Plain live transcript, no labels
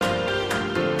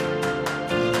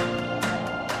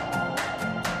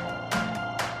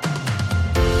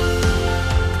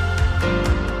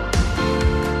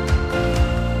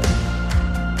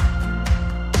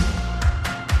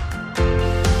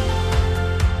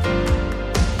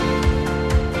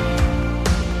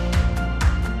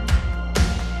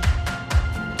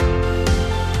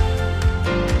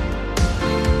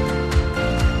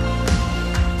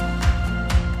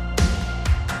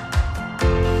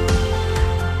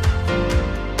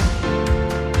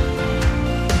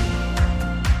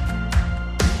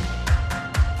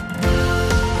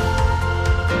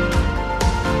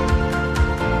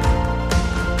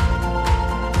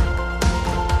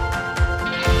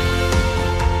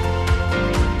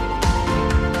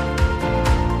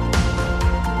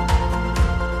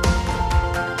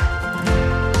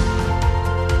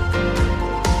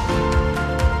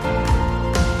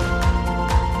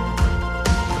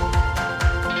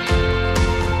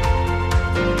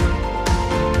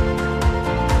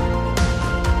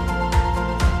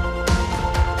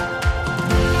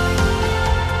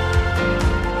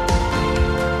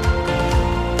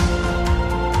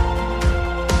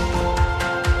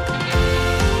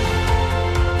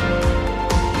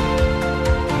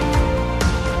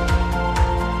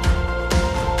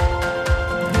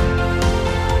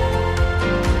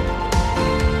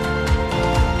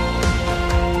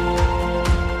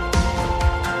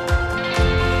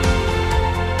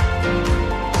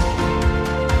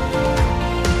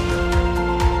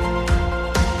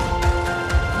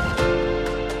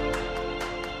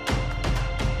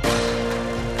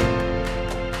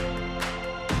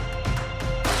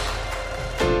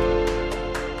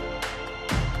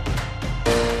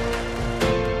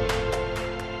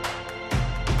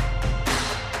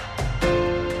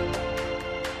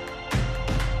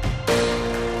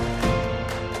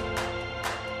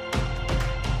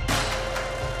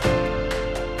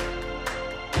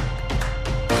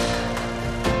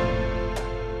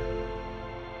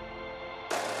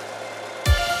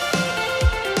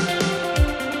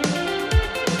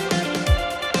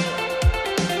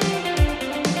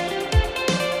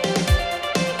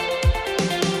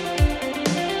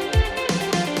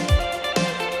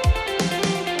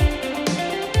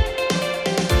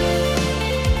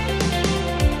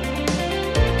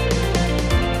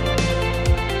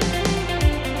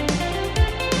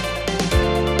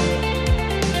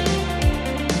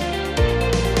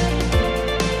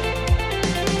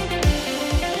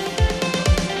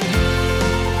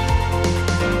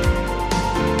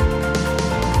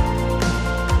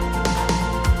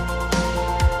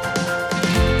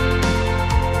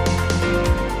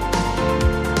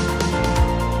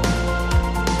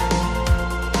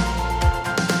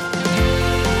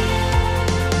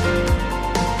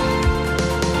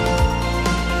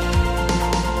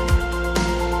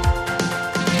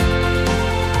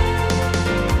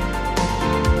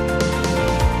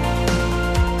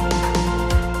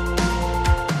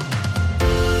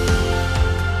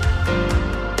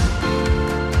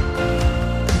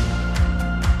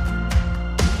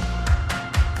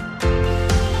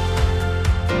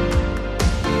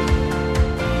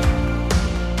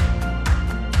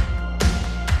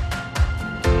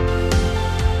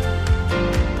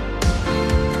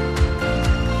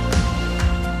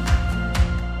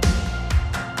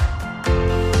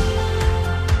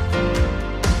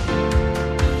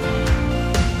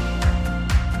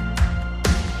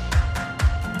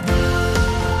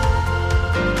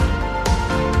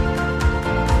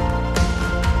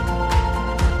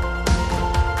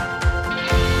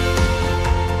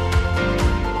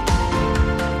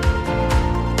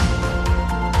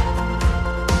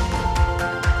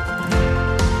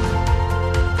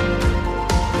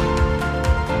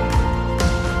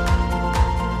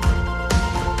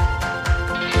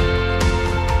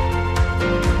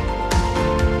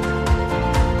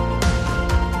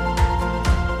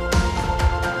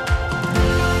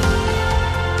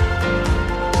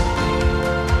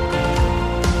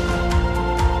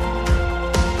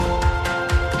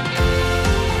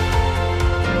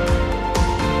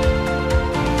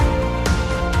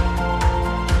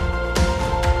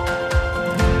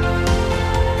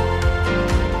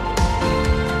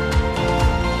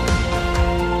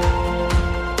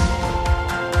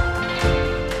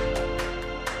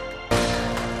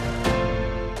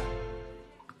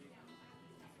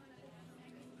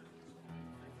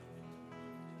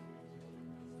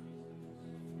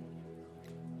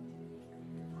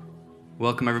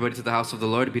Welcome everybody to the house of the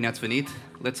Lord. Bine ați venit.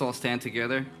 Let's all stand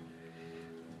together.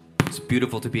 It's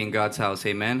beautiful to be in God's house.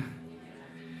 Amen.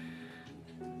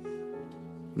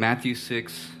 Matthew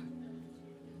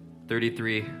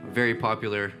 6:33, a very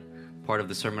popular part of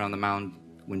the Sermon on the Mount,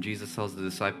 when Jesus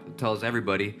tells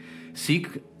everybody, seek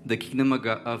the kingdom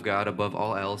of God above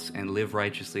all else and live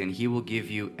righteously, and He will give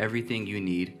you everything you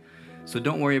need. So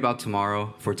don't worry about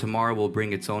tomorrow, for tomorrow will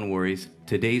bring its own worries.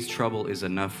 Today's trouble is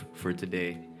enough for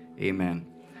today. Amen.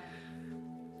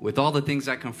 With all the things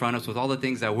that confront us, with all the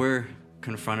things that we're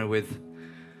confronted with,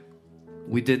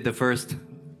 we did the first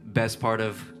best part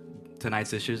of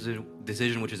tonight's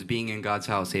decision, which is being in God's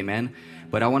house. Amen.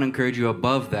 But I want to encourage you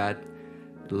above that,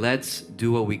 let's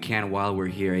do what we can while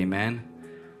we're here. Amen.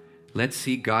 Let's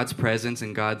seek God's presence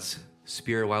and God's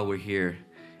Spirit while we're here.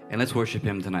 And let's worship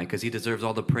Him tonight, because He deserves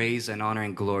all the praise and honor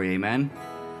and glory. Amen.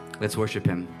 Let's worship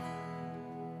Him.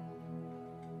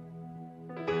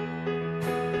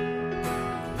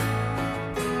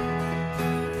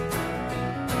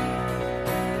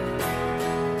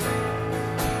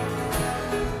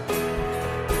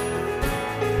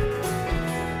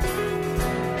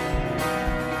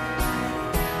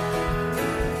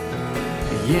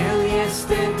 El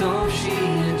este Domn și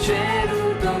în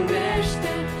cerul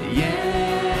domnește,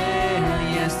 El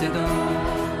este Domn.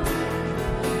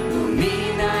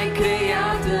 Lumina-i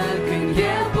creată când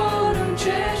El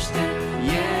poruncește,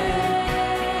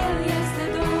 El este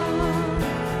Domn.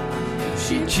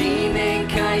 Și cine-i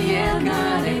ca El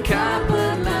n-are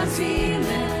capăt la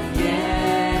zile,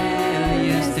 El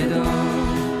este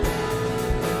Domn.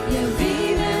 El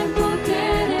vine în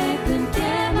putere când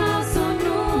chema s-o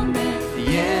nume,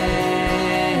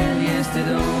 El este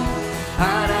Domn.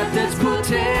 Arată-ți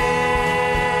puterea,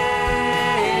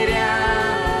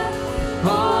 o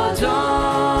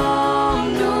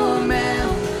Domnul meu.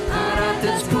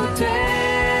 Arată-ți puterea,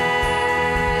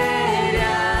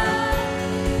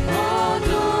 o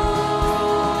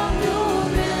Domnul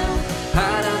meu.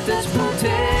 Arată-ți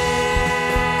puterea,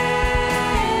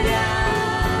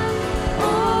 o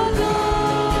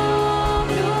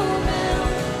Domnul meu,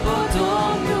 o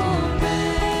Domnul meu.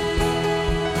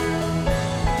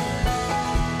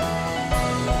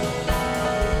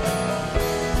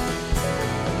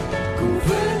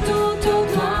 Cuvântul Tău,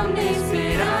 Doamne,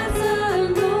 speranță în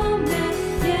lume,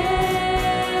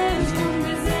 ești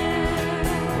Dumnezeu.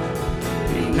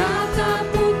 Prin a Ta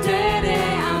putere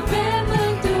avem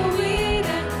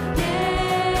mântuire,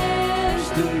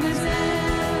 ești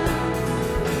Dumnezeu.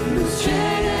 Nu-ți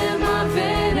cerem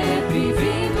avere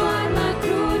privind doar la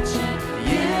cruce,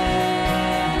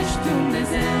 ești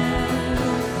Dumnezeu.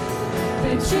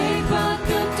 Pe cei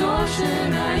păcătoși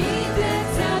înainte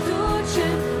ți-aduce,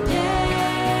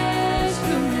 ești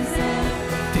Dumnezeu.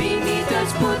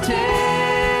 Trimite-ți puterea,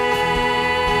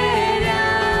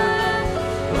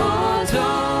 o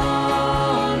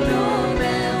Domnul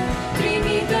meu.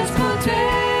 Trimite-ți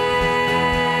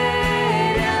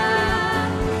puterea,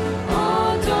 o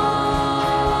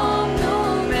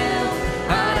Domnul meu.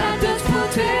 Arată-ți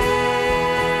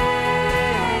puterea,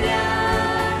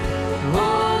 o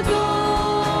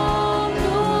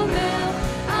Domnul meu.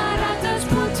 Arată-ți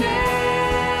puterea,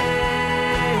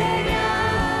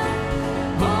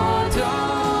 o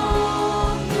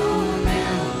Domnul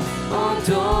meu, o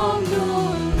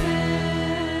Domnul meu.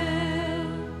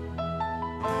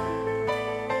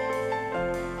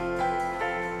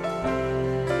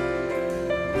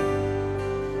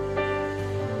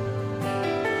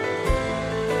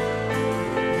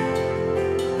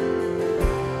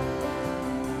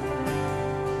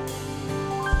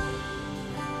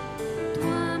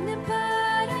 Doamne,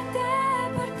 pare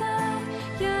depărtat,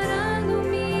 chiar în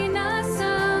lumina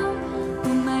Sau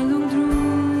un mai lung drum.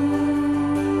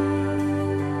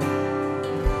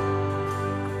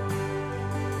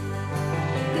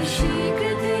 Deși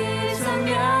credința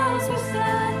mi-au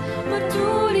spusat,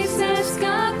 mărturisesc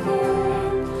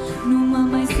acum, nu mă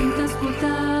mai simt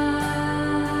ascultat.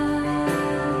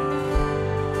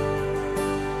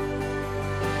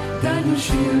 Dar nu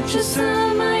știu ce să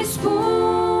mai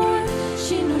spun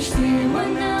și nu știu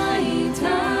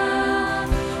înainta,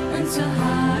 însă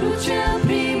harul ce-l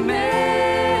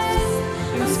primesc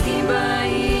îmi schimbă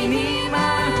inima.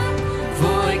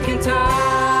 Voi cânta,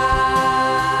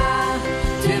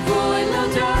 te voi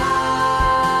lăuda,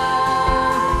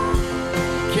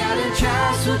 chiar în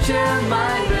ceasul cel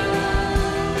mai rău,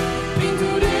 prin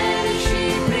durere și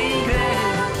prin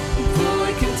greu.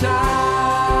 Voi cânta,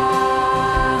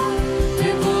 te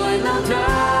voi lăuda,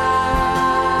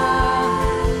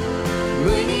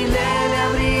 mâinile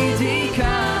le-am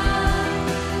ridicat,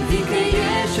 fiindcă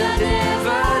ești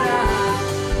adevărat.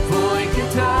 Voi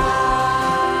cânta,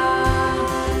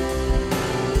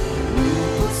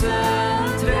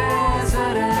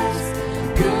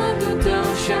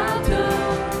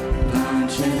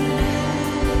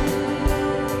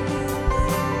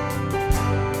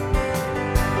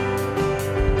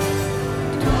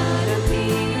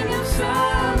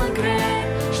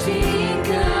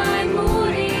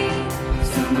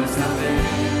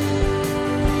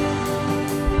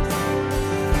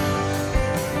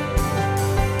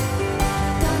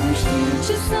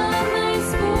 ce să mai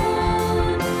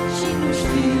spun și nu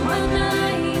știu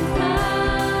înainta,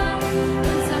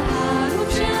 însă harul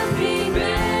ce-mi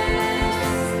primesc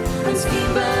îmi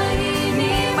schimbă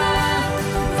inima.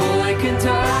 Voi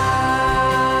cânta,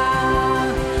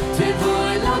 te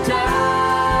voi lăuda,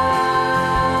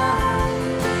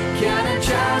 chiar în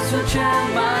ceasul cel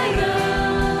mai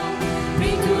rău,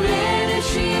 prin durere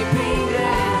și prin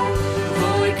greu.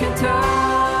 Voi cânta,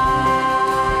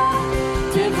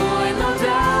 te voi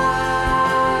lăuda,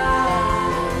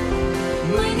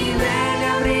 mâinile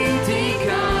le-am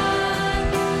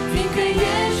ridicat, fiindcă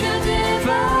ești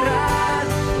adevărat.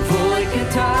 Voi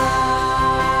cânta,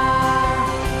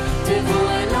 te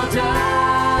voi lăuda,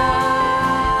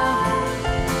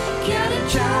 chiar în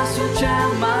ceasul cel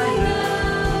mai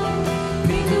rău,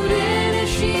 prin durere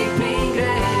și prin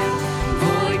greu.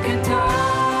 Voi cânta,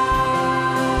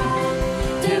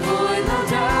 te voi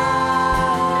lăuda,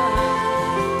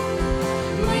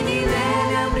 mâinile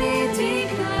le-am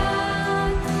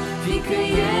ridicat, fiindcă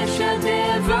ești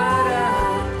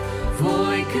adevărat.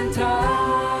 Voi cânta.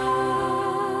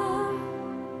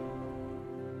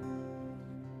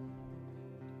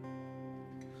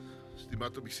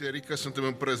 Stimată biserică, suntem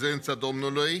în prezența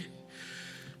Domnului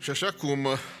și așa cum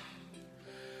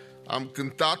am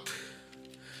cântat,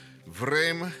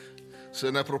 vrem să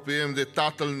ne apropiem de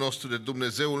Tatăl nostru, de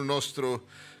Dumnezeul nostru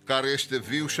care este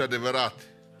viu și adevărat.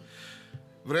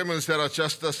 Vrem în seara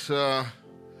aceasta să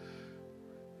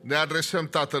ne adresăm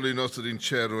Tatălui nostru din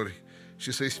ceruri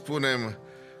și să-i spunem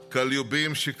că îl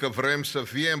iubim și că vrem să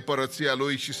fie împărăția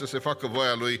Lui și să se facă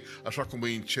voia Lui așa cum e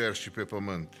în cer și pe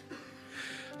pământ.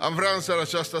 Am vrea în seara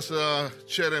aceasta să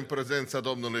cerem prezența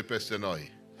Domnului peste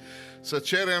noi, să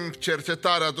cerem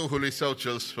cercetarea Duhului Său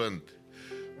cel Sfânt.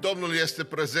 Domnul este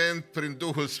prezent prin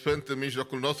Duhul Sfânt în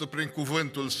mijlocul nostru, prin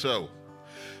cuvântul Său.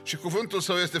 Și cuvântul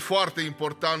Său este foarte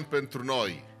important pentru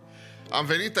noi. Am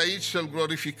venit aici să-L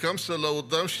glorificăm, să-L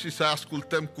lăudăm și să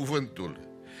ascultăm cuvântul.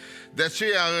 De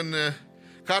aceea în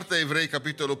Cartea Evrei,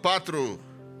 capitolul 4,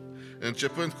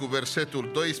 începând cu versetul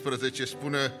 12,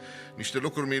 spune niște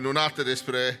lucruri minunate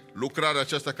despre lucrarea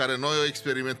aceasta care noi o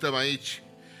experimentăm aici.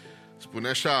 Spune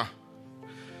așa: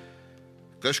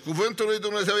 căci cuvântul lui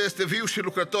Dumnezeu este viu și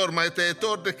lucrător, mai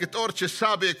tăietor decât orice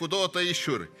sabie cu două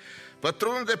tăișuri.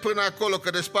 Pătrunde până acolo că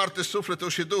desparte sufletul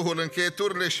și duhul,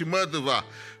 încheieturile și măduva,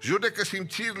 judecă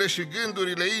simțirile și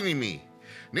gândurile inimii.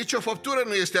 Nici o făptură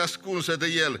nu este ascunsă de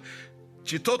el,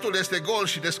 ci totul este gol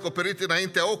și descoperit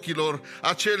înaintea ochilor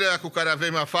acelea cu care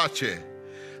avem a face.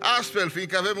 Astfel,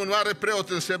 fiindcă avem un mare preot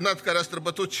însemnat care a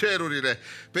străbătut cerurile,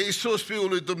 pe Iisus, Fiul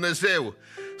lui Dumnezeu,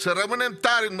 să rămânem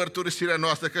tari în mărturisirea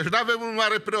noastră, căci nu avem un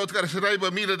mare preot care să n-aibă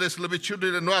milă de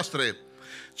slăbiciunile noastre,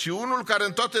 ci unul care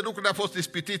în toate lucrurile a fost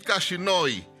ispitit ca și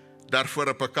noi, dar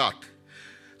fără păcat.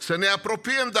 Să ne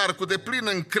apropiem, dar cu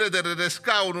deplină încredere de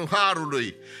scaunul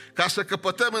Harului, ca să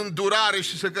căpătăm îndurare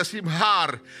și să găsim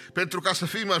har, pentru ca să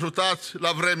fim ajutați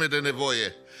la vreme de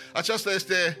nevoie. Aceasta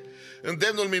este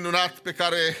îndemnul minunat pe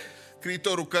care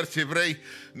scriitorul Cărții Evrei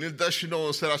ne-l dă și nouă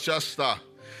în seara aceasta.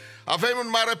 Avem un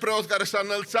mare preot care s-a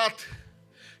înălțat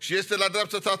și este la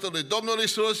dreapta Tatălui. Domnul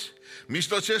Iisus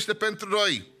mijlocește pentru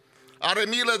noi. Are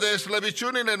milă de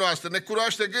slăbiciunile noastre, ne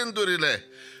cunoaște gândurile.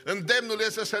 Îndemnul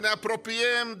este să ne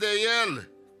apropiem de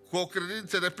El cu o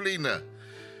credință deplină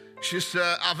și să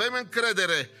avem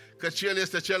încredere că El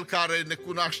este Cel care ne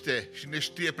cunoaște și ne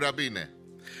știe prea bine.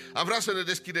 Am vrea să ne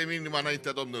deschidem inima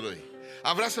înaintea Domnului.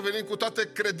 Am vrea să venim cu toată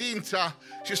credința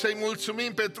și să-i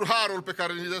mulțumim pentru harul pe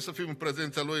care ne dă să fim în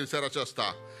prezența Lui în seara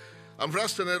aceasta. Am vrea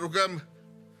să ne rugăm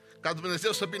ca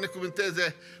Dumnezeu să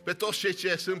binecuvânteze pe toți cei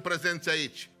ce sunt prezenți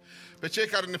aici, pe cei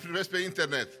care ne privesc pe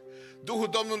internet. Duhul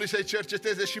Domnului să-i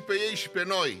cerceteze și pe ei și pe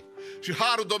noi. Și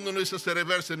harul Domnului să se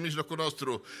reverse în mijlocul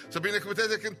nostru. Să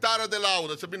binecuvânteze cântarea de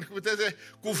laudă, să binecuvânteze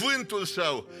cuvântul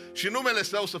Său și numele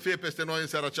Său să fie peste noi în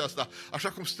seara aceasta.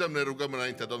 Așa cum stăm, ne rugăm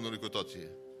înaintea Domnului cu toții.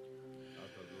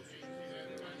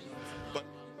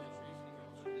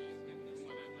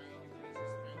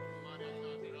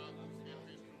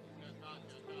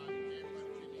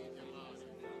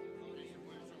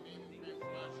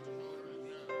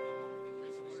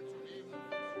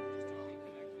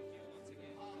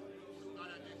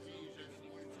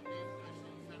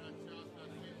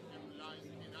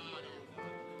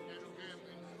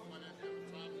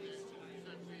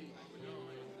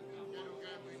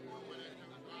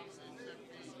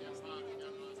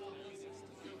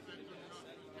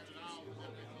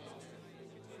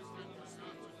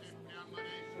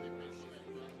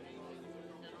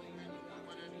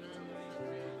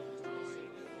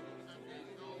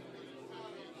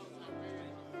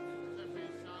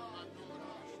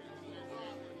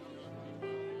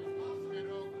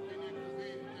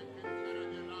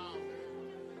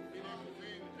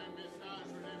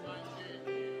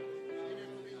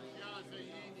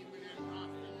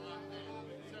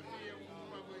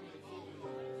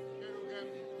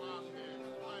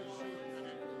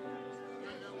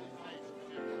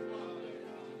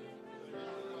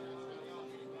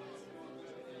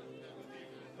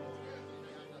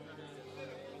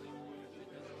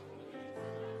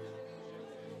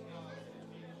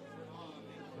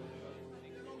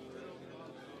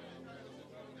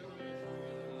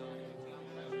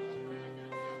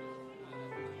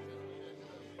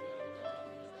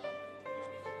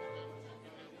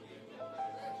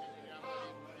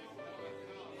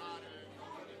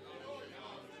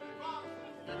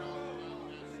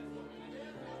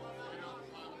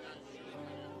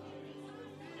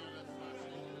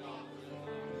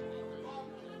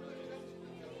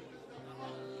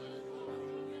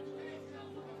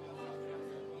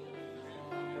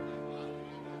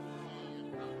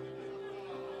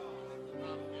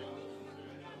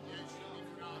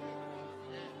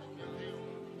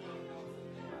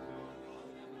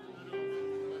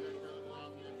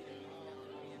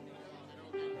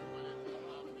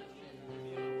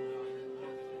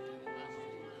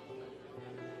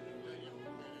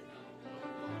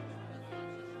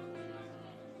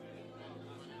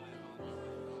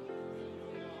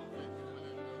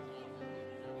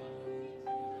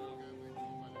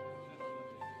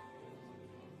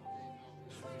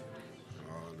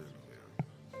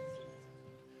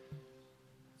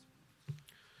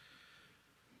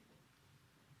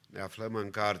 aflăm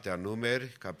în Cartea Numeri,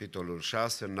 capitolul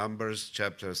 6, Numbers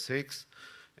chapter 6,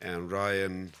 and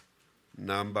Ryan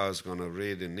Namba is going to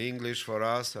read in English for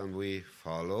us, and we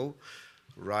follow.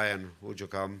 Ryan, would you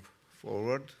come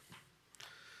forward?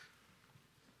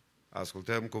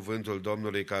 Ascultăm cuvântul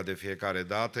Domnului ca de fiecare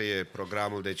dată, e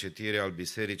programul de citire al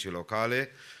bisericii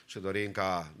locale și dorim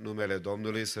ca numele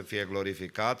Domnului să fie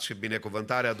glorificat și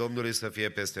binecuvântarea Domnului să fie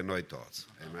peste noi toți.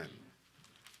 Amen.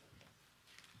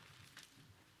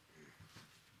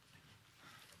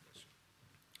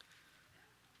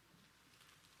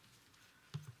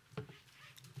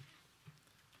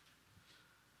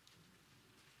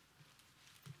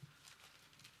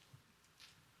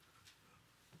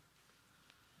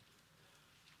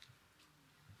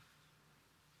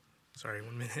 Sorry,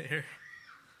 1 minute here.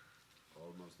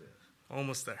 Almost there.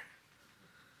 Almost there.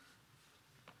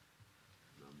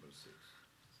 Number 6.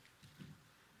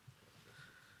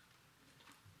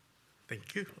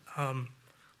 Thank you.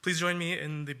 Please join me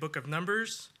in the book of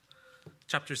Numbers,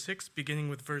 chapter 6, beginning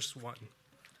with verse 1.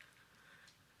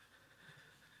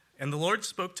 And the Lord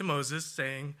spoke to Moses,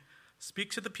 saying,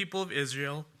 "Speak to the people of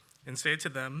Israel, and say to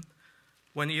them,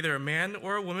 when either a man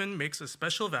or a woman makes a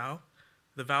special vow,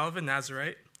 the vow of a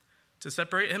Nazirite, to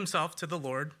separate himself to the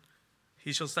Lord,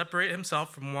 he shall separate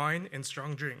himself from wine and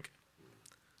strong drink.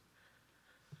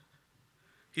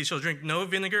 He shall drink no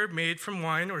vinegar made from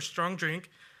wine or strong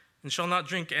drink, and shall not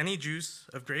drink any juice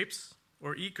of grapes,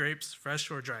 or eat grapes,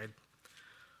 fresh or dried.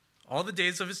 All the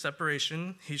days of his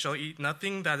separation he shall eat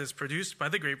nothing that is produced by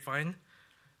the grapevine,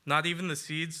 not even the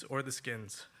seeds or the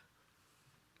skins.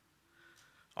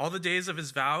 All the days of his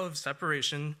vow of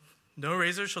separation no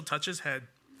razor shall touch his head,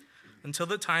 until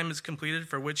the time is completed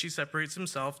for which he separates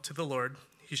himself to the Lord,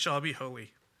 he shall be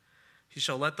holy. He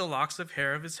shall let the locks of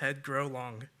hair of his head grow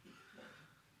long.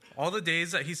 All the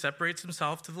days that he separates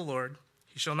himself to the Lord,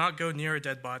 he shall not go near a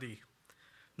dead body,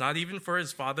 not even for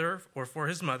his father or for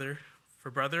his mother,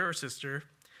 for brother or sister.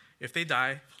 If they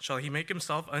die, shall he make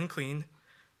himself unclean,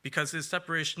 because his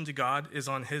separation to God is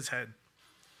on his head.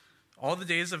 All the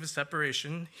days of his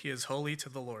separation he is holy to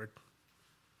the Lord.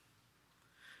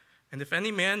 And if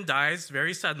any man dies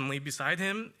very suddenly beside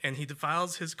him, and he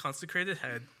defiles his consecrated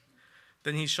head,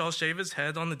 then he shall shave his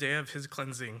head on the day of his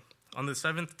cleansing. On the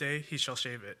 7th day he shall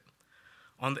shave it.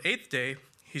 On the 8th day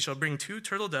he shall bring 2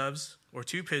 turtle doves or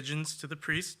 2 pigeons to the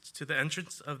priest to the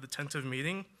entrance of the tent of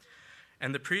meeting,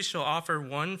 and the priest shall offer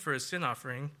one for a sin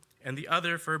offering and the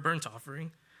other for a burnt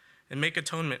offering, and make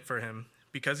atonement for him,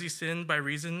 because he sinned by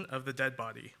reason of the dead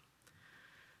body.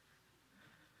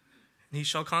 And he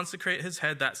shall consecrate his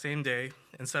head that same day,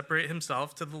 and separate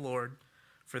himself to the Lord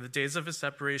for the days of his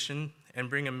separation, and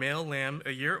bring a male lamb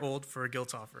a year old for a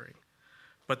guilt offering.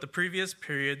 But the previous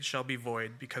period shall be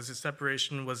void, because his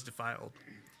separation was defiled.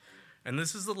 And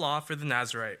this is the law for the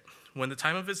Nazirite. When the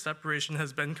time of his separation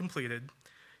has been completed,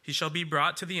 he shall be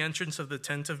brought to the entrance of the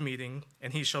tent of meeting,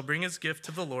 and he shall bring his gift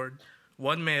to the Lord,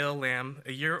 1 male lamb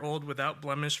a year old without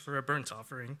blemish for a burnt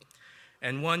offering,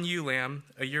 and 1 ewe lamb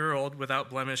a year old without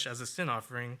blemish as a sin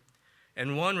offering,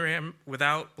 and 1 ram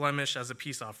without blemish as a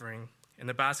peace offering, and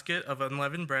a basket of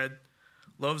unleavened bread,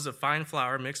 loaves of fine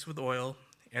flour mixed with oil,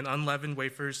 and unleavened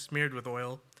wafers smeared with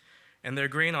oil, and their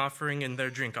grain offering and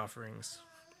their drink offerings.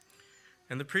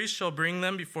 And the priest shall bring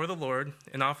them before the Lord,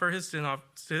 and offer his sin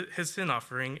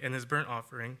offering and his burnt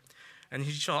offering, and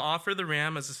he shall offer the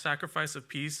ram as a sacrifice of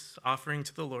peace offering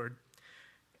to the Lord,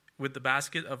 with the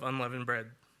basket of unleavened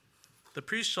bread. The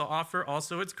priest shall offer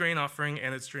also its grain offering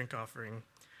and its drink offering.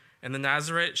 And the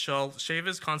Nazirite shall shave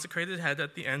his consecrated head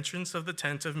at the entrance of the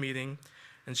tent of meeting,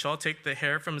 and shall take the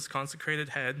hair from his consecrated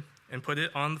head, and put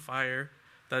it on the fire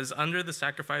that is under the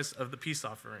sacrifice of the peace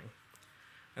offering.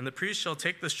 And the priest shall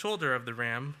take the shoulder of the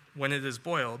ram when it is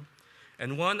boiled,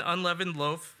 and 1 unleavened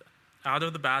loaf out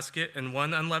of the basket, and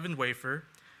 1 unleavened wafer,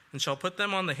 and shall put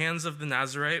them on the hands of the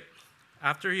Nazirite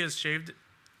after he has shaved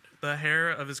the hair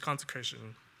of his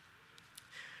consecration.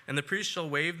 And the priest shall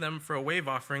wave them for a wave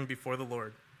offering before the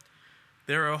Lord.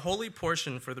 They are a holy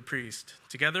portion for the priest,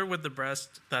 together with the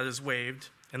breast that is waved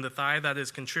and the thigh that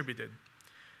is contributed.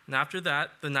 And after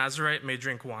that, the Nazirite may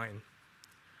drink wine.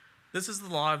 This is the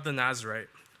law of the Nazirite.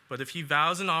 But if he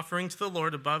vows an offering to the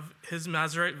Lord above his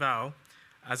Nazirite vow,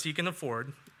 as he can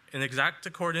afford, in exact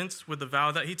accordance with the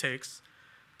vow that he takes,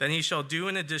 then he shall do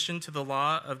in addition to the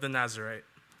law of the Nazirite.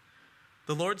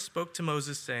 The Lord spoke to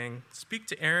Moses, saying, "Speak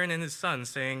to Aaron and his sons,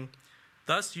 saying,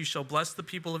 thus you shall bless the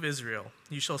people of Israel.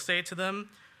 You shall say to them,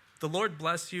 the Lord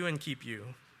bless you and keep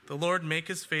you. The Lord make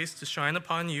his face to shine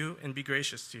upon you and be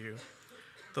gracious to you.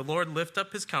 The Lord lift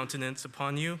up his countenance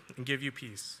upon you and give you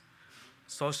peace.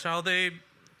 So shall they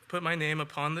put my name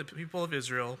upon the people of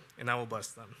Israel, and I will bless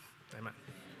them." Amen.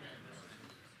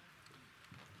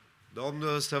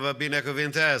 Domnul să vă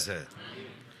binecuvinteze.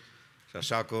 Și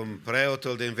așa cum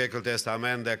preotul din Vechiul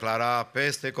Testament declara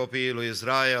peste copiii lui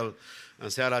Israel, în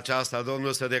seara aceasta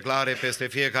Domnul să declare peste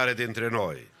fiecare dintre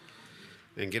noi.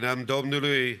 Închinăm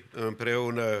Domnului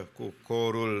împreună cu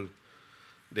corul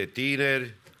de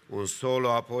tineri, un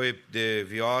solo apoi de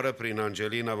vioară prin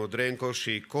Angelina Mudrenco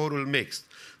și corul mixt.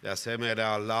 De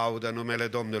asemenea, laudă numele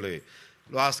Domnului.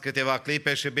 Luați câteva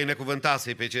clipe și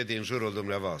binecuvântați-i pe cei din jurul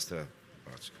dumneavoastră.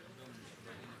 Pace.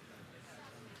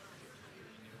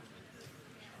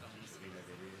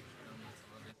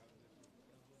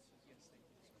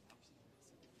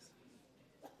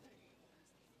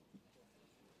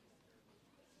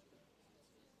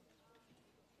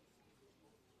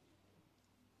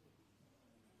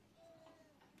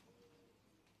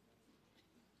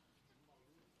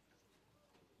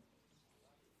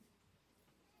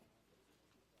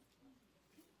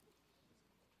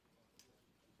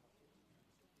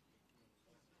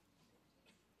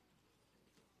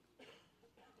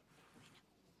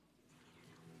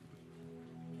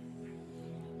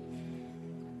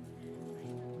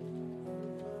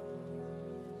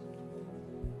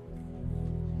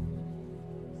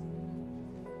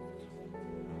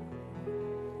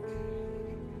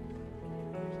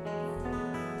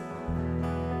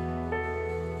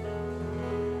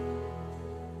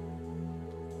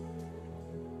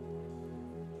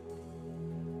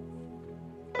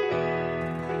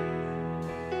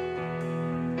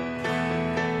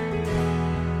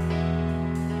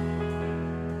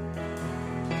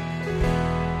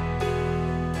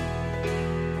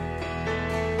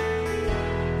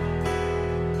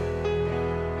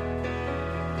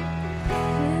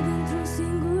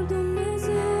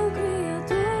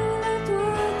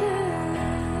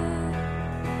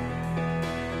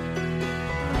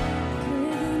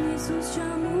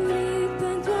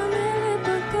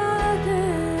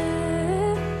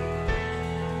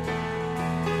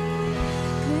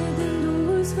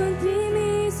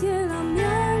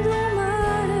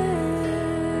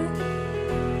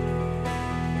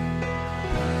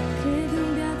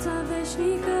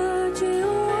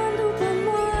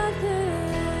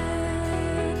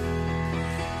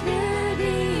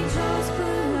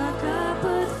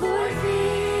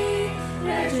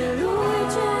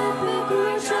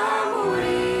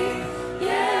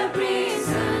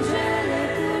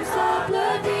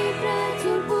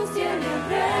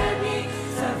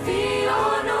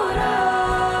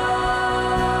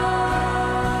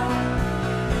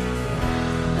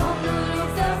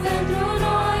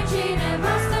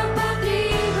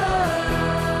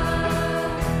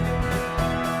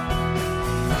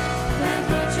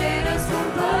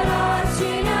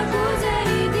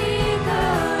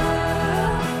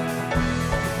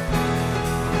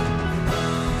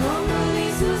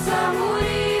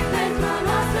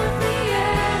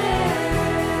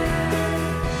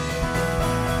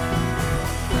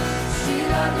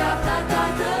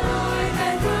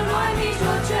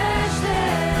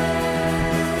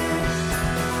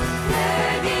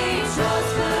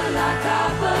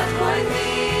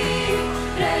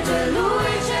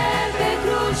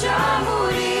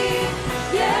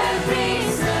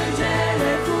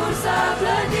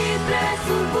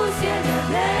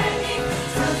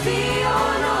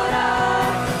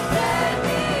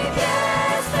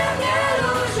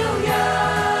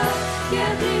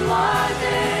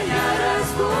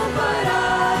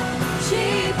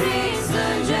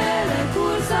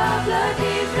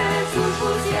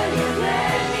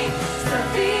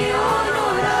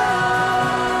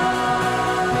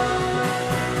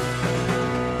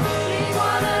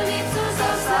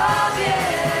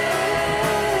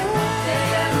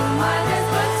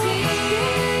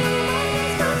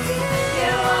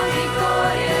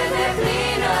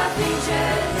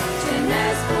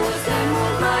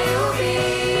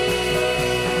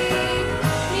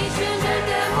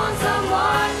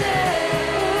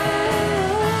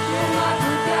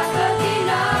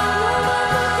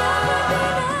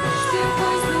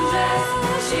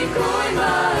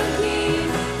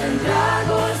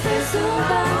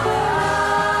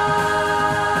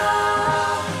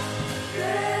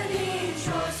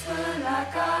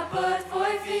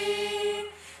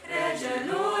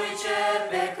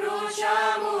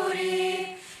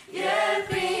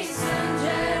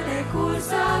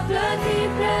 plătit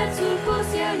prețul pus,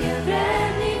 el e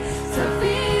vrednic să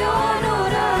fie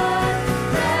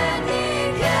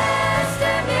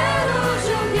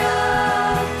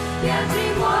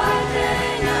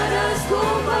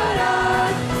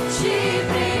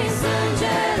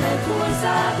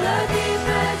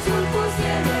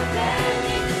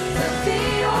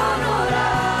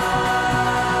onorat.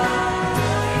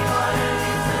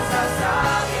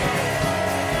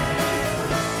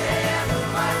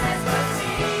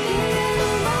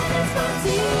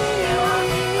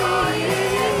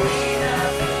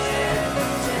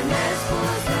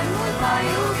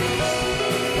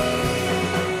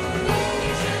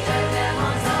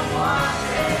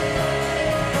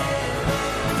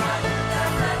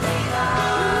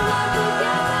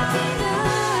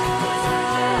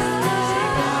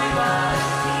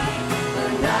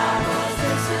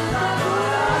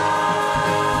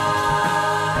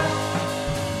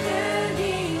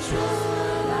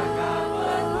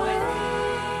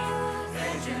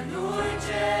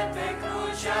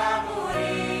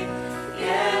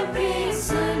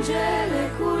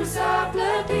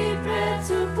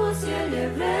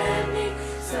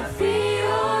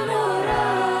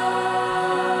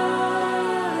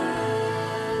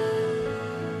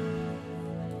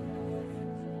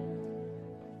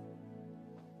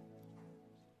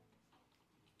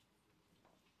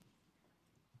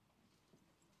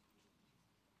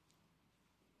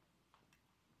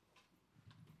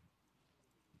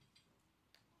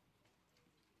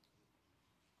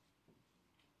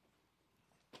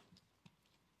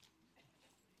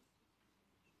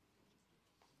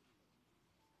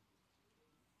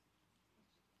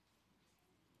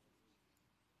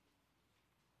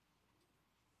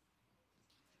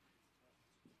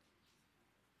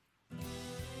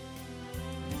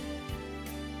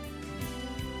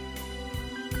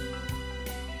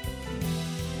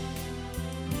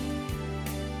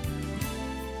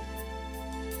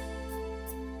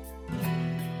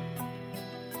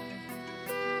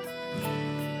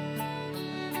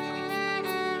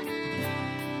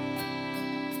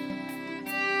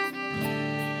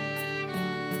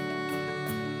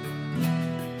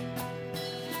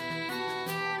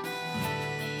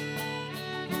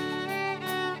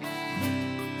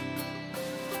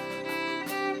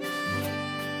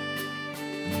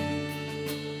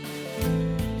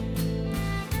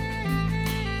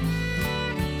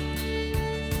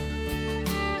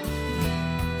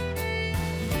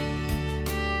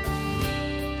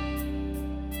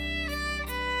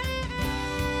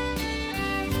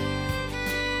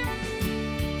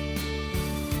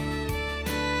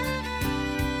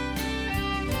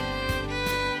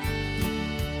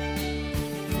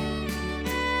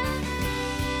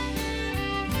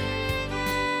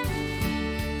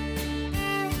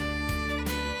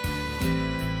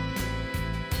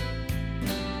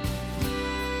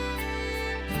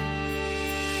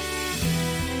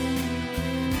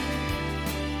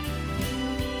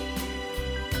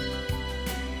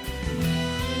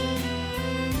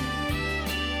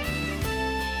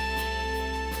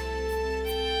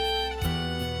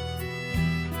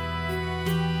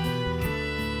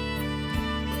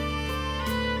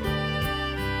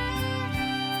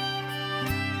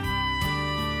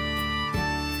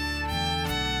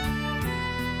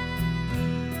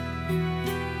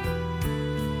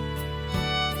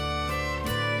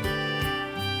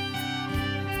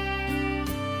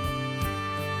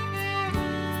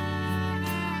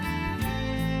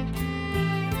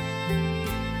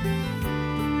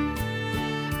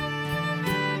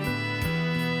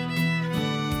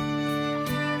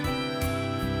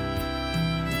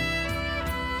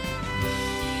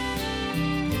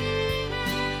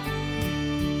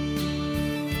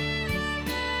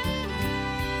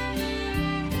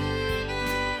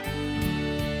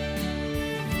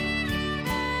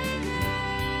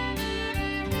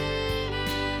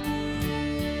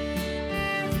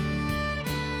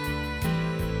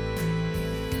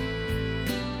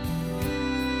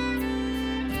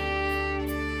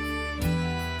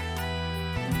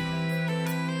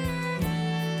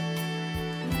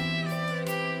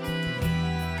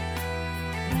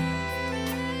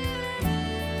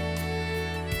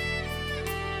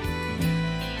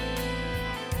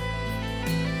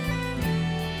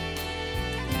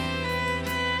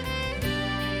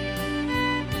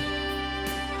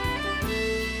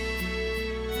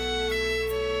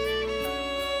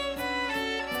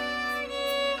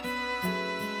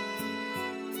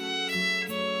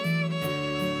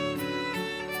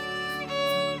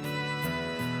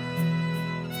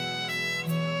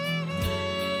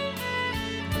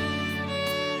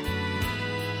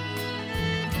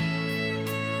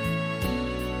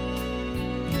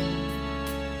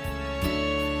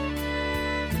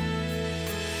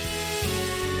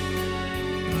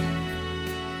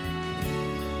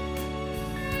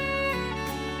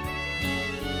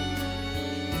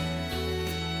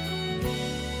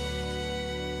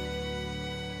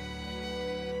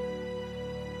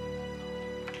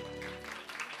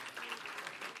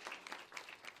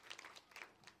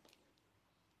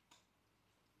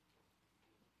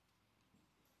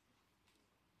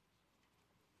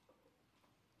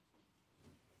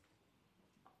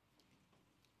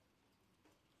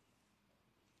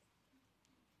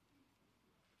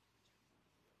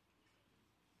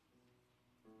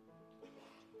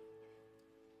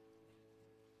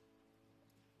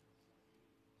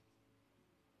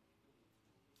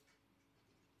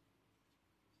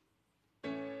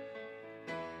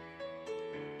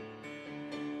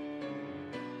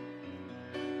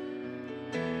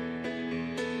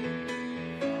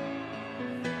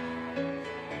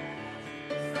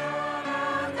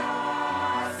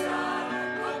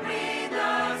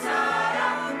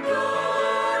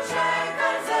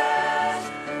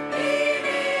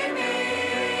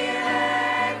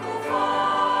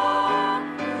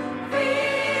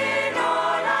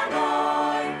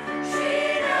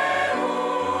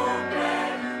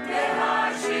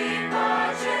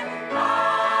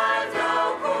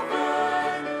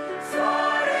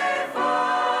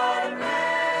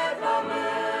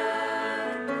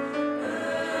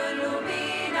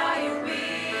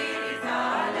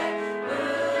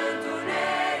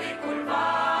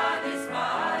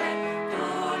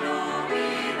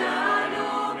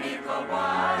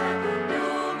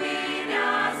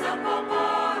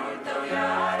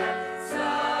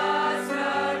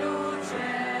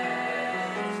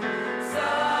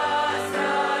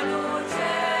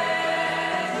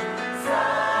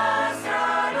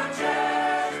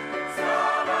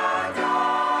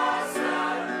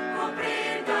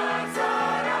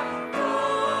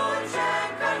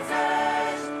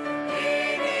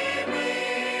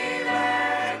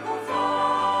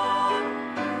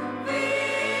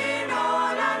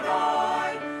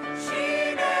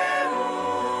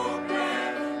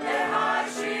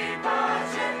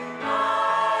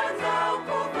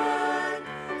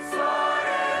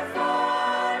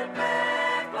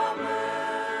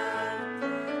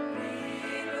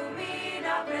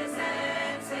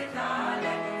 prezențe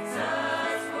tale, să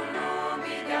spun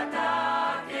lumii de-a ta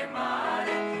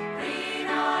chemare, prin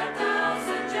al tău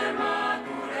sânge mă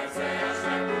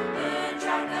curățește,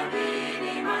 încearcă-mi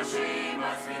inima și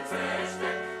mă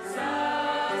sfințește, să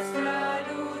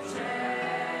strălucești,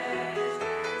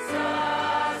 să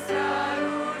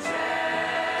strălucești,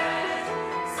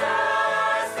 să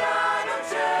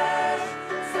strălucești,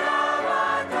 slava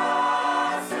ta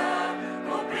să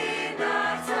cuprindă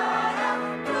țara,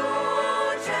 tu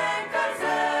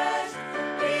ce-încălzești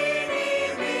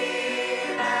inimile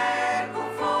cu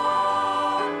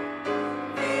foc.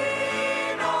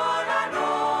 Vino la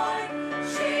noi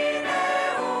și ne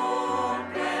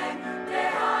umple de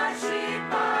har și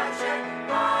pace,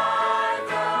 al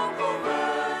tău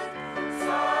cuvânt,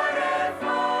 soare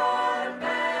for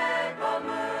pe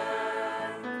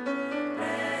pământ.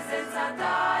 Prezența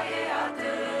ta e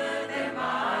atât de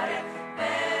mare,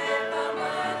 pe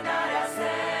pământ n-are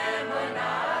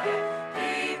asemănare.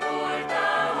 Chipul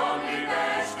tău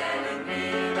oglindește în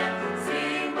mine,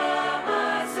 schimbă-mă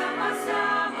să mă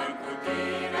seamăn cu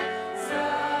tine, să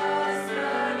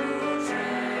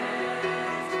strălucești,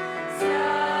 să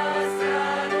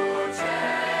strălucești,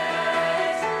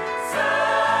 să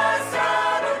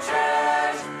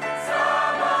strălucești,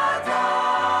 slava ta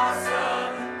să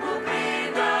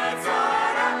cuprindă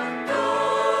țara, tu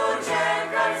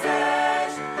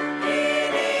ce-încălzești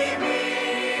inimile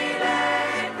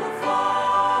cu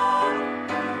foc.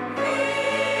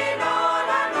 Vino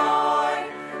la noi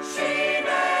și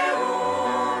ne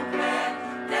umple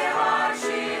de har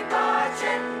și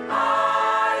pace,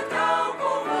 al tău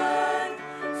cuvânt,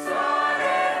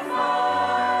 soare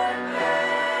for pe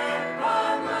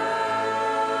pământ.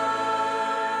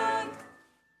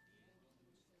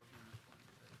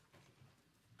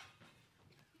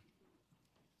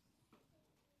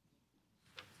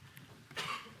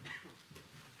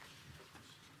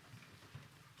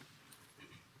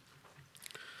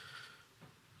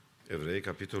 Evrei,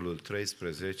 capitolul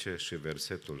 13 și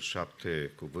versetul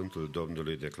 7, cuvântul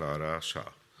Domnului declară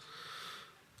așa: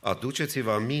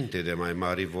 Aduceți-vă aminte de mai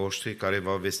marii voștri care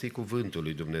v-au vestit cuvântul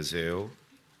lui Dumnezeu,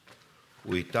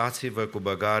 uitați-vă cu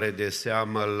băgare de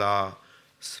seamă la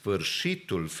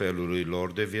sfârșitul felului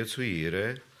lor de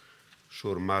viețuire și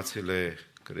urmați-le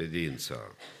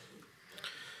credința.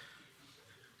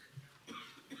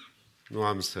 Nu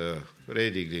am să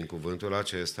predic din cuvântul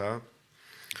acesta,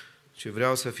 ci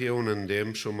vreau să fie un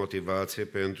îndemn și o motivație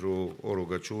pentru o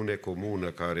rugăciune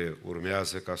comună care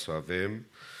urmează ca să o avem,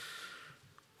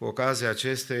 cu ocazia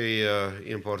acestei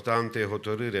importante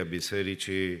hotărâri a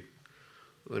Bisericii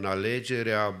în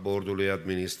alegerea bordului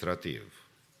administrativ.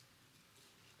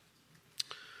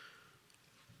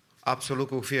 Absolut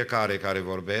cu fiecare care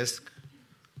vorbesc,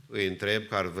 îi întreb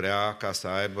că ar vrea ca să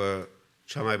aibă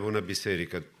cea mai bună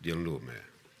biserică din lume.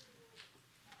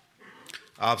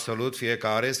 Absolut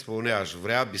fiecare spune: aș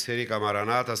vrea Biserica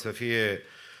Maranata să fie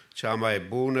cea mai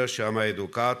bună, cea mai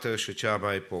educată și cea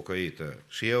mai pocăită.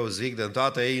 Și eu zic din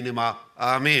toată inima,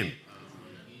 amin.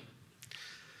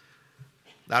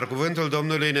 Dar cuvântul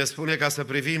Domnului ne spune ca să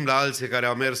privim la alții care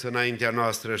au mers înaintea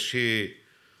noastră și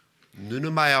nu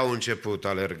numai au început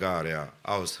alergarea,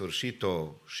 au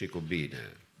sfârșit-o și cu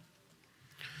bine.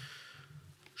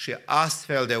 Și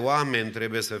astfel de oameni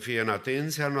trebuie să fie în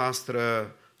atenția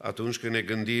noastră atunci când ne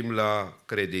gândim la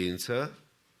credință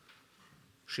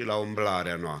și la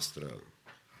umblarea noastră.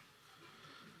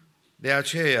 De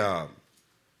aceea,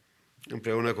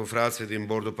 împreună cu frații din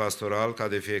bordul pastoral, ca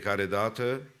de fiecare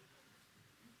dată,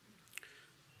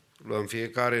 luăm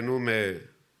fiecare nume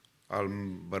al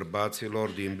bărbaților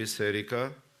din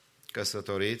biserică,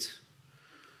 căsătoriți,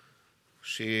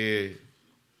 și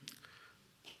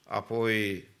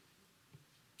apoi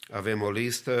avem o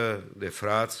listă de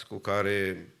frați cu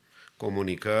care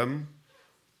comunicăm.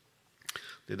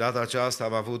 De data aceasta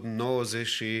am avut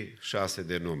 96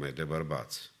 de nume de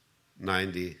bărbați.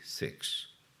 96.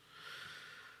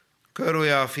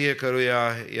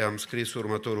 Fiecăruia i-am scris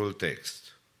următorul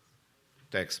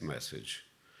text message.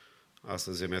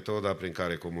 Astăzi e metoda prin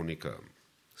care comunicăm.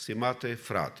 Stimate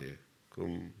frate,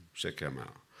 cum se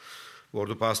chema,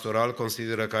 bordul pastoral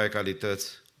consideră că ai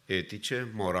calități etice,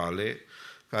 morale,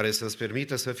 care să-ți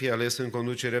permită să fii ales în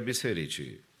conducerea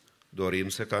bisericii. Dorim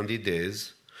să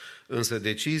candidezi, însă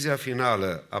decizia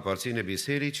finală aparține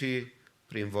bisericii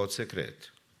prin vot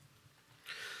secret.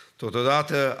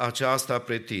 Totodată aceasta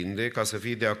pretinde ca să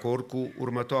fii de acord cu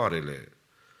următoarele: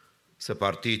 să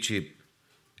participi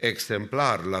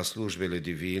exemplar la slujbele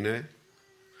divine,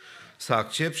 să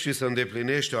accepti și să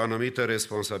îndeplinești o anumită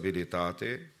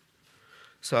responsabilitate,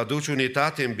 să aduci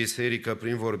unitate în biserică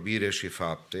prin vorbire și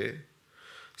fapte,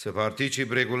 să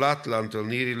participi regulat la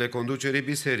întâlnirile conducerii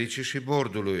bisericii și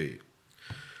bordului,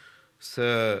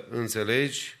 să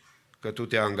înțelegi că tu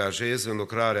te angajezi în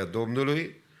lucrarea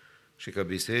Domnului și că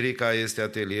biserica este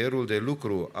atelierul de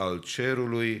lucru al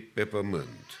cerului pe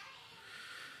pământ.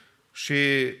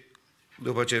 Și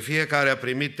după ce fiecare a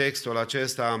primit textul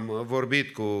acesta, am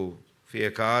vorbit cu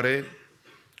fiecare,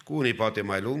 cu unii poate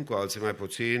mai lung, cu alții mai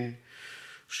puțini,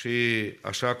 și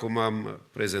așa cum am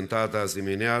prezentat azi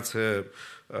dimineață,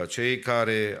 cei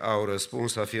care au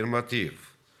răspuns afirmativ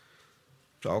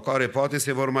sau care poate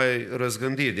se vor mai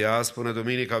răzgândi de azi până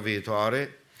duminica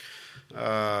viitoare,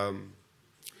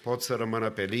 pot să rămână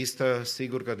pe listă,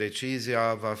 sigur că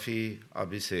decizia va fi a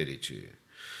bisericii.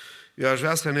 Eu aș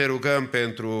vrea să ne rugăm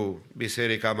pentru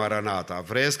Biserica Maranata.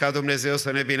 Vreți ca Dumnezeu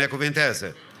să ne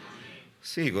binecuvinteze?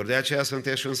 Sigur, de aceea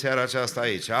sunteți și în seara aceasta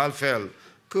aici. Altfel,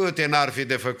 câte n-ar fi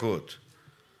de făcut?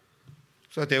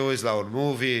 Să te uiți la un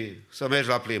movie, să mergi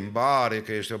la plimbare,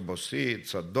 că ești obosit,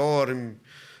 să dormi,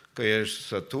 că ești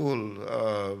sătul,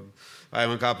 ai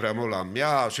mâncat prea mult la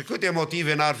mea, și câte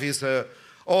motive n-ar fi să...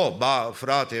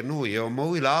 frate, nu, eu mă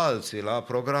uit la alții, la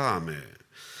programe.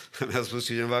 Mi-a spus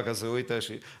cineva că se uită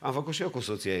și am făcut și eu cu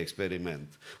soția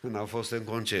experiment, când am fost în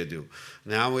concediu.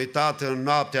 Ne-am uitat în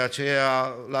noaptea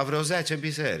aceea la vreo 10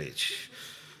 biserici.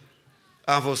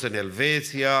 Am fost în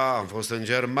Elveția, am fost în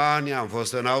Germania, am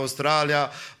fost în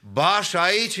Australia, ba și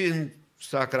aici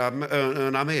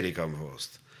în America am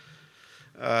fost.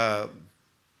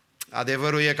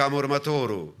 Adevărul e cam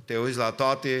următorul: te uiți la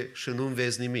toate și nu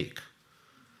vezi nimic.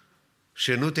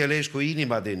 Și nu te legi cu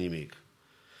inima de nimic.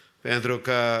 Pentru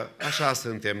că așa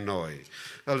suntem noi.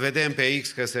 Îl vedem pe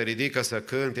X că se ridică să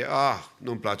cânte,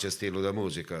 nu-mi place stilul de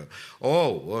muzică.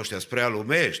 Ăștia sunt prea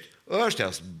lumești,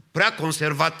 ăștia sunt prea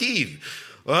conservativi,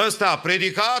 ăsta,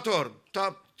 predicator,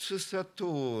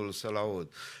 sătul să-l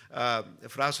aud.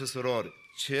 Frați și surori,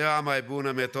 cea mai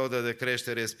bună metodă de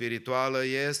creștere spirituală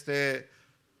este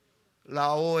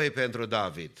la oi pentru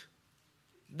David.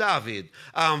 David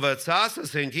a învățat să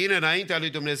se închine înaintea lui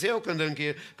Dumnezeu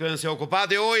când se ocupa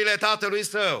de oile tatălui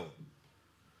său.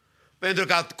 Pentru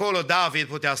că acolo David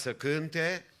putea să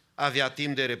cânte, avea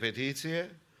timp de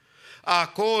repetiție.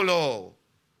 Acolo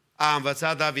a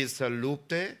învățat David să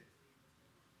lupte,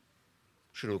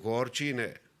 și nu cu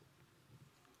oricine,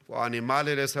 cu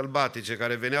animalele sălbatice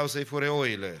care veneau să-i fure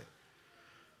oile.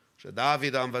 Și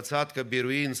David a învățat că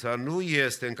biruința nu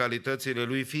este în calitățile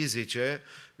lui fizice,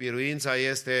 biruința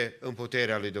este în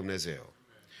puterea lui Dumnezeu.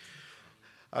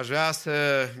 Aș vrea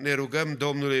să ne rugăm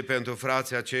Domnului pentru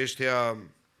frații aceștia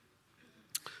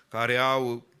care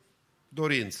au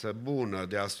dorință bună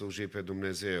de a sluji pe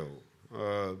Dumnezeu.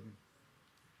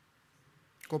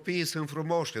 Copiii sunt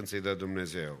frumoși când ți-i dă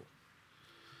Dumnezeu.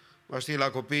 Mă știi, la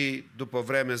copii, după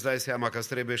vreme îți dai seama că îți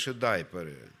trebuie și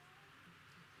diapere.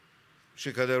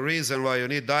 Și că the reason why you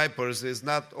need diapers is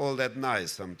not all that nice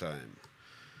sometimes.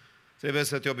 Trebuie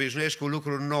să te obișnuiești cu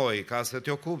lucruri noi, ca să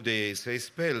te ocupi de ei, să-i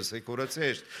speli, să-i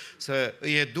curățești, să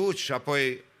îi educi și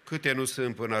apoi câte nu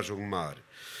sunt până ajung mari.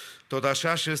 Tot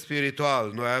așa și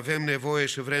spiritual, noi avem nevoie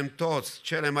și vrem toți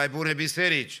cele mai bune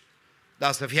biserici,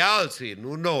 dar să fie alții,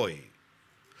 nu noi.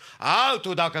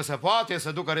 Altul, dacă se poate,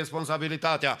 să ducă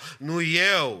responsabilitatea, nu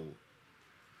eu.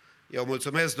 Eu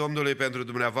mulțumesc Domnului pentru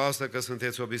dumneavoastră că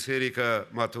sunteți o biserică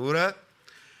matură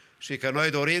și că noi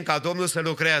dorim ca Domnul să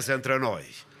lucreze între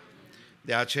noi.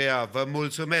 De aceea vă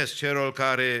mulțumesc celor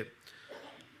care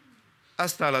a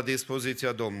stat la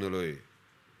dispoziția Domnului.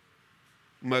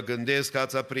 Mă gândesc că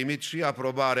ați primit și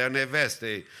aprobarea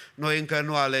nevestei. Noi încă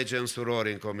nu alegem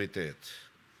surori în comitet.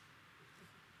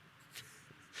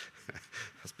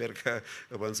 Sper că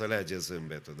vă înțelegeți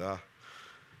zâmbetul, da?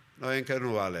 Noi încă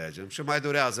nu alegem și mai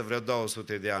durează vreo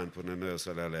 200 de ani până noi o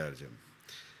să le alegem.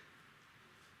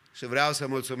 Și vreau să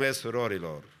mulțumesc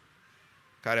surorilor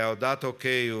care au dat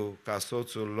ok-ul ca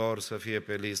soțul lor să fie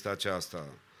pe lista aceasta.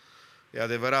 E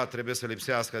adevărat, trebuie să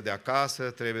lipsească de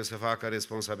acasă, trebuie să facă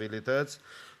responsabilități,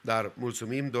 dar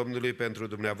mulțumim Domnului pentru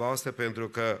dumneavoastră, pentru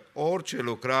că orice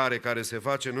lucrare care se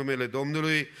face în numele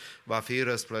Domnului va fi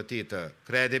răsplătită.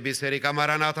 Crede Biserica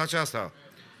Maranata aceasta?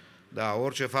 Da,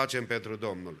 orice facem pentru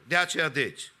Domnul. De aceea,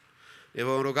 deci, ne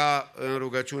vom ruga în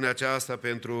rugăciunea aceasta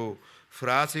pentru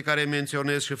frații care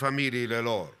menționez și familiile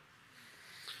lor.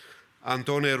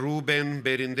 Antone Ruben,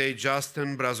 Berindei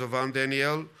Justin, Brazovan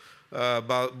Daniel,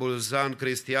 Bulzan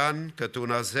Cristian,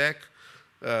 Cătuna Zec,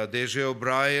 Deje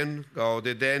O'Brien,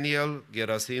 Gaude Daniel,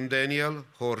 Gerasim Daniel,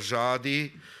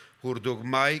 Horjadi, Hurduc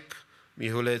Mike,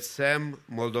 Mihuleț Sam,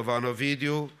 Moldovan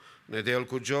Ovidiu,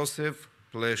 Nedelcu Joseph,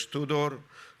 Pleș Tudor,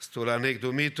 Stulanec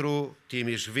Dumitru,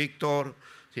 Timiș Victor,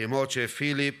 Timoce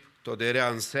Filip, toderea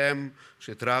în semn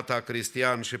și trata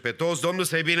cristian și pe toți Domnul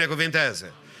să-i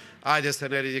binecuvinteze. Haideți să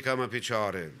ne ridicăm în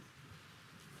picioare.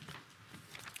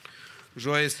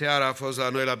 Joi seara a fost la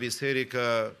noi la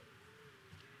biserică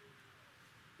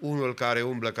unul care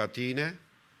umblă ca tine,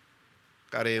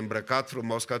 care e îmbrăcat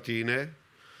frumos ca tine,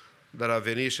 dar a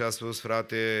venit și a spus: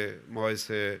 frate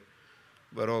Moise,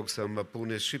 vă rog să mă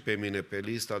puneți și pe mine pe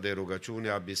lista de rugăciune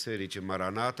a Bisericii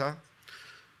Maranata.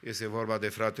 Este vorba de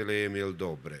fratele Emil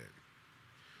Dobre.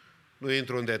 Nu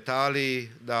intru în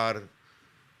detalii, dar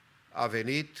a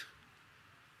venit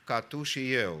ca tu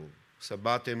și eu să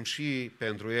batem și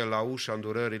pentru el la ușa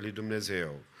îndurării lui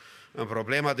Dumnezeu. În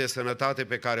problema de sănătate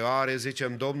pe care o are,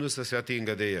 zicem Domnul să se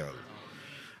atingă de el.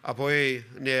 Apoi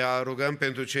ne rugăm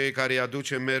pentru cei care îi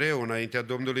aducem mereu înaintea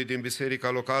Domnului din biserica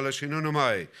locală și nu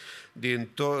numai, din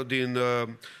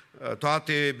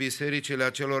toate bisericile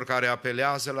acelor care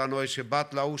apelează la noi și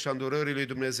bat la ușa îndurării lui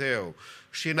Dumnezeu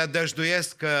și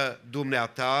nădăjduiesc că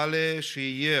dumneatale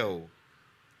și eu,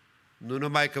 nu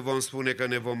numai că vom spune că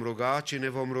ne vom ruga, ci ne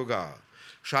vom ruga.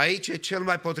 Și aici e cel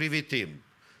mai potrivit timp.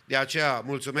 De aceea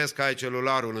mulțumesc că ai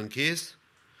celularul închis,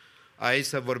 aici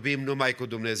să vorbim numai cu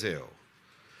Dumnezeu.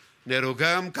 Ne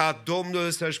rugăm ca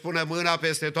Domnul să-și pună mâna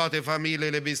peste toate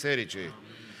familiile bisericii.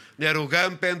 Ne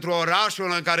rugăm pentru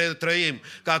orașul în care trăim,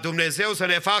 ca Dumnezeu să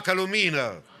ne facă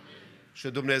lumină și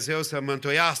Dumnezeu să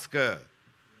mântuiască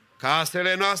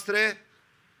casele noastre,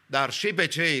 dar și pe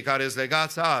cei care îți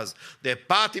legați azi de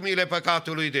patimile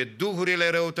păcatului, de duhurile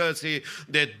răutății,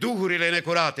 de duhurile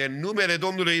necurate. În numele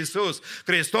Domnului Iisus,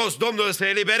 Hristos, Domnul să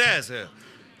elibereze.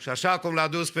 Și așa cum l-a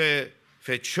dus pe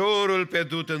feciorul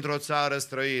pierdut într-o țară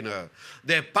străină,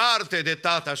 departe de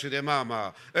tata și de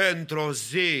mama, într-o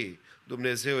zi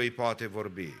Dumnezeu îi poate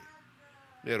vorbi.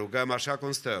 Ne rugăm așa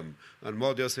cum stăm, în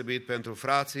mod deosebit pentru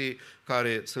frații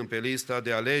care sunt pe lista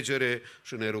de alegere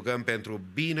și ne rugăm pentru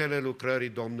binele lucrării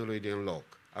Domnului din loc.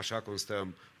 Așa cum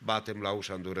stăm, batem la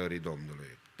ușa îndurării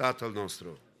Domnului. Tatăl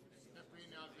nostru,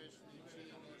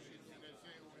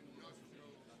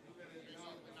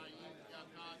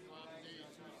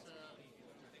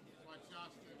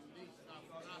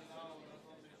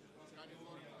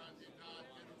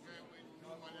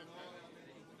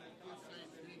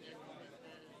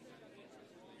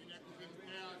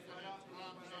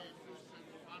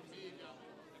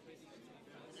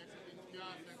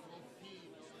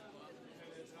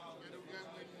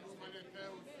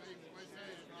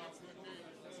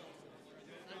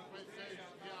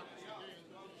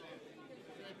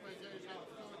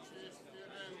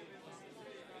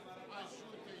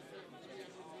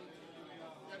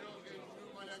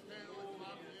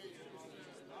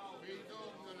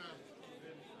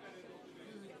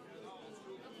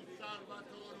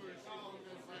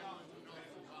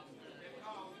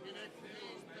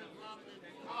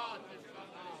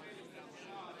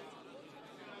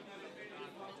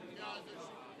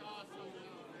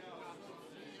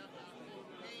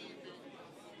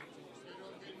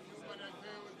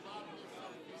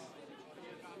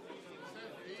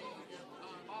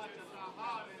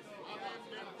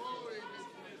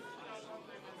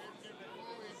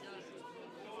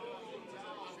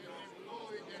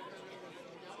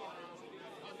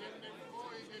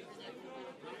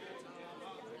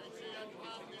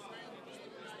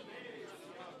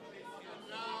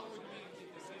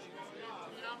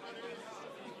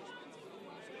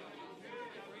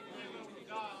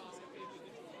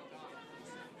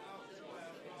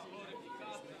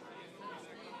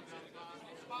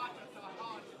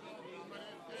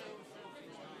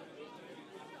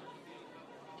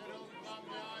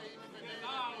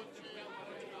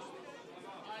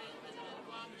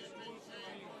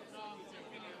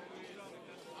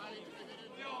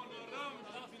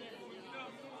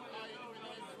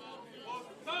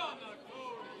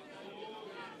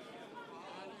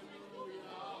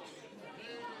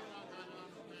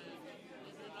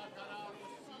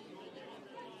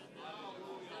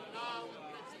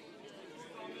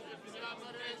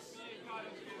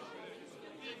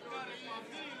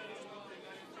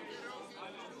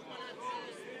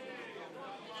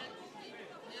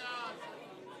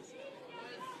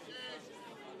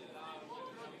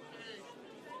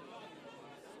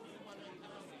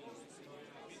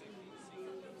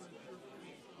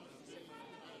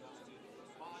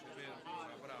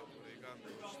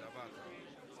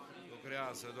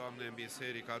 lucrează, Doamne, în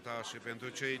biserica Ta și pentru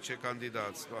cei ce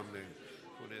candidați, Doamne,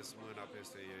 puneți mâna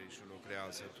peste ei și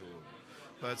lucrează Tu.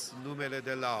 Fă-ți numele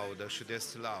de laudă și de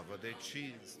slavă, de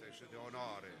cinste și de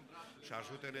onoare și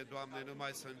ajută-ne, Doamne,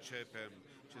 numai să începem,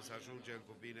 ci să ajungem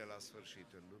cu bine la sfârșit,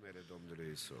 în numele Domnului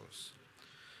Iisus.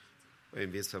 Vă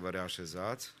invit să vă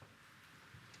reașezați.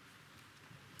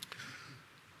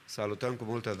 Salutăm cu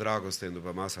multă dragoste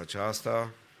după masa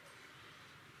aceasta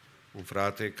un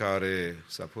frate care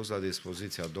s-a pus la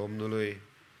dispoziția Domnului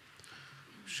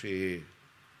și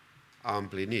a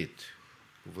împlinit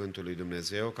cuvântul lui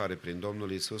Dumnezeu, care prin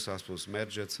Domnul Iisus a spus: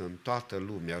 mergeți în toată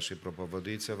lumea și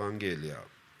propovăduiți Evanghelia.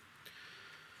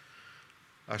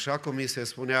 Așa cum mi se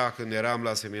spunea când eram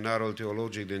la seminarul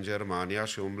teologic din Germania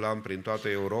și umblam prin toată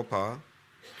Europa,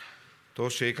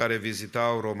 toți cei care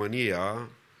vizitau România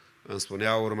îmi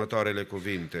spuneau următoarele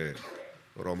cuvinte: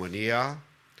 România,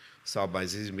 sau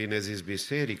mai bine zis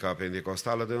Biserica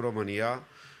Pentecostală din România,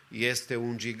 este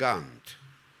un gigant,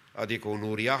 adică un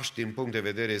uriaș din punct de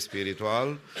vedere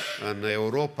spiritual în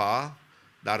Europa,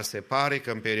 dar se pare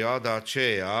că în perioada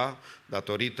aceea,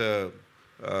 datorită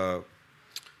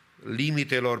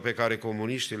limitelor pe care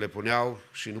comuniștii le puneau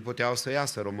și nu puteau să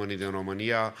iasă românii din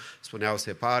România, spuneau,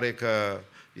 se pare că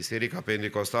Biserica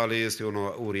Pentecostală este un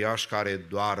uriaș care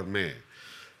doarme.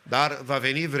 Dar va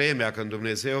veni vremea când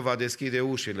Dumnezeu va deschide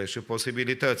ușile și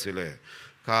posibilitățile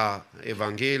ca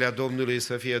Evanghelia Domnului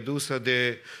să fie dusă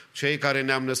de cei care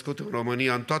ne-am născut în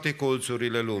România, în toate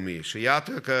colțurile lumii. Și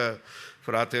iată că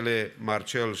fratele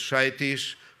Marcel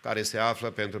Șaitiș, care se află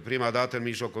pentru prima dată în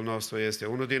mijlocul nostru, este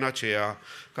unul din aceia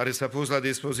care s-a pus la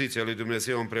dispoziția lui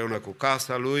Dumnezeu împreună cu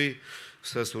casa lui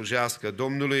să slujească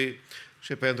Domnului.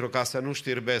 Și pentru ca să nu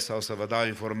știrbesc sau să vă dau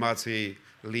informații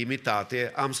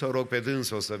limitate, am să rog pe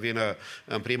dânsul să vină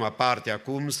în prima parte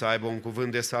acum, să aibă un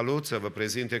cuvânt de salut, să vă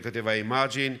prezinte câteva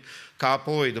imagini, ca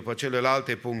apoi, după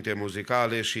celelalte puncte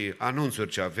muzicale și anunțuri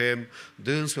ce avem,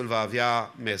 dânsul va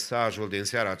avea mesajul din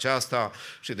seara aceasta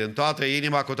și din toată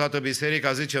inima, cu toată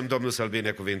biserica, zicem Domnul să-l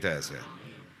binecuvinteze.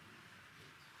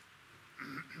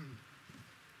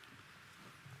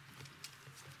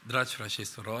 Dragi frați și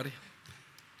surori,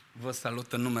 vă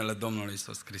salut în numele Domnului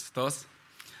Iisus Hristos.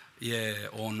 E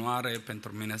o onoare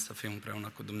pentru mine să fiu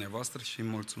împreună cu dumneavoastră și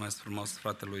mulțumesc frumos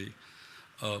fratelui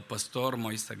păstor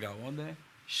Moise Gaode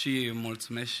și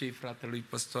mulțumesc și fratelui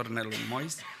păstor Nelu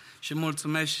Mois și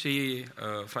mulțumesc și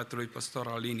fratelui păstor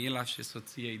Alin Ila și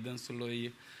soției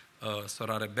dânsului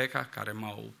sora Rebecca, care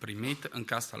m-au primit în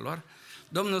casa lor.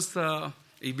 Domnul să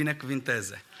îi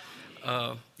binecuvinteze.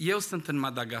 Eu sunt în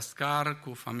Madagascar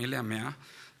cu familia mea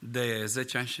de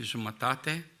 10 ani și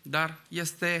jumătate, dar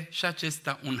este și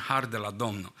acesta un har de la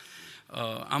Domnul.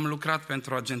 Am lucrat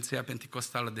pentru Agenția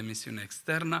Pentecostală de Misiune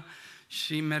Externă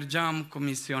și mergeam cu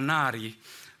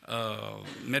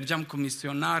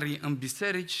misionarii în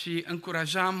biserici și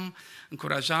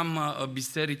încurajam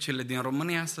bisericile din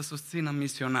România să susțină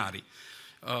misionarii.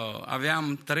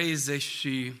 Aveam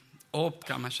 38,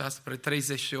 cam așa, spre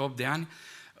 38 de ani,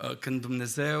 când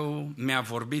Dumnezeu mi-a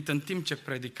vorbit în timp ce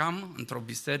predicam într-o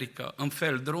biserică în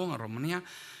Feldru, în România,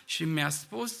 și mi-a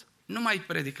spus: nu mai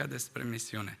predica despre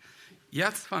misiune.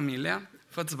 Ia-ți familia,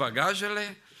 fă-ți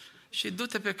bagajele și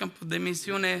du-te pe câmpul de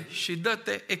misiune și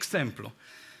dă-te exemplu.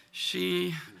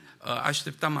 Și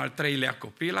așteptam al 3-lea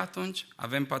copil atunci,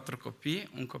 avem 4 copii,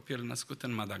 un copil născut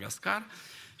în Madagascar,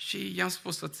 și i-am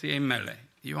spus soției mele: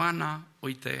 Ioana,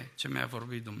 uite ce mi-a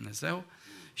vorbit Dumnezeu,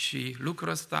 și lucrul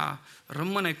ăsta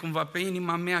rămâne cumva pe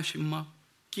inima mea și mă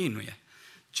chinuie.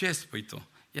 Ce spui tu?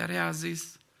 Iar ea a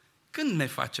zis: când ne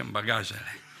facem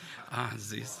bagajele? A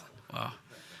zis: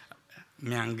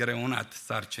 mi-a îngreunat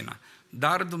sarcina.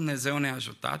 Dar Dumnezeu ne-a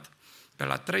ajutat. Pe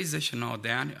la 39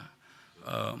 de ani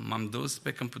m-am dus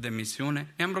pe câmpul de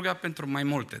misiune. Ne-am rugat pentru mai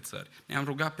multe țări. Ne-am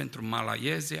rugat pentru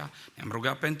Malaysia, ne-am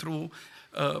rugat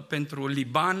pentru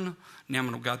Liban, ne-am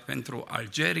rugat pentru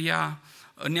Algeria,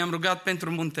 ne-am rugat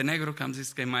pentru Muntenegru, că am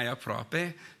zis că e mai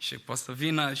aproape și pot să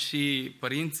vină și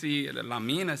părinții la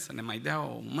mine să ne mai dea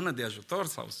o mână de ajutor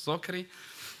sau socrii,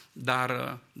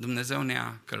 dar Dumnezeu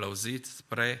ne-a călăuzit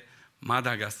spre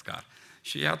Madagascar.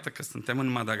 Și iată că suntem în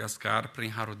Madagascar,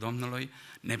 prin harul Domnului,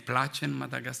 ne place în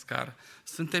Madagascar,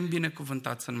 suntem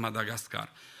binecuvântați în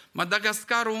Madagascar.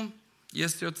 Madagascarul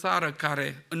este o țară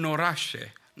care în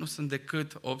orașe, nu sunt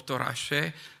decât 8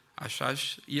 orașe, așa,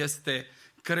 este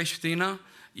creștină,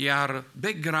 iar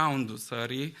background-ul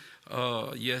țării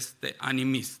este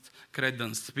animist. Cred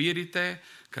în spirite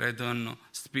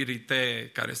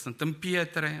care sunt în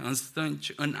pietre, în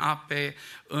stânci, în ape,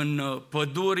 în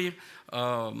păduri.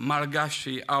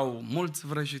 Malgașii au mulți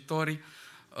vrăjitori.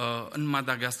 În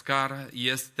Madagascar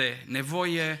este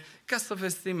nevoie ca să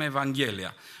vestim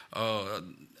Evanghelia.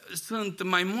 Sunt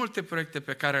mai multe proiecte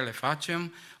pe care le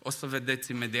facem, o să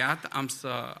vedeți imediat,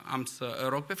 am să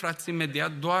rog pe frații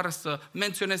imediat doar să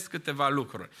menționez câteva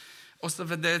lucruri. O să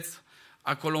vedeți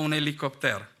acolo un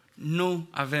elicopter. nu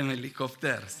avem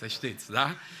elicopter, să știți,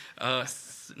 da?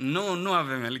 Nu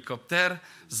avem elicopter,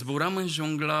 zburăm în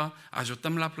junglă,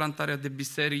 ajutăm la plantarea de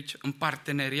biserici în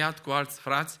parteneriat cu alți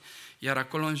frați, iar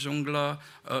acolo în junglă,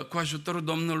 cu ajutorul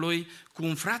Domnului, cu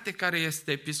un frate care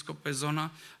este episcop pe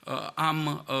zonă,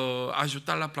 am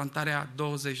ajutat la plantarea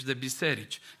 20 de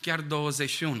biserici, chiar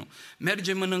 21.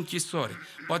 Mergem în închisori,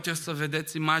 poate o să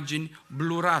vedeți imagini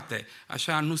blurate,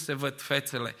 așa nu se văd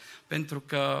fețele, pentru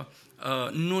că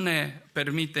nu ne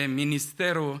permite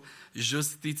Ministerul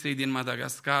Justiției din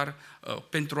Madagascar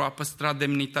pentru a păstra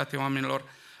demnitatea oamenilor.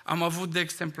 Am avut, de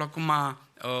exemplu,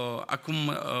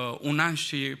 acum un an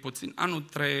și puțin,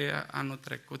 anul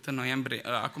trecut, în noiembrie,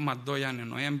 acum 2 ani în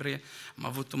noiembrie, am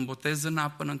avut un botez în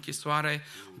apă în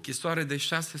închisoare de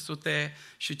 600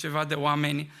 și ceva de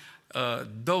oameni,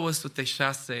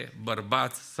 206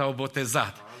 bărbați s-au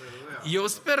botezat. Eu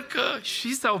sper că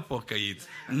și s-au pocăit,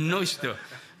 nu știu.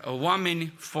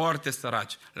 Oameni foarte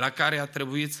săraci, la care a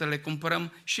trebuit să le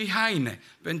cumpărăm și haine,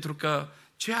 pentru că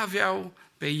ce aveau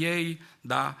pe ei,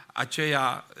 da,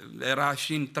 aceea era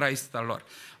și în traista lor.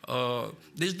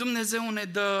 Deci Dumnezeu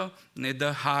ne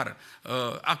dă har.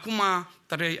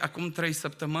 Acum 3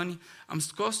 săptămâni am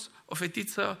scos o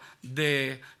fetiță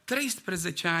de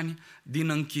 13 ani din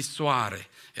închisoare.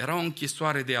 Era o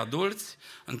închisoare de adulți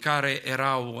în care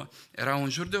erau în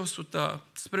jur de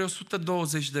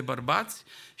 120 de bărbați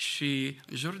și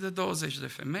în jur de 20 de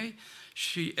femei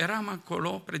și eram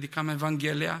acolo, predicam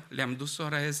Evanghelia, le-am dus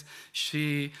orez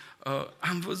și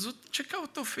am văzut ce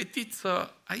caută o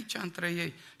fetiță aici între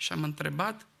ei și am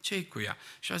întrebat ce-i cu ea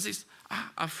și a zis,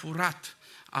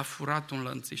 a furat un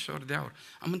lănțișor de aur.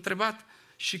 Am întrebat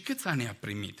și câți ani a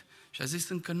primit și a zis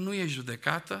încă nu e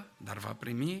judecată, dar va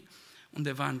primi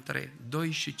undeva între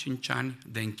 2 și 5 ani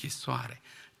de închisoare.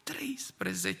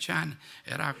 13 ani.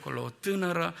 Era acolo o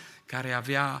tânără care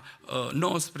avea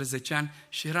 19 ani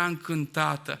și era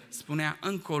încântată. Spunea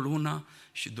încă o lună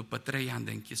și după 3 ani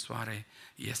de închisoare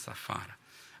ies afară.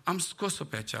 Am scos-o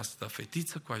pe această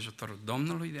fetiță cu ajutorul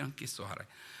Domnului de închisoare.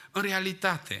 În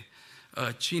realitate,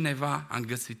 cineva am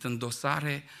găsit în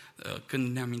dosare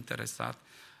când ne-am interesat.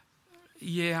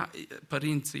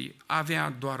 Părinții avea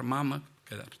doar mamă,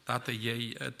 că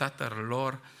tatăl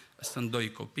lor, sunt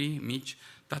 2 copii mici,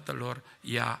 tatăl lor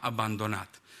i-a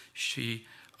abandonat și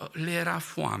le era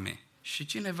foame și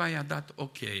cineva i-a dat o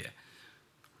cheie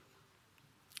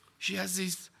și i-a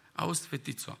zis, auzi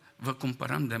fetițo, vă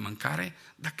cumpărăm de mâncare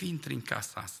dacă intri în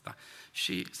casa asta.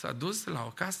 Și s-a dus la o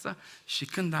casă și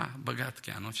când a băgat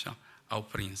cheia în ușă, au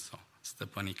prins-o,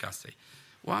 stăpânii casei.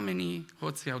 Oamenii,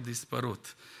 hoții au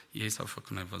dispărut, ei s-au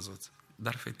făcut nevăzuți,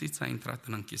 dar fetița a intrat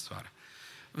în închisoare.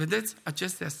 Vedeți,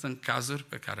 acestea sunt cazuri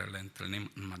pe care le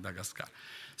întâlnim în Madagascar.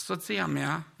 Soția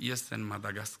mea este în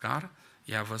Madagascar,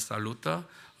 ea vă salută,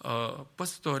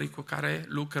 păstorii cu care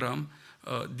lucrăm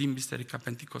din Biserica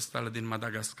Penticostală din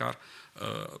Madagascar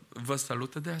vă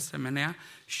salută de asemenea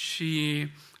și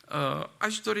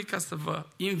aș dori ca să vă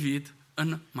invit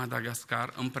în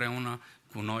Madagascar împreună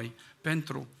cu noi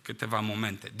pentru câteva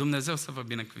momente. Dumnezeu să vă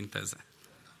binecuvinteze!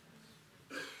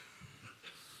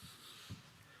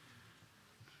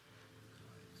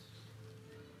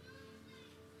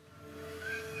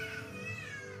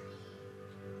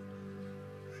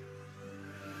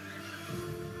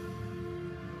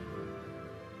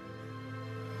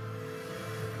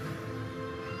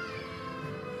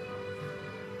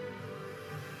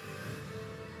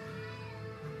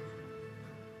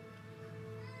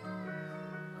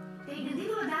 Te-ai gândit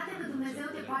vreodată că Dumnezeu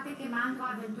te poate chema într-o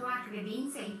aventură a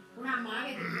credinței, una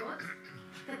mare de tot?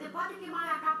 Că te poate chema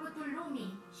la capătul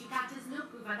lumii și că acest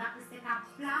lucru va da peste cap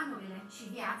planurile și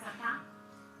viața ta?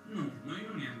 Nu, noi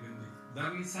nu ne-am gândit, dar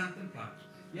mi s-a întâmplat.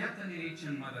 Iată-ne aici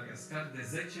în Madagascar de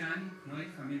 10 ani, noi,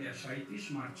 familia Șaitiș,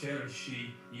 Marcel și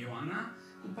Ioana,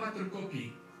 cu 4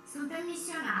 copii. Suntem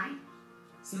misionari.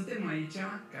 Suntem aici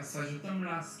ca să ajutăm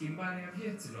la schimbarea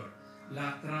vieților, la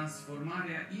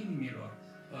transformarea inimilor,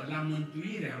 la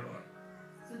mântuirea lor.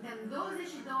 Suntem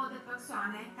 22 de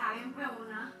persoane care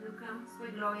împreună lucrăm spre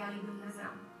gloria lui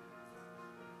Dumnezeu.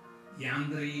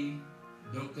 Iandri,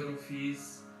 Dr. Ofis,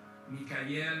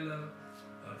 Michael,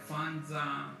 Fanza,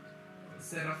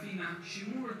 Serafina și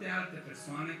multe alte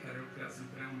persoane care lucrează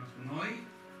împreună cu noi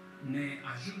ne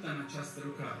ajută în această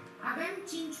lucrare. Avem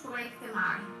 5 proiecte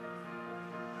mari.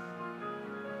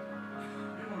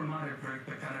 Primul mare proiect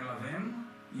pe care îl avem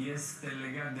este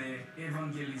legat de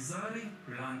evangelizări,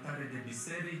 plantare de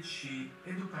biserici și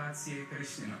educație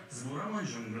creștină. Zburăm în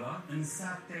junglă, în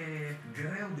sate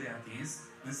greu de atins,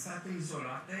 în sate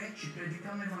izolate și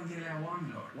predicăm Evanghelia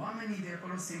oamenilor. Oamenii de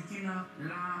acolo se închină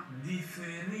la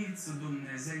diferiți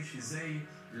Dumnezei și zei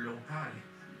locali.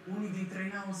 Unii dintre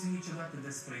ei n-au auzit niciodată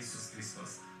despre Iisus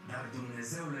Hristos, dar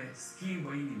Dumnezeu le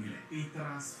schimbă inimile, îi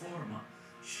transformă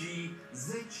și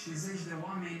zeci și zeci de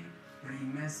oameni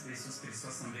primesc pe Iisus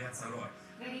Hristos în viața lor.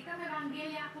 Predicăm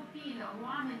Evanghelia copiilor,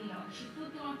 oamenilor și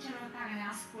tuturor celor care ne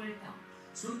ascultă.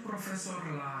 Sunt profesor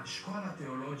la școala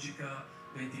teologică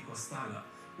penticostală,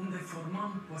 unde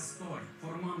formăm păstori,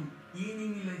 formăm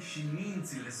inimile și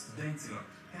mințile studenților,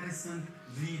 care sunt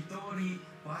viitorii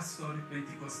pastori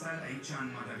penticostali aici în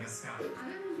Madagascar.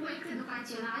 Avem un proiect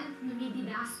educațional numit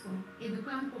Didasco.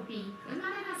 Educăm copii. În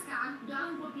Madagascar, doar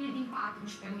un copil din 4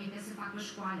 își permite să facă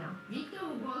școală. Victor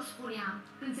Hugo spunea,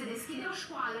 când se deschide o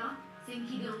școală, se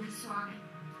închide o închisoare.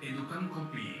 Educăm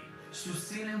copiii.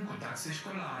 Susținem cu taxe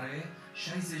școlare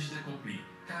 60 de copii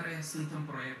care sunt în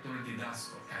proiectul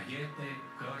Didasco. Caiete,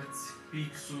 cărți,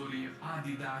 pixuri,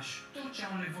 Adidas, tot ce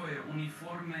au nevoie,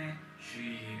 uniforme și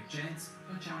genți,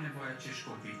 tot ce au nevoie acești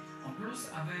copii. În plus,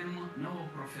 avem 9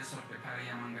 profesori pe care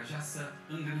i-am angajat să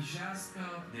îngrijească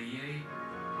de ei.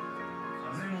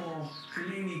 Avem o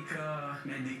clinică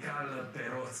medicală pe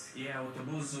roți. E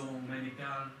autobuzul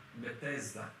medical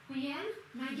Bethesda. Cu el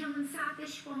mergem în sate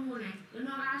și comune, în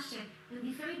orașe, în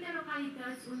diferite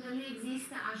localități unde nu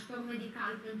există ajutor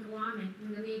medical pentru oameni,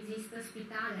 unde nu există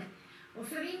spitale.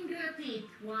 Oferim gratuit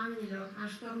oamenilor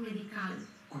ajutor medical.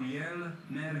 Cu el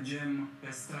mergem pe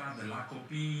stradă la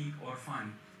copiii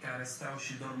orfani care stau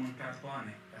și dorm în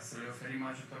cartoane ca să le oferim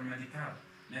ajutor medical.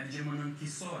 Mergem în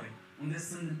închisori unde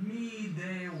sunt mii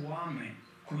de oameni.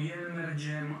 Cu el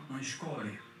mergem în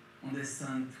școli unde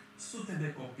sunt sute de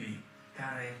copii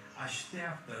care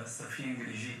așteaptă să fie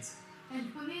îngrijiți.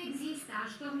 Pentru că nu există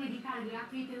ajutor medical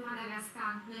gratuit în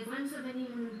Madagascar, noi vrem să venim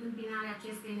în întâmpinarea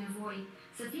acestei nevoi,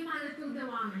 să fim alături de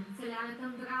oameni, să le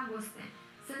arătăm dragoste,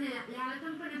 să le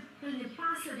arătăm că ne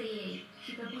pasă de ei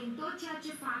și că prin tot ceea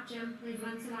ce facem, noi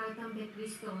vrem să le arătăm pe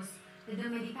Hristos. Le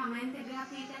dăm medicamente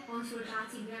gratuite,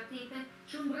 consultații gratuite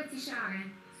și îmbrățișare,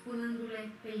 spunându-le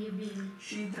că îi iubim.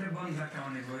 Și întrebăm dacă au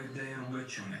nevoie de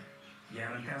rugăciune.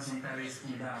 Iar în cazul în care îi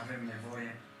spun da, avem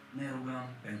nevoie, ne rugăm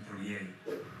pentru ei.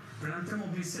 Plantăm o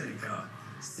biserică.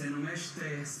 Se numește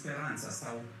Speranța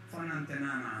sau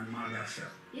Fanantenana în Malgașă.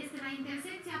 Este la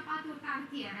intersecția 4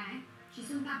 cartiere și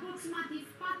sunt aproximativ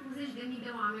 40.000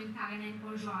 de oameni care ne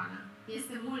înconjoară.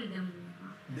 Este mult de muncă.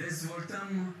 Dezvoltăm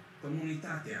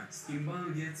comunitatea, schimbăm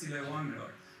viețile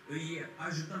oamenilor, îi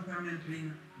ajutăm pe oameni prin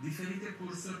diferite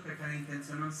cursuri pe care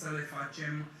intenționăm să le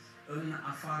facem în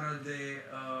afară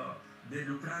de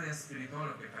lucrarea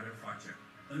spirituală pe care o facem.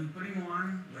 În primul an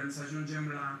vrem să ajungem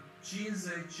la 50-60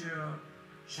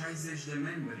 de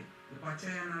membri. După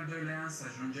aceea, în al doilea an, să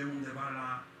ajungem undeva la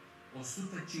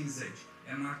 150.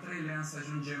 Iar în al treilea an să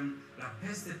ajungem la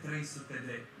peste 300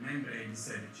 de membri ai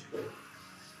bisericii.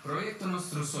 Proiectul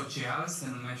nostru social se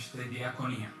numește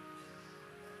Diaconia.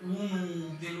 Unul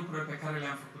din lucrurile pe care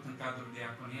le-am făcut în cadrul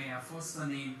Diaconiei a fost să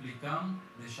ne implicăm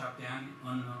de 7 ani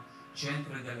în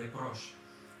centre de leproși.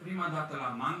 Prima dată la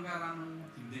Mangaranu,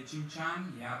 timp de 5 ani,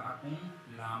 iar acum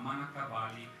la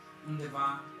Manacavali, undeva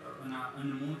în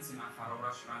munți, în afara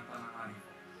orașului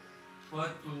Antananarivo.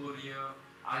 Pături,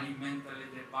 alimentele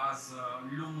de bază,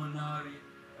 lumânări,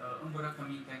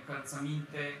 îmbrăcăminte,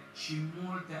 încălțăminte și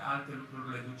multe alte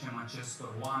lucruri le ducem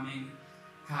acestor oameni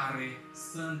care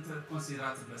sunt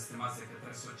considerați blestemați de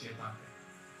către societate.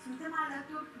 Suntem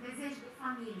alături de zeci de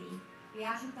familii. Îi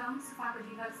ajutăm să facă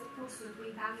diverse cursuri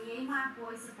prin care ei mai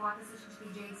apoi să poată să-și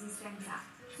câștige existența.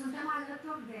 Suntem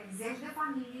alături de zeci de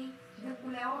familii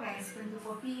dându-le orez pentru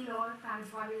copiii lor care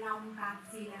probabil n-au mâncat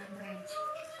zile întregi.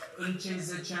 În cei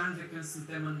 10 ani de când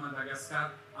suntem în Madagascar,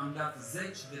 am dat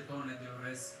 10 de tone de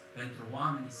orez pentru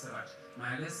oamenii săraci,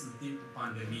 mai ales în timpul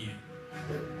pandemiei.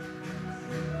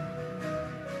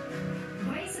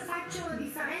 Vrei să faci o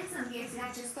diferență în viețile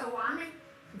acestor oameni?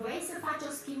 Vrei să faci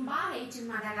o schimbare aici în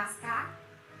Madagascar?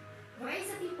 Vrei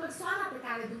să fii persoana pe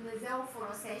care Dumnezeu o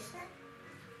folosește?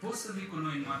 Poți să vii cu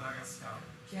noi în Madagascar,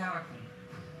 chiar acum.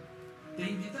 Te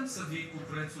invităm să vii cu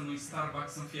prețul unui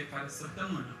Starbucks în fiecare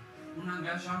săptămână. Un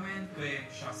angajament pe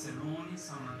 6 luni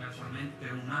sau un angajament pe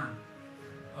 1 an.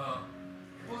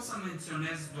 Pot să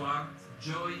menționez doar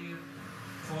Joy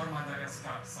for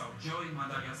Madagascar sau Joy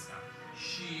Madagascar.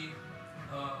 Și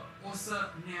o să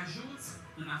ne ajuți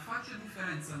în a face o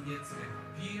diferență în viețile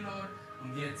copiilor, în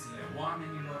viețile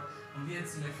oamenilor, în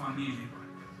viețile familiilor.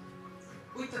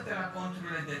 Uită-te la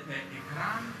conturile de pe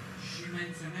ecran și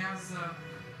menționează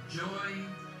Joy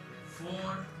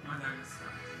for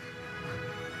Madagascar.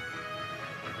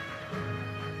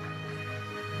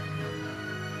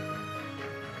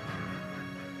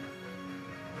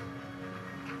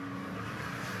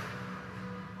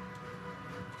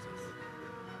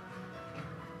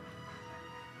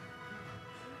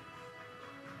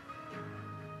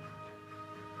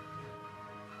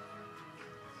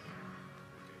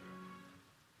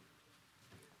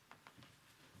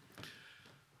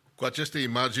 Cu aceste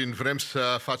imagini vrem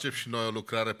să facem și noi o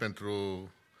lucrare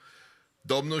pentru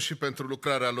Domnul și pentru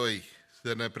lucrarea Lui.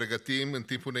 Să ne pregătim în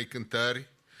timpul unei cântări,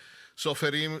 să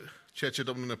oferim ceea ce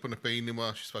Domnul ne pune pe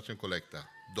inimă și să facem colecta.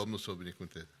 Domnul să o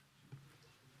binecuvânteze.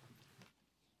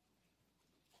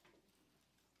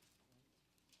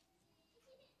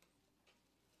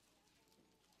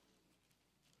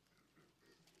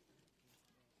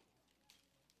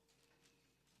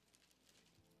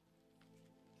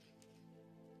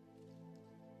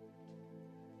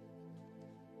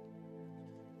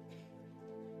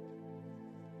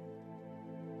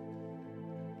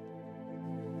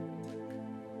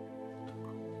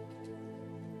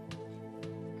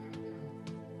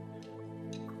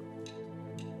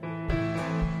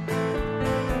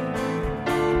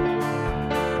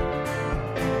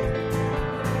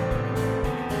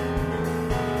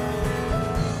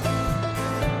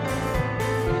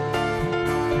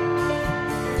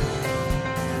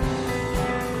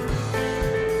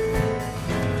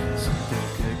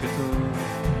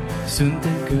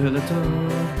 Suntem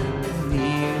călători,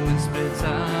 venim spre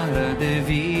țara de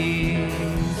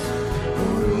vis.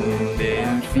 Oriunde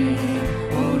am fi,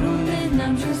 oriunde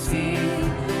n-am just fi,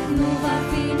 nu va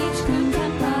fi nici când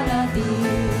în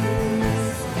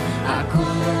paradis.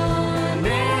 Acolo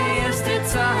ne este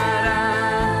țara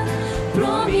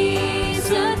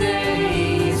promisă de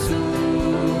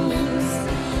Iisus.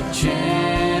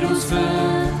 Cerul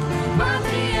sfânt,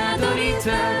 patria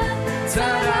dorită,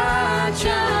 țara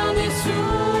cea de sus.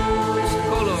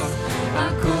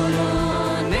 Acolo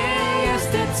ne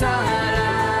este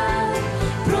țara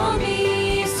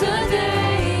promisă de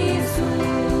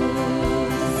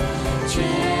Iisus.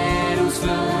 Cerul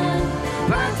sfânt,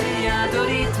 patria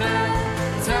dorită,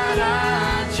 țara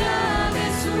cea de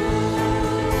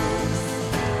sus.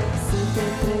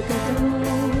 Suntem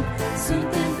trecători,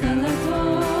 suntem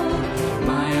călători,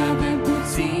 mai avem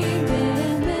puțin de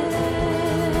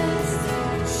mers.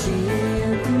 Și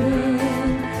în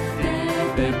curând, de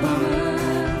pe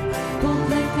pământ, vom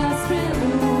pleca spre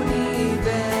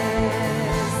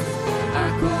univers.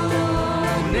 Acolo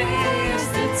ne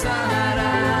este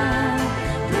țara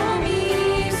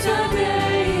promisă de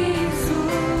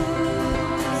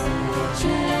Iisus.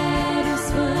 Cerul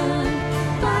sfânt,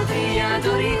 patria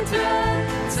dorită,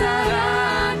 țara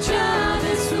cea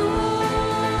de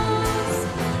sus.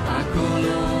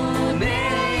 Acolo ne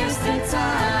este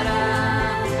țara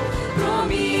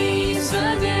promisă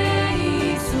de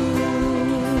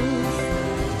Iisus.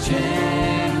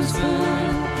 Cerul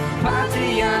sfânt,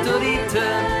 patria dorită,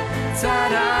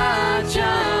 țara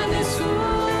cea de sus.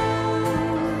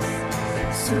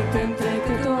 Suntem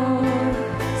trecători,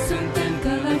 suntem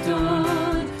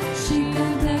călători și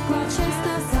cântecul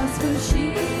acesta s-a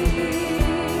sfârșit.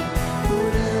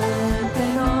 Curând pe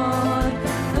nori,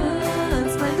 în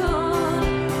splendor,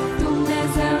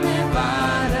 Dumnezeu ne va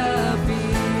răpi.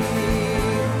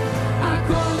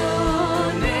 Acolo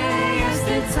ne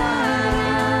este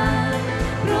țara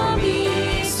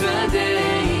promisă de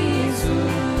Iisus.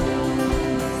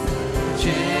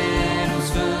 Cerul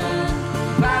sfânt,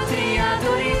 patria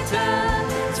dorită,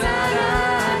 țara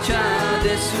cea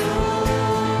de sus.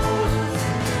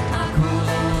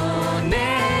 Acolo ne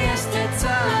este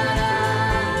țara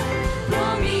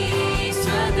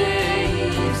promisă de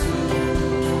Iisus.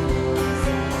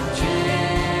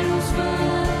 Cerul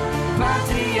sfânt,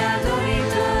 patria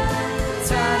dorită,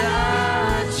 țara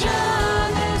cea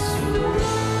de sus.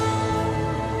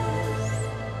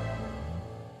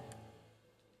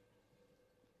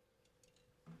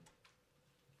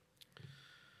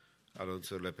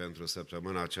 Anunțurile pentru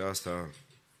săptămâna aceasta.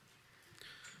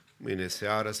 Mâine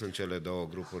seară sunt cele două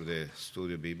grupuri de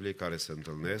studiu biblic care se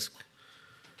întâlnesc.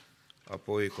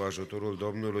 Apoi, cu ajutorul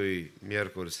Domnului,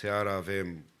 miercuri seara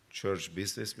avem Church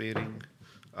Business Meeting,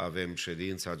 avem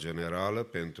ședința generală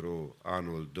pentru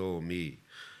anul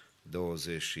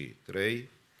 2023.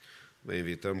 Vă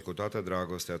invităm cu toată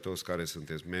dragostea toți care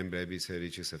sunteți membri ai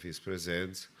bisericii să fiți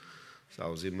prezenți, să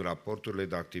auzim raporturile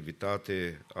de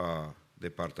activitate a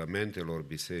departamentelor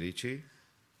bisericii.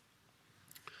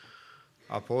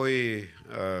 Apoi,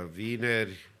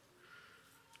 vineri,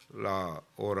 la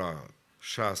ora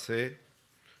 6,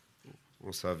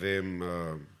 o să avem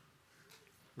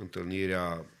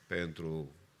întâlnirea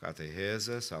pentru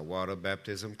cateheză sau water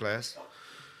baptism class,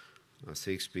 la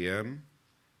 6 p.m.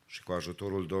 Și cu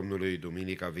ajutorul Domnului,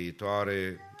 duminica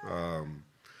viitoare,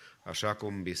 așa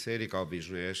cum biserica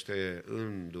obișnuiește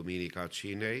în Duminica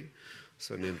Cinei,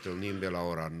 să ne întâlnim de la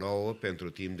ora 9 pentru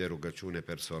timp de rugăciune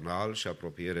personal și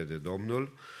apropiere de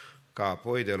Domnul, ca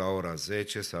apoi de la ora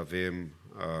 10 să avem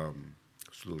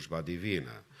slujba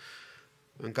divină.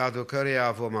 în cadrul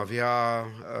căreia vom avea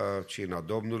cina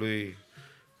Domnului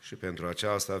și pentru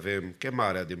aceasta avem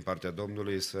chemarea din partea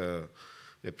Domnului să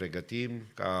ne pregătim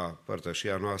ca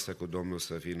părtășia noastră cu Domnul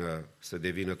să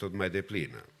devină tot mai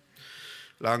deplină.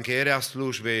 La încheierea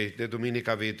slujbei de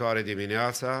duminica viitoare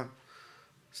dimineața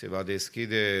se va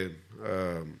deschide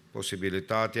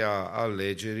posibilitatea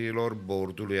alegerilor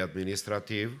bordului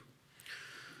administrativ,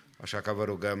 așa că vă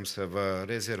rugăm să vă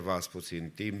rezervați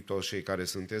puțin timp, toți cei care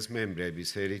sunteți membri ai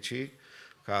bisericii,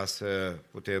 ca să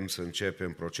putem să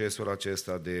începem procesul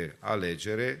acesta de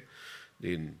alegere.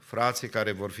 Din frații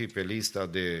care vor fi pe lista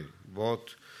de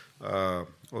vot,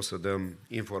 o să dăm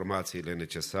informațiile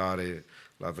necesare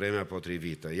la vremea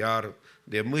potrivită. Iar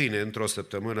de mâine, într-o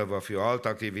săptămână, va fi o altă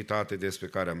activitate despre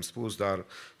care am spus, dar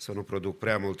să nu produc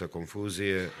prea multă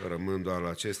confuzie, rămân doar la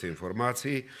aceste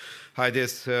informații.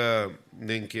 Haideți să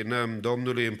ne închinăm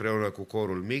Domnului împreună cu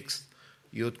corul mixt,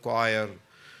 Youth Choir,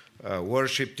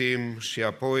 worship team și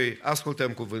apoi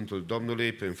ascultăm cuvântul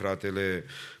Domnului prin fratele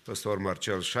păstor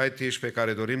Marcel Șaitiș, pe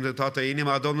care dorim de toată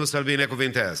inima Domnul să-l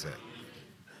binecuvinteze.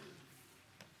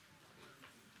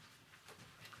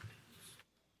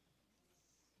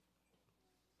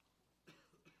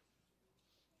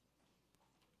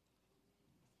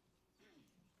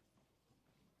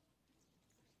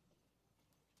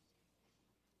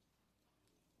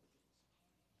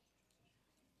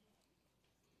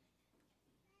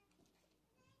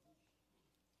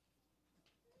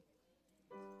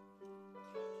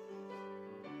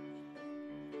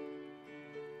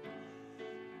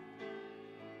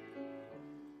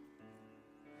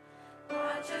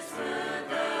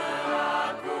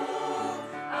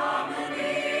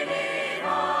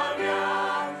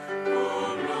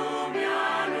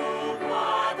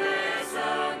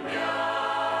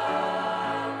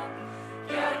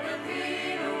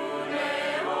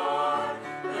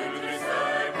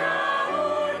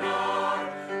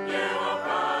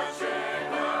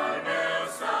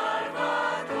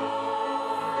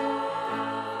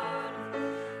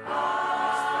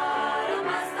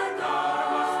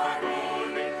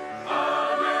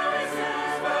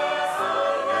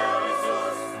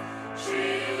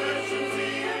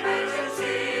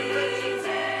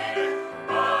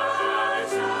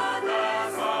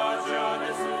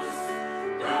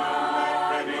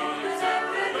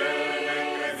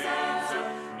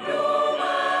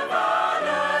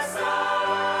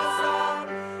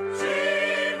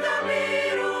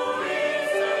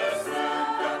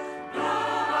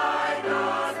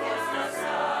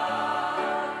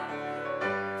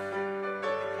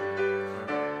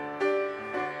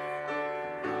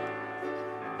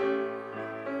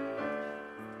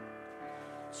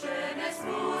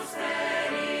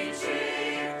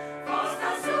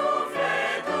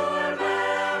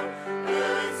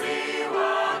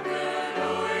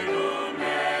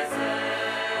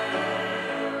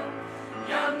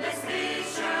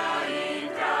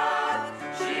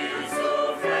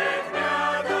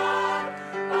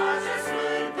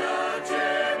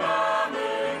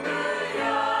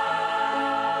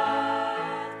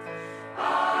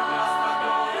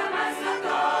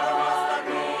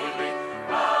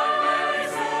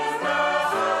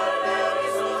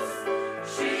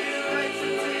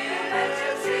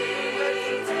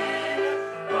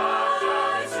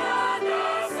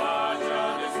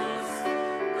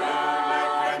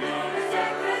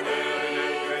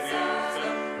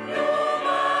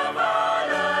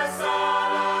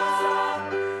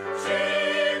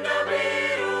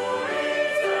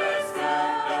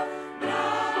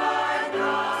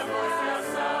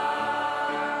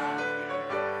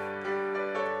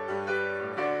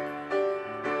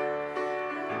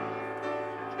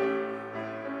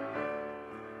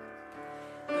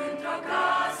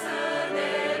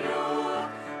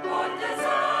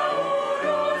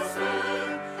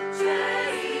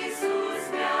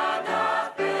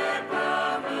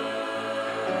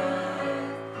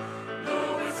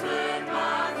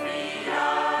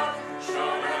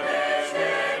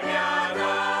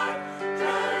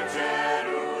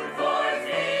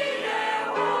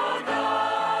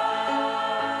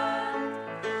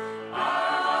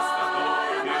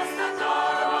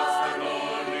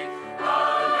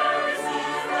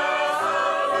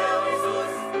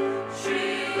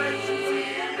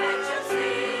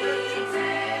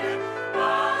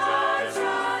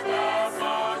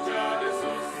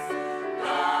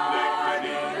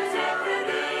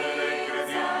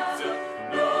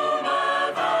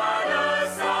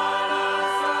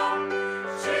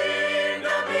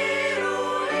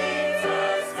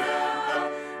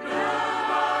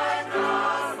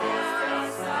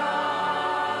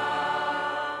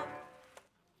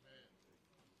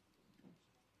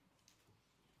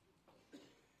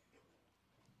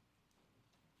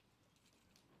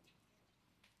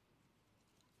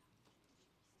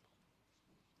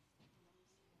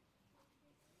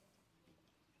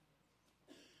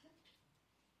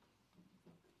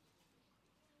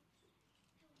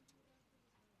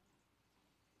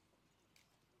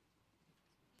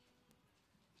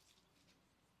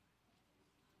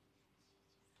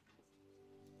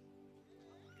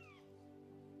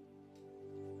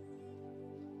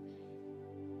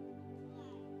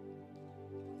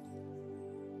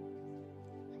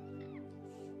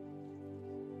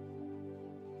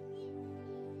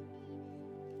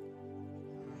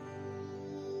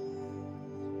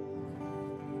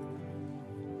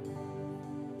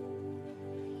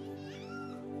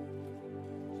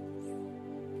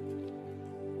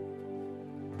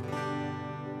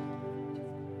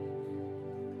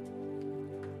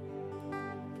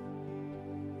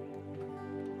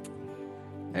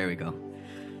 There we go.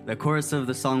 The chorus of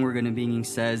the song we're going to be singing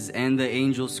says, "And the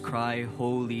angels cry,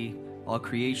 holy, all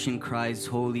creation cries,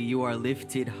 holy, you are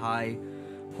lifted high,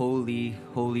 holy,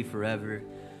 holy forever."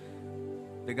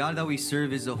 The God that we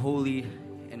serve is a holy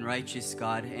and righteous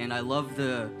God, and I love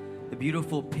the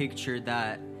beautiful picture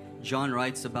that John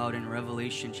writes about in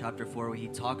Revelation chapter 4, where he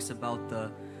talks about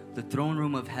the throne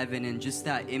room of heaven and just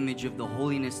that image of the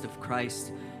holiness of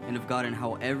Christ and of God, and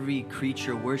how every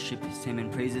creature worships him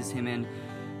and praises him. And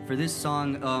for this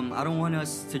song, I don't want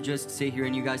us to just sit here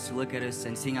and you guys to look at us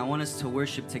and sing. I want us to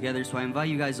worship together. So I invite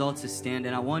you guys all to stand,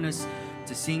 and I want us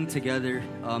to sing together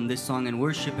this song and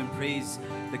worship and praise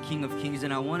the King of Kings.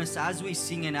 And I want us, as we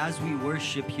sing and as we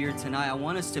worship here tonight, I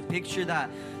want us to picture that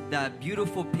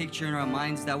beautiful picture in our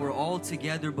minds, that we're all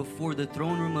together before the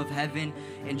throne room of heaven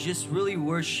and just really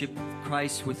worship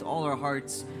Christ with all our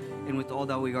hearts and with all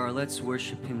that we are. Let's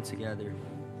worship him together.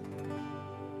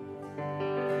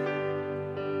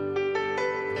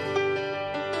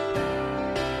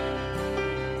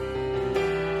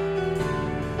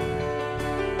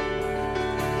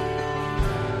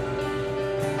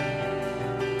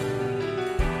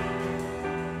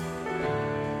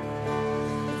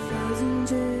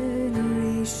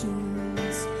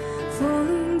 Generations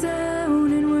falling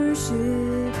down in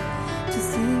worship to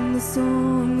sing the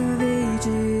song of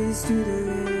ages to the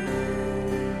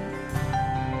Lamb.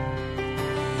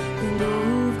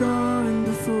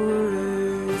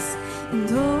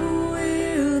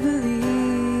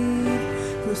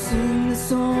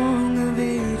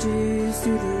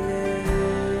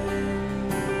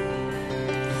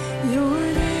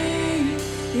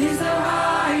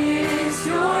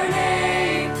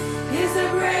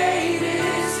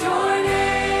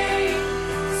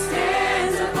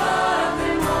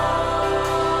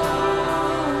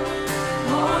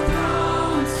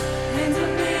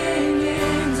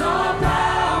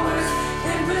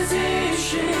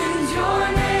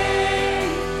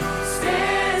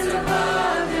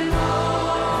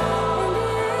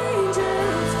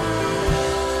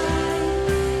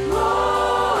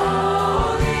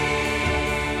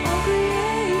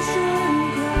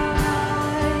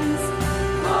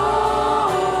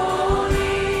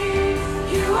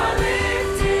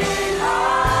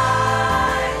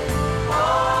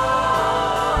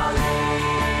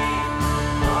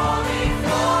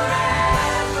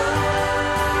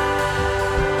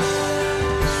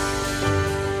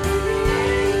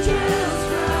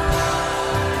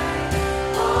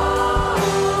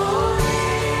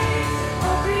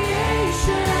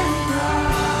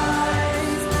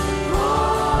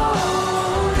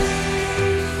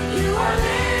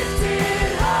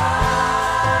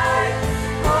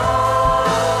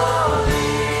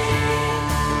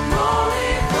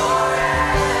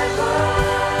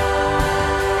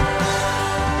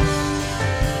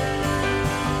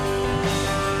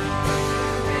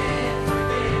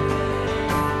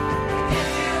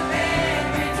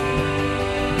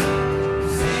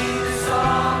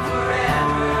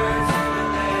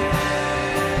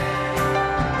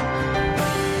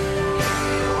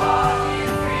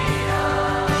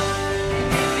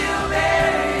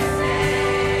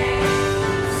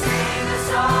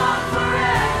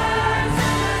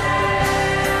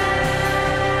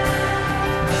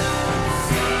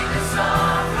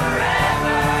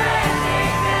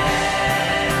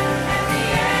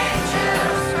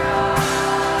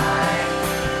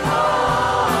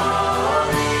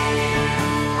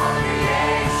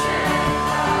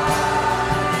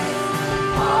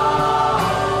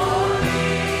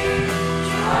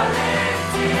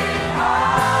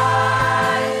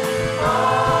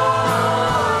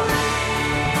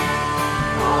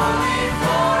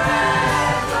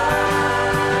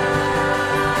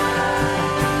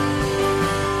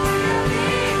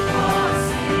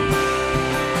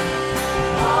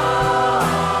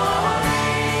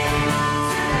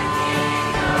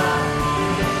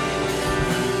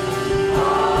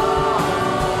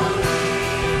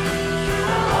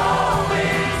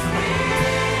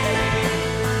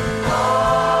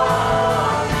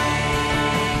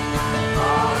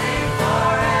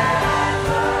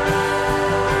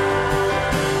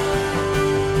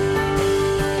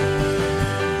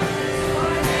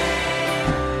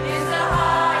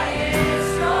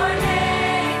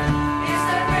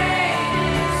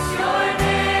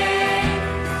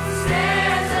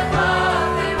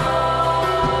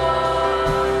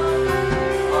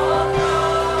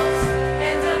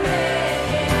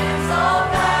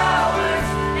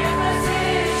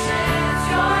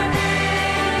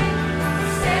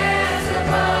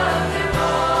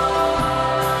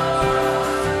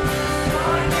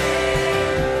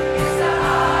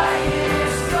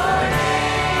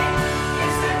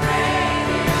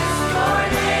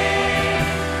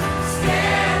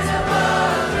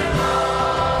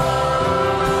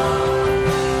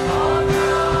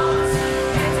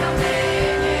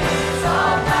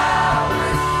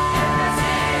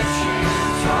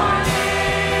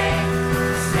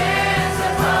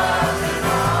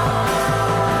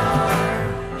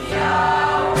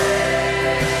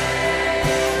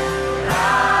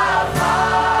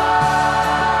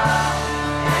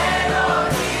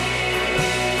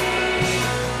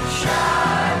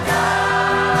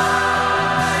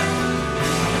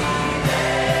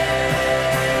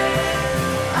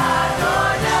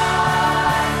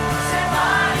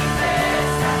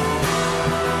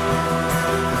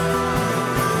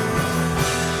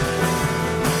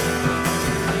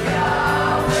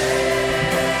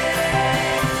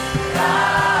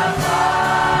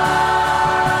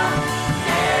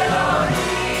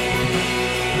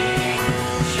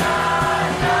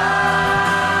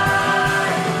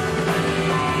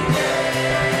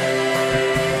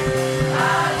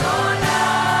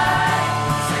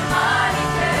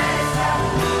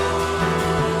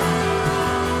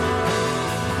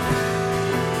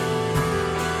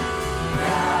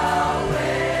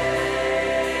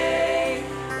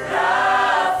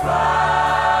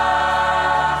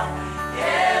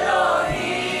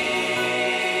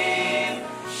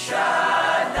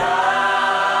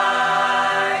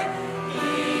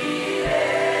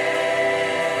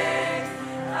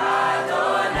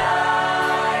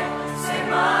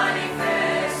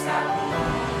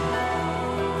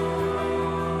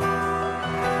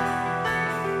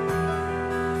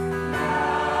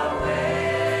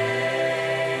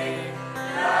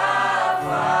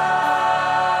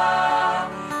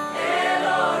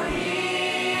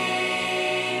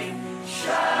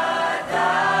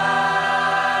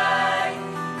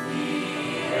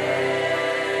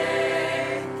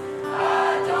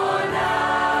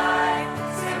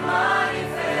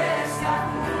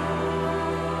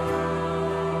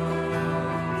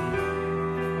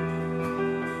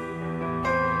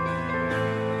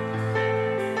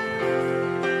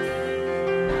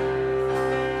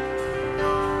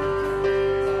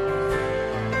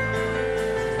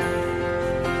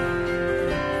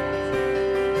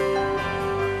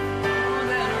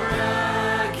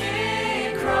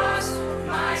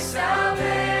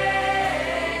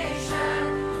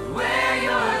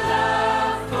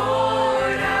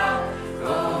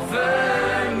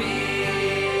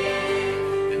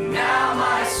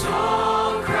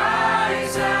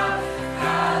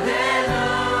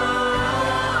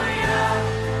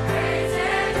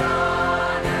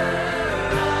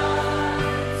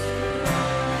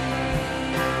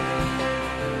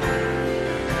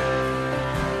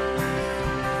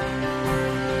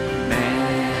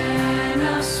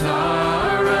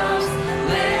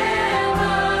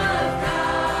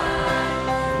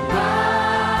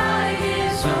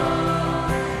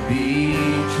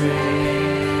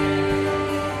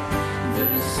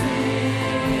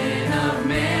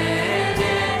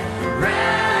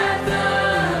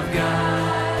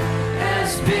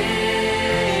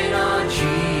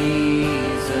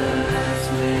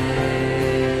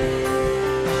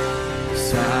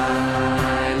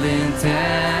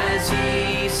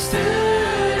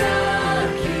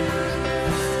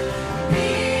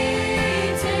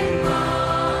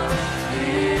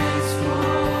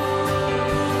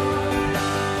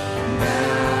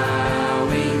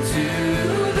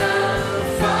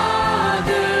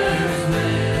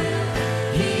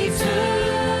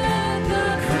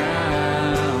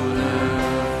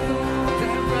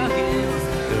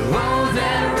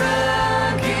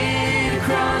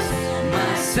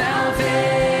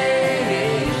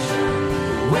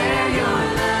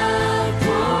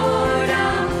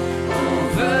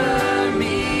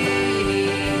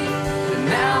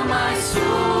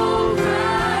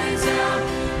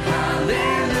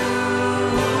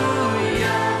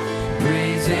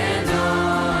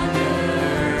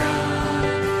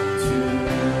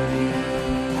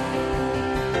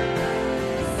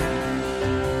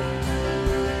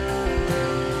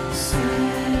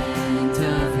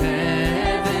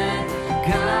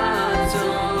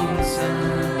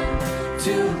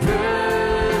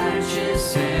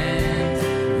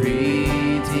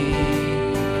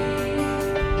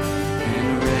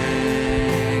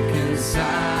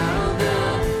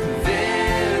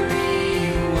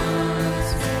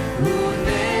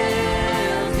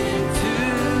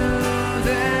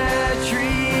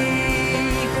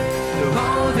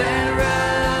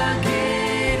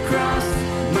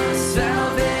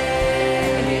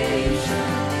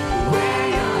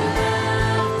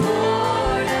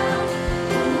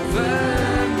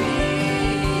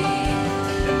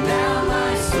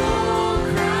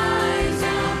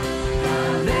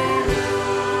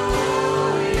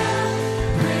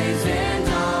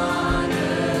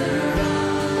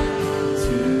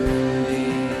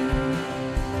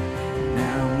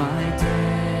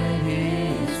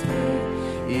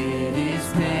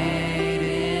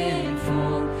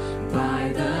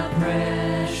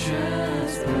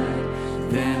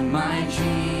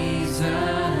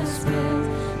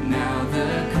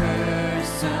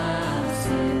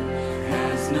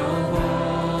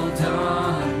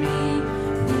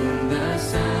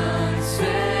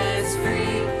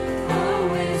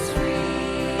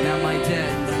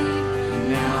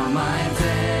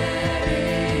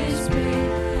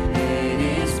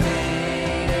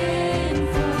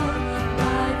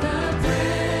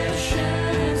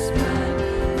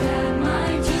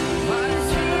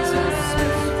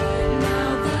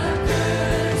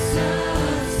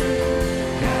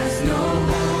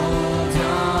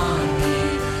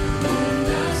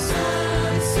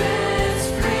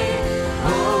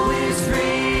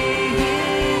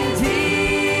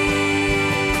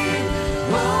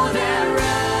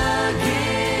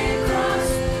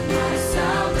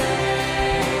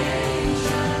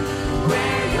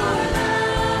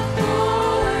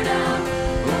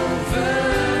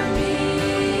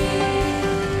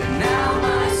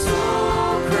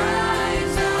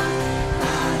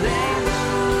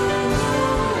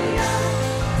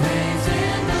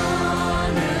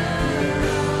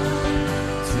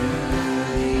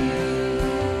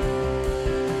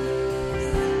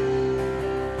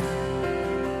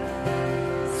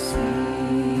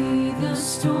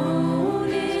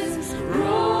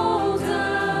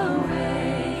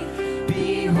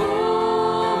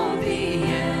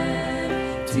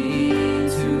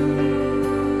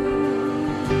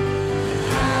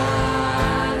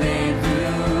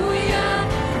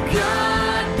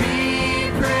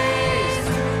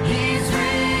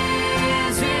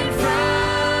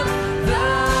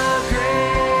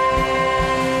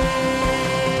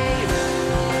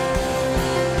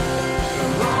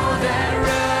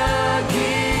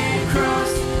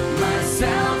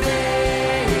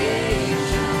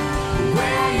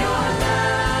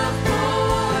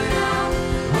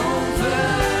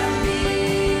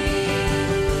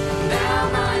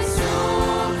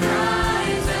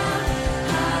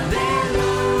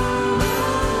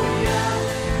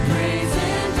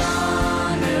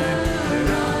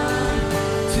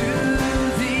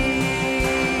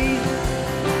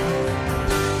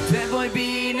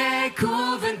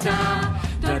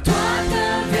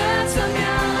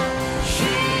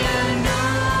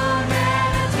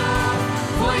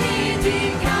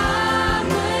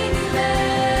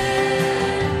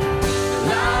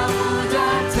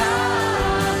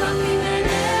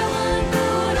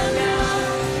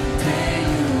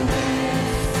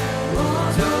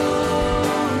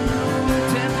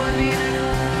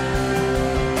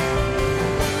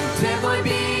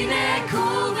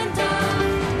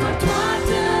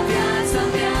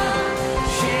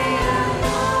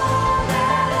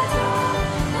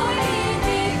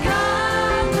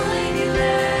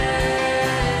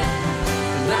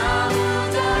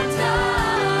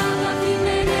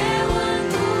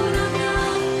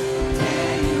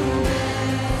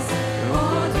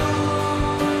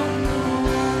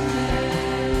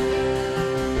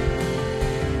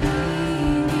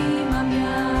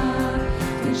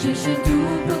 Trece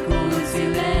după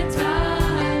curțile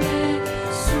tale,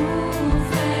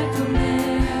 sufletul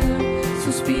meu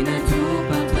suspină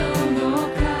după tău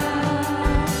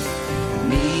locaș.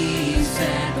 Mi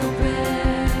se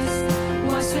topesc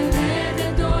oasele de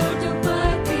dor după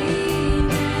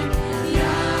tine,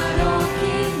 iar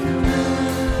ochii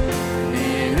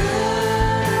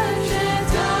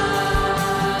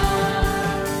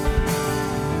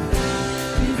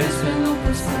privesc pe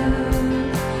locul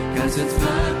sfânt, ca să-ți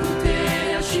văd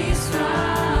puterea și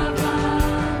slava.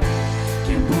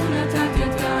 Ce bunătate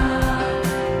ta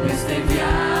peste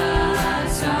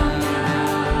viața mea.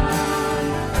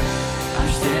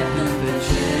 Aștept în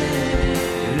plăcere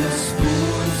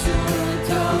răspunsul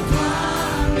tău,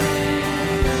 Doamne.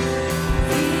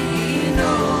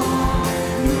 Vino,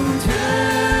 nu întârzia.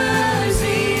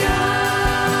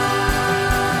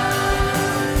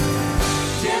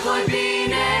 Te voi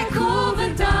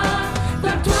binecuvânta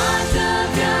doar toată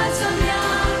viața mea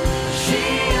și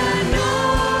în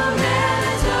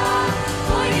numele tău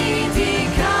voi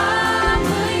ridica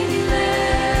mâinile.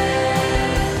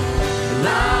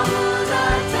 Lauda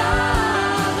ta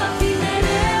va fi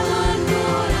mereu în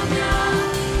gura mea.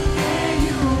 Te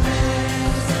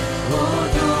iubesc, o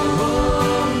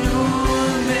Domnul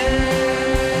meu.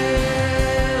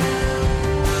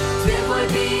 Te voi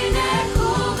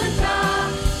binecuvânta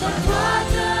doar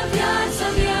toată viața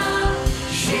mea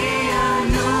și în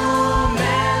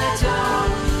numele tău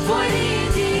voi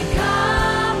ridica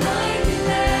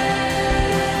mâinile.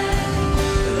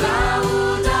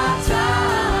 Lauda ta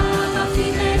va fi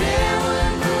mereu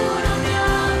în gura mea.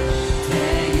 Te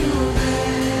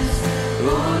iubesc,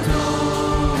 o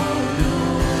Domnul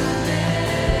meu.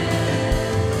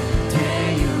 Te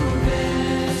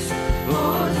iubesc, o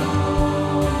Domnul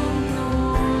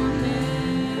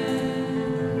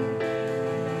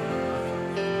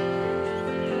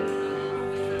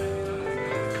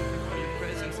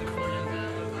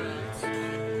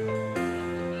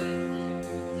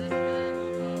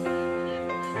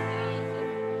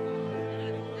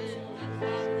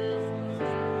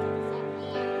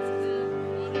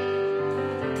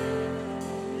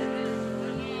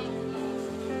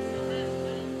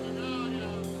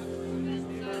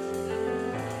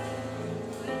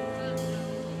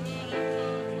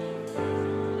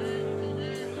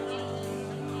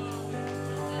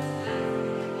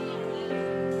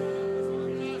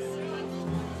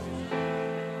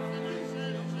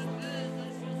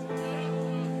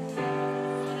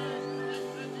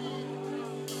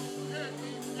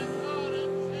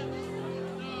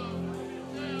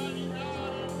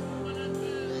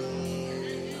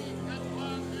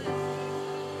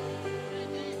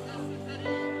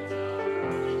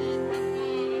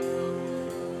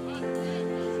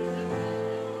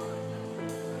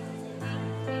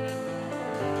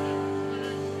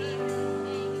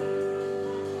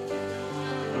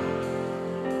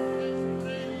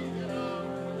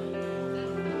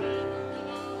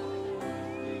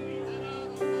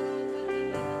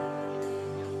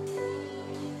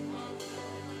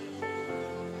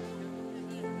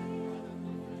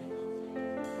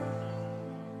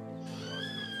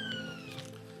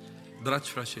Dragi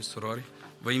frați și surori,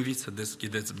 vă invit să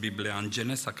deschideți Biblia în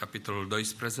Genesa, capitolul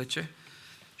 12,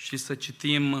 și să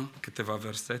citim câteva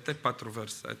versete, 4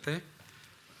 versete,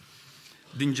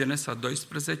 din Genesa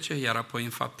 12, iar apoi în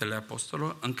Faptele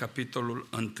Apostolilor, în capitolul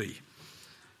 1.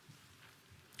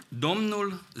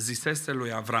 Domnul zisese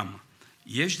lui Avram: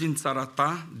 ieși din țara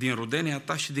ta, din rudenia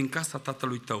ta și din casa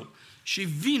tatălui tău și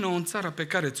vină în țara pe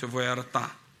care ți-o voi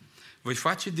arăta. Voi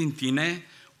face din tine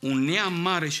un neam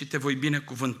mare și te voi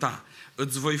binecuvânta.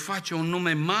 Îți voi face un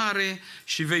nume mare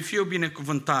și vei fi o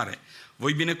binecuvântare.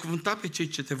 Voi binecuvânta pe cei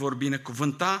ce te vor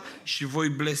binecuvânta și voi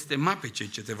blestema pe cei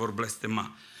ce te vor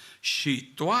blestema.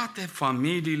 Și toate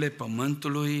familiile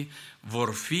pământului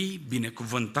vor fi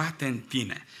binecuvântate în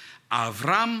tine.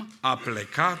 Avram a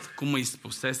plecat cum îi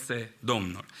spusese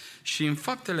Domnul. Și în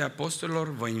Faptele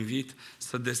Apostolilor vă invit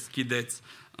să deschideți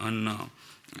în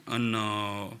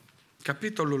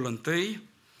capitolul 1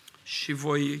 și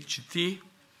voi citi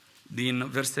din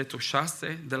versetul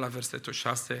 6, de la versetul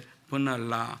 6 până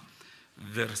la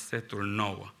versetul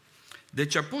 9.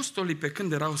 Deci apostolii, pe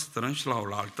când erau strânși la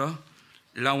oaltă,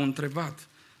 l-au întrebat: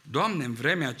 Doamne, în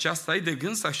vremea aceasta ai de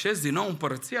gând să așezi din nou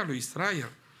împărăția lui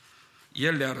Israel?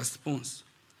 El le-a răspuns: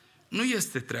 nu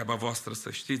este treaba voastră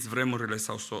să știți vremurile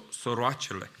sau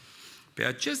soroacele. Pe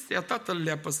acestea Tatăl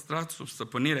le-a păstrat sub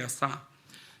stăpânirea sa,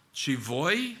 ci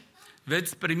voi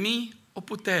veți primi o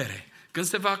putere când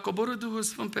se va coborî Duhul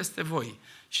Sfânt peste voi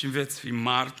și veți fi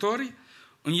martori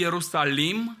în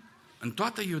Ierusalim, în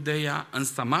toată Iudeea, în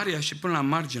Samaria și până la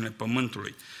marginile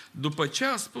pământului. După ce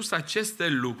a spus aceste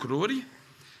lucruri,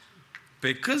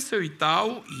 pe când se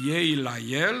uitau ei la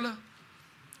el,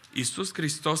 Iisus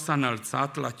Hristos s-a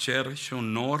înălțat la cer și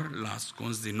un nor l-a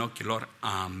ascuns din ochii lor.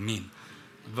 Amin.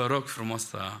 Vă rog frumos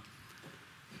să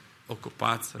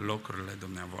ocupați locurile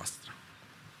dumneavoastră.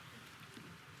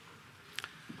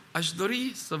 Aș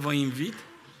dori să vă invit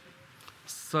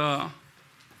să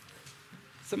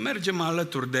mergem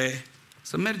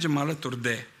alături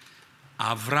de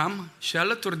Avram și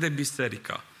alături de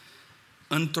biserică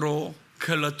într-o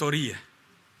călătorie.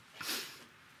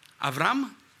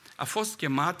 Avram a fost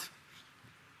chemat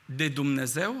de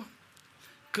Dumnezeu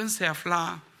când se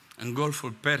afla în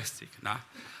Golful Persic, da?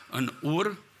 În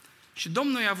Ur, și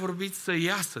Domnul i-a vorbit să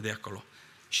iasă de acolo.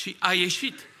 Și a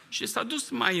ieșit și s-a dus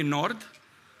mai în nord.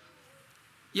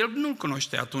 El nu-L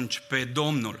cunoște atunci pe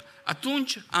Domnul.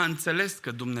 Atunci a înțeles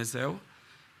că Dumnezeu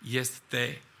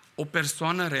este o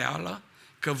persoană reală,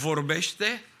 că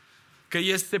vorbește, că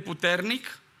este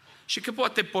puternic și că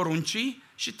poate porunci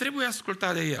și trebuie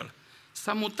ascultat de El.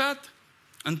 S-a mutat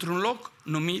într-un loc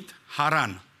numit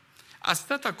Haran. A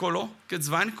stat acolo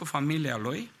câțiva ani cu familia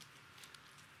lui,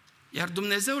 iar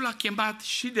Dumnezeu l-a chemat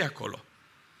și de acolo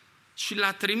și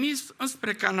l-a trimis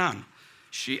înspre Canaan.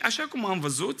 Și așa cum am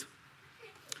văzut,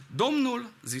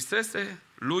 Domnul zisese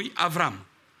lui Avram: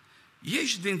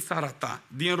 ieși din țara ta,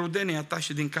 din rudenia ta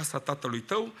și din casa tatălui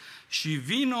tău și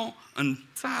vino în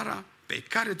țara pe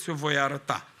care ți-o voi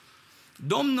arăta.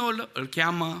 Domnul îl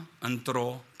cheamă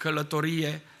într-o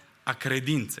călătorie a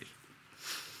credinței.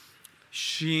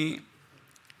 Și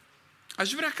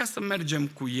aș vrea ca să mergem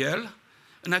cu el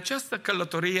în această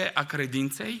călătorie a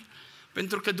credinței,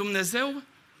 pentru că Dumnezeu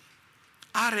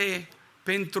are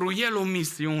pentru el o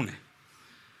misiune.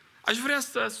 Aș vrea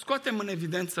să scoatem în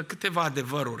evidență câteva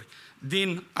adevăruri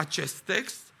din acest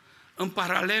text, în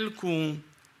paralel cu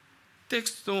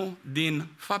textul din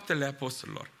Faptele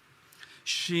Apostolilor.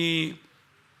 Și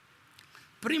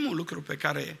primul lucru pe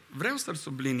care vreau să-l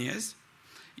subliniez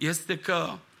este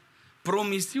că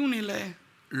promisiunile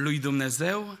lui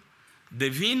Dumnezeu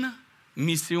devin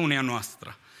misiunea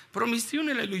noastră.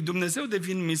 Promisiunile lui Dumnezeu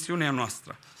devin misiunea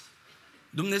noastră.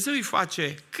 Dumnezeu îi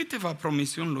face câteva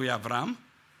promisiuni lui Avram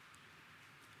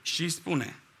și îi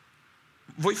spune: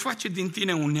 voi face din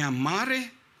tine un neam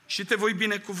mare și te voi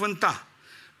binecuvânta.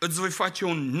 Îți voi face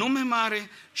un nume mare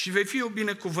și vei fi o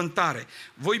binecuvântare.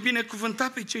 Voi binecuvânta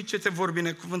pe cei ce te vor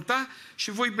binecuvânta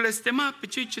și voi blestema pe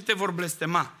cei ce te vor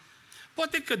blestema.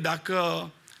 Poate că dacă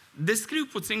descriu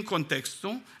puțin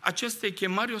contextul acestei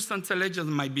chemări, o să înțelegeți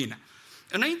mai bine.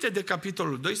 Înainte de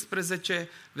capitolul 12,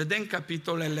 vedem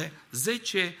capitolele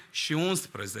 10 și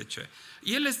 11.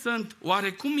 Ele sunt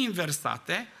oarecum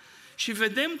inversate și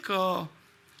vedem că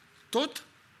tot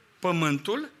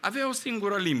pământul avea o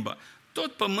singură limbă.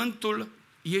 Tot pământul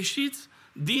ieșiți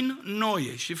din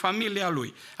Noe și familia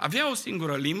lui avea o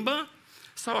singură limbă,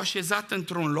 s-au așezat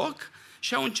într-un loc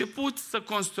și au început să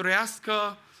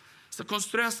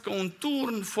construiască un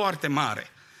turn foarte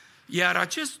mare. Iar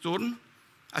acest turn,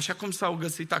 așa cum s-au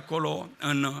găsit acolo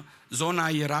în zona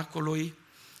Irakului,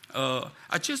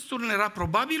 acest turn era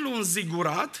probabil un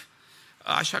zigurat,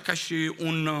 așa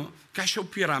ca și o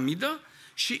piramidă,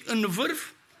 și în vârf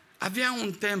avea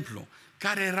un templu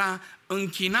care era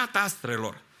închinat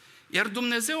astrelor. Iar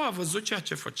Dumnezeu a văzut ceea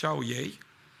ce făceau ei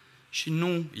și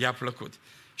nu i-a plăcut.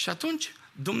 Și atunci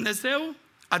Dumnezeu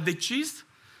a decis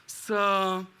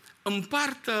să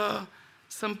împartă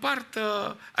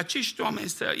acești oameni,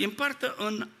 să îi împartă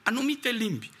în anumite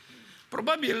limbi.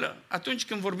 Probabil atunci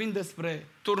când vorbim despre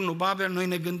turnul Babel, noi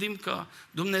ne gândim că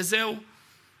Dumnezeu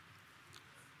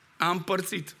a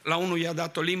împărțit. La unul i-a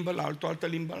dat o limbă, la altul altă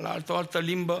limbă, la altul altă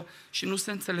limbă și nu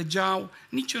se înțelegeau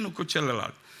niciunul cu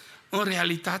celălalt. În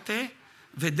realitate,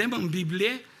 vedem în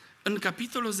Biblie, în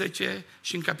capitolul 10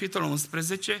 și în capitolul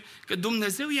 11, că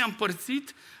Dumnezeu i-a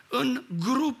împărțit în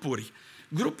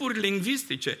grupuri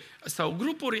lingvistice sau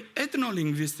grupuri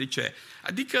etnolingvistice,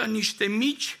 adică niște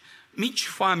mici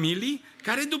familii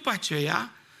care după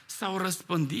aceea s-au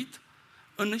răspândit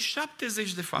în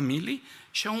 70 de familii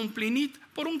și au împlinit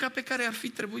porunca pe care ar fi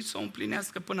trebuit să o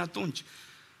împlinească până atunci.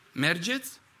 Mergeți,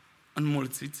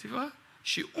 înmulțiți-vă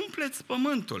și umpleți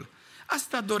pământul.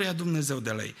 Asta dorea Dumnezeu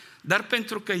de la ei. Dar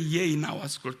pentru că ei n-au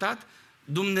ascultat,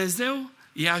 Dumnezeu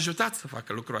i-a ajutat să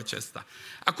facă lucrul acesta.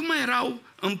 Acum erau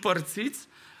împărțiți,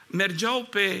 mergeau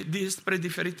spre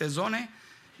diferite zone,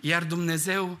 iar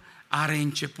Dumnezeu a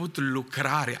reînceput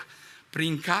lucrarea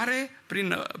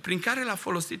prin care l-a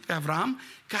folosit pe Avram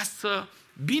ca să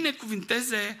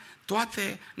binecuvinteze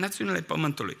toate națiunile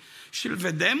pământului. Și îl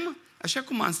vedem, așa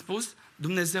cum am spus,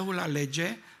 Dumnezeu îl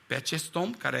alege pe acest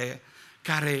om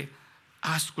care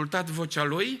a ascultat vocea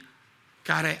lui,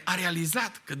 care a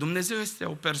realizat că Dumnezeu este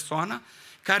o persoană,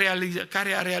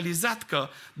 care a realizat că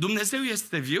Dumnezeu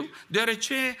este viu,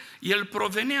 deoarece el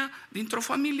provenea dintr-o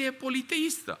familie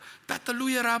politeistă.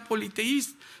 Tatălui era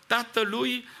politeist,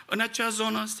 tatălui în acea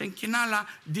zonă se închina la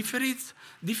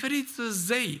diferiți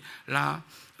zei, la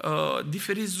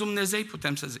diferiți Dumnezei,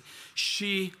 putem să zic.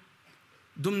 Și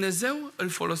Dumnezeu îl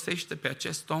folosește pe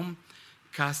acest om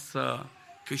ca să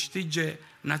câștige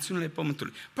națiunile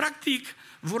pământului. Practic,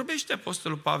 vorbește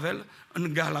Apostolul Pavel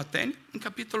în Galateni, în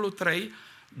capitolul 3,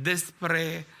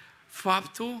 despre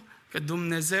faptul că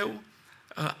Dumnezeu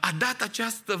a dat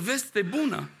această veste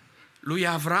bună lui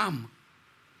Avram.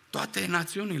 Toate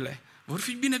națiunile vor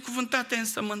fi binecuvântate în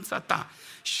sămânța ta.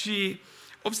 Și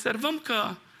observăm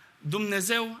că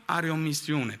Dumnezeu are o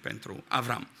misiune pentru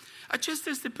Avram. Acesta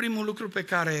este primul lucru pe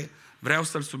care vreau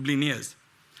să-l subliniez.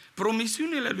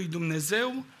 Promisiunile lui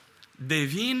Dumnezeu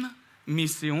devin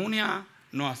misiunea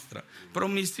noastră.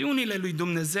 Promisiunile lui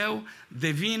Dumnezeu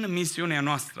devin misiunea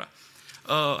noastră.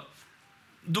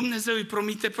 Dumnezeu îi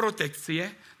promite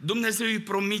protecție, Dumnezeu îi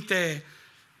promite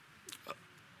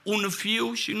un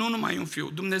fiu și nu numai un fiu.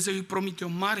 Dumnezeu îi promite o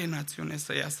mare națiune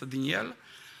să iasă din el.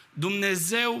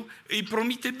 Dumnezeu îi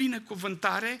promite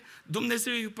binecuvântare,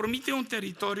 Dumnezeu îi promite un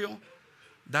teritoriu,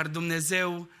 dar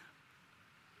Dumnezeu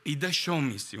îi dă și o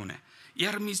misiune.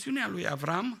 Iar misiunea lui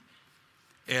Avram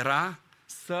era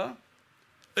să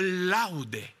îl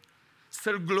laude,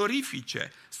 să-l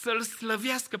glorifice, să-l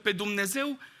slăvească pe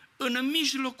Dumnezeu în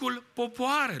mijlocul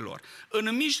popoarelor,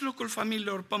 în mijlocul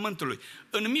familiilor pământului,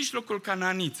 în mijlocul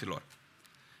cananiților.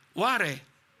 Oare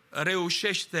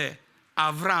reușește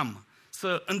Avram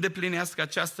să îndeplinească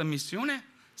această misiune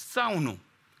sau nu?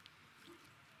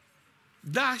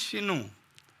 Da și nu.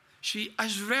 Și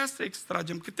aș vrea să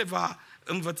extragem câteva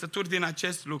învățături din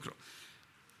acest lucru.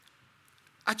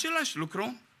 Același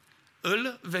lucru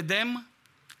îl vedem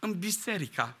în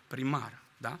biserica primară,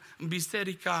 da? În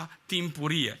biserica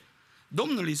timpurie.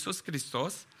 Domnul Iisus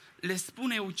Hristos le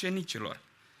spune ucenicilor: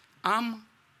 am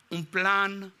un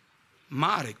plan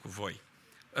mare cu voi.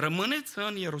 Rămâneți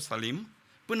în Ierusalim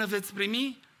până veți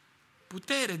primi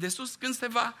putere de sus când se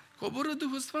va coborî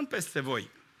Duhul Sfânt peste voi.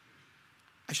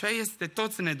 Așa este,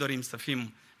 toți ne dorim să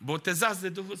fim botezați de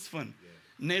Duhul Sfânt.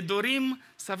 Ne dorim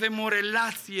să avem o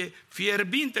relație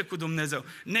fierbinte cu Dumnezeu.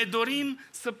 Ne dorim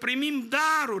să primim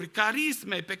daruri,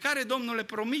 carisme pe care Domnul le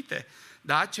promite,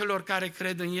 da, celor care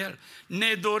cred în El.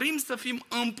 Ne dorim să fim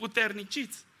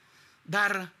împuterniciți.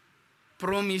 Dar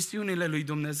promisiunile lui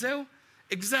Dumnezeu,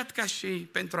 exact ca și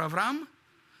pentru Avram,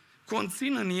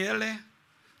 conțin în ele,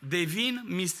 devin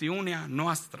misiunea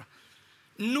noastră.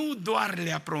 Nu doar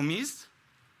le-a promis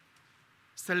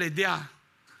să le dea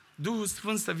Duhul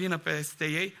Sfânt să vină peste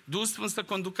ei, Duhul Sfânt să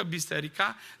conducă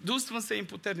biserica, Duhul Sfânt să îi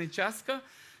împuternicească,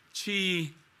 ci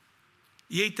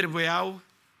ei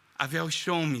aveau și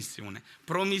o misiune.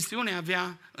 Promisiunea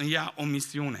avea în ea o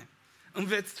misiune.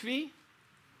 Veți fi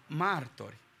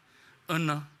martori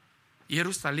în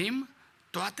Ierusalim,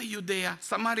 toată Iudeea,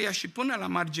 Samaria și până la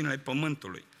marginile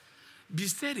pământului.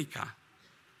 Biserica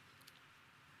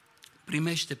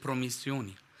primește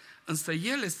promisiuni, însă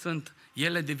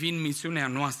ele devin misiunea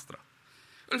noastră.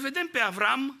 Îl vedem pe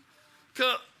Avram că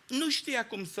nu știa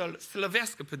cum să-L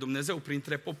slăvească pe Dumnezeu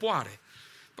printre popoare.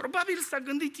 Probabil s-a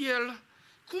gândit el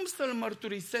cum să-L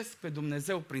mărturisesc pe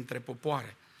Dumnezeu printre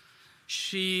popoare.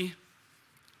 Și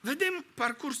vedem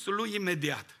parcursul lui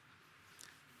imediat.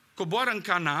 Coboară în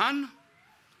Canaan,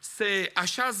 se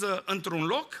așează într-un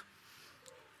loc,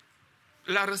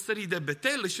 la răsărit de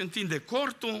Betel, își întinde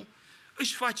cortul,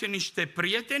 își face niște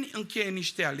prieteni, încheie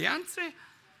niște alianțe,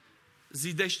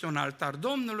 zidește un altar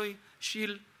Domnului și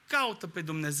îl caută pe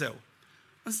Dumnezeu.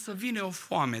 Însă vine o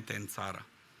foamete în țară.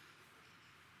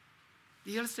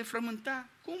 El se frământa,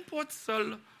 cum pot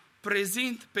să-L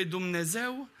prezint pe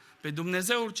Dumnezeu, pe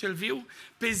Dumnezeul cel viu,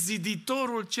 pe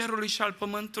ziditorul cerului și al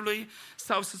pământului,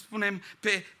 sau să spunem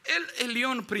pe El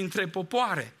Elion printre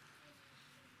popoare,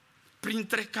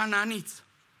 printre cananiți,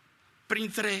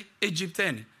 printre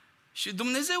egipteni. Și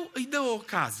Dumnezeu îi dă o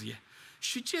ocazie.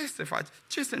 Și ce se face?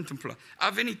 Ce se întâmplă? A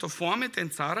venit o foamete în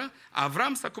țară,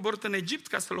 Avram s-a coborât în Egipt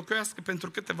ca să locuiască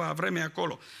pentru câteva vreme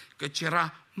acolo, căci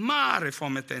era mare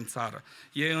foamete în țară.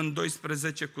 E în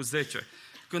 12:10.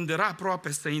 Când era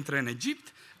aproape să intre în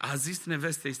Egipt, a zis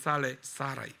nevestei sale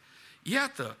Sarai: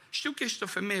 iată, știu că ești o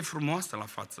femeie frumoasă la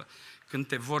față. Când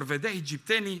te vor vedea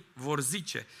egiptenii, vor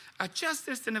zice: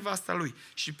 aceasta este nevasta lui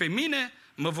și pe mine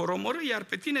mă vor omorî, iar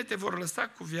pe tine te vor lăsa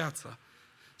cu viață.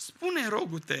 Spune,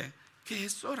 rogu-te, că e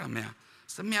sora mea,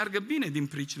 să meargă bine din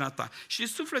pricina ta și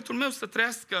sufletul meu să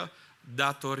trăiască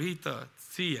datorită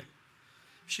ție.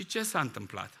 Și ce s-a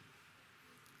întâmplat?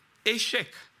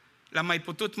 Eșec. L-a mai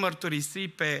putut mărturisi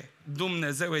pe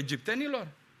Dumnezeu egiptenilor?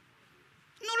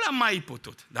 Nu l-a mai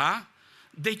putut, da?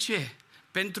 De ce?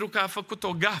 Pentru că a făcut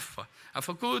o gafă, a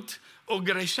făcut o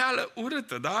greșeală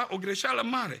urâtă, da? O greșeală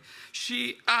mare.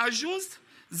 Și a ajuns,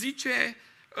 zice,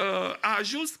 a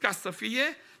ajuns ca să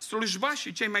fie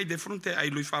slujbașii cei mai de frunte ai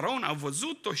lui Faraon, au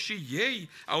văzut-o și ei,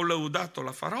 au lăudat-o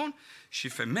la Faraon și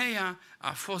femeia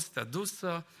a fost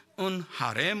adusă în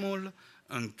haremul,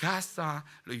 în casa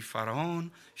lui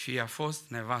Faraon și i-a fost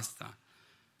nevasta.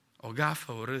 O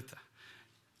gafă urâtă.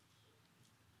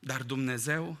 Dar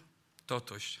Dumnezeu,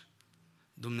 totuși,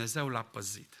 Dumnezeu l-a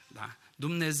păzit. Da?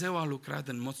 Dumnezeu a lucrat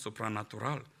în mod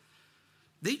supranatural.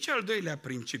 De aici al doilea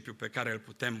principiu pe care îl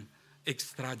putem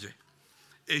extrage.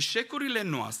 Eșecurile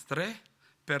noastre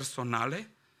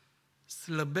personale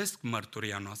slăbesc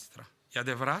mărturia noastră. E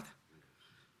adevărat?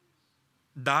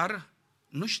 Dar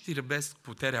nu știrbesc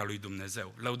puterea lui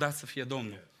Dumnezeu. Lăudați să fie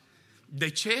Domnul. De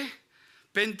ce?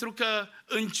 Pentru că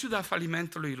în ciuda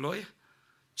falimentului lui,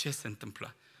 ce se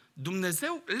întâmplă?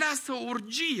 Dumnezeu lasă o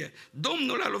urgie.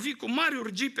 Domnul a lovit cu mari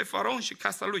urgii pe Faraon și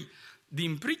casa lui,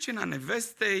 din pricina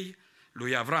nevestei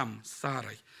lui Avram,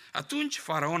 Seara. Atunci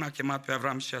Faraon a chemat pe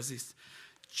Avram și a zis: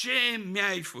 ce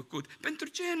mi-ai făcut? Pentru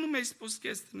ce nu mi-ai spus că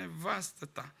este nevastă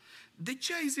ta? De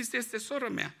ce ai zis este soră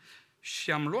mea?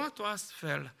 Și am luat-o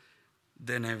astfel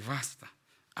de nevastă.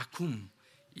 Acum,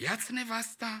 ia-ți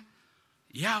nevasta,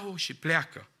 ia-o și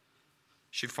pleacă.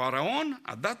 Și Faraon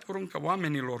a dat poruncă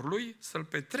oamenilor lui să-l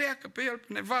petreacă pe el,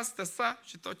 pe nevastă sa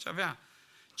și tot ce avea.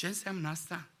 Ce înseamnă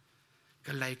asta?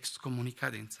 Că l-a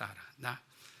excomunicat din țară, da?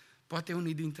 Poate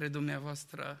unii dintre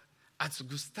dumneavoastră ați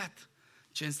gustat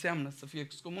ce înseamnă să fie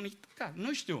excomunicat.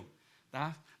 Nu știu,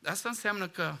 da? Dar asta înseamnă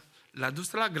că l-a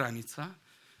dus la graniță,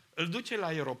 îl duce la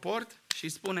aeroport și îi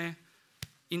spune: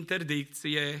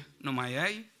 interdicție, nu mai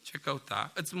ai ce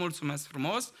căuta, îți mulțumesc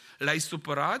frumos, l-ai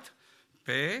supărat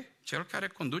pe cel care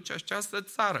conduce această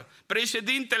țară.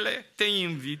 Președintele te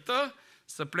invită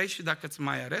să pleci și dacă îți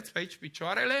mai arăți pe aici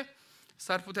picioarele,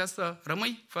 s-ar putea să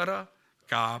rămâi fără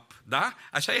cap. Da?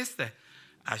 Așa este?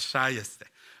 Așa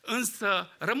este.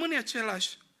 Însă rămâne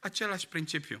același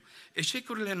principiu.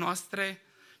 Eșecurile noastre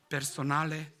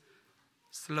personale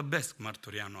slăbesc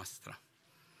mărturia noastră.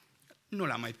 Nu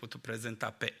l-am mai putut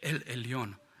prezenta pe El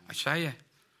Elion. Așa e?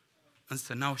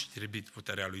 Însă n-au știrbit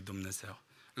puterea lui Dumnezeu.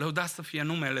 Lăudați să fie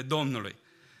numele Domnului.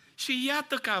 Și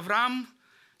iată că Avram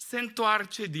se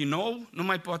întoarce din nou, nu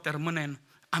mai poate rămâne în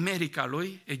America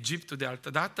lui, Egiptul de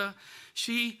altădată,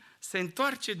 și se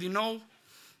întoarce din nou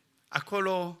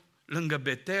acolo lângă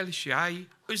Betel și Ai,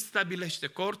 își stabilește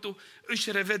cortul,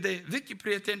 își revede vechii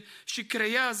prieteni și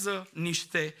creează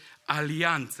niște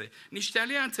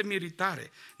alianțe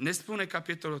militare. Ne spune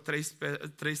capitolul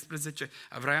 13,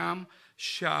 Avram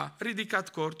și-a ridicat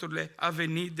corturile, a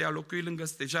venit de a locui lângă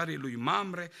stejarii lui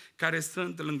Mamre, care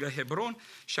sunt lângă Hebron,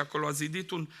 și acolo a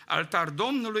zidit un altar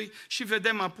Domnului și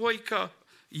vedem apoi că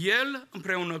el,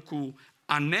 împreună cu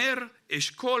Aner,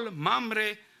 Eșcol,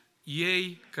 Mamre,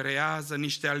 ei creează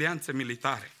niște alianțe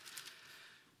militare.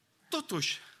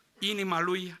 Totuși, inima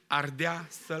lui ardea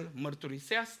să-l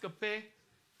mărturisească pe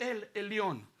El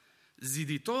Elion,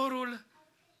 ziditorul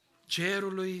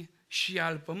cerului și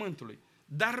al pământului.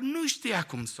 Dar nu știa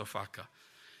cum să o facă.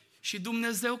 Și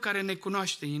Dumnezeu, care ne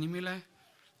cunoaște inimile,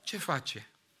 ce face?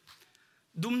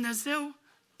 Dumnezeu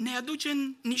ne aduce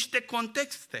în niște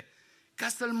contexte ca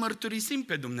să-L mărturisim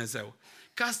pe Dumnezeu,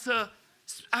 ca să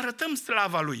arătăm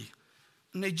slava Lui.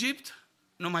 În Egipt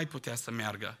nu mai putea să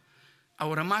meargă.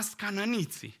 Au rămas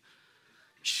cananiții.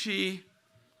 Și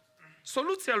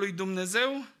soluția lui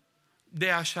Dumnezeu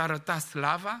de a-și arăta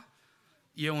slava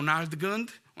e un alt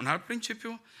gând, un alt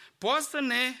principiu, poate să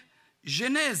ne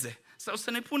jeneze sau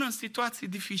să ne pună în situații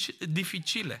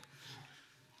dificile.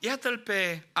 Iată-l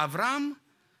pe Avram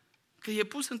că e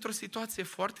pus într-o situație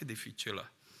foarte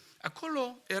dificilă.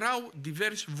 Acolo erau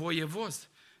diversi voievozi,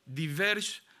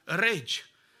 diversi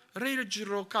regi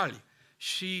locali.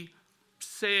 Și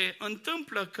se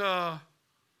întâmplă că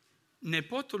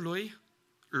nepotul lui,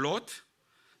 Lot,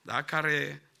 da,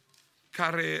 care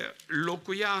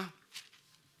locuia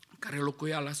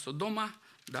la Sodoma,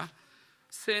 da,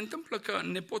 se întâmplă că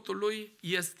nepotul lui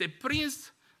este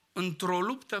prins într-o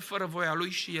luptă fără voia lui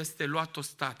și este luat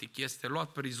ostatic, este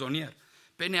luat prizonier,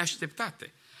 pe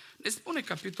neașteptate. Ne spune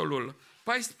capitolul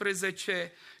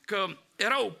 14 că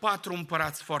erau 4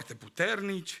 împărați foarte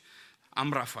puternici,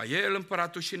 Amrafael,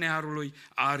 împăratul Șinearului,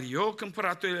 Arioc,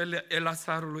 împăratul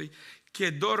Elasarului,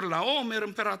 Chedor la Omer,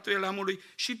 împăratul Elamului,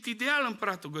 și Tideal,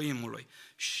 împăratul Goimului.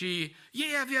 Și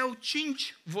ei aveau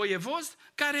 5 voievozi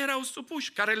care erau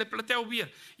supuși, care le plăteau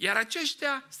bir. Iar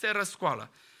aceștia se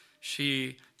răscoală.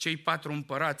 Și cei 4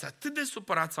 împărați atât de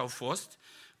supărați au fost,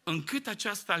 încât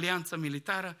această alianță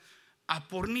militară a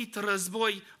pornit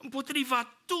război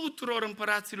împotriva tuturor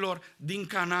împăraților din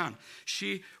Canaan.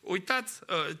 Și uitați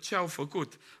ce au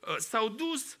făcut. S-au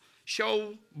dus și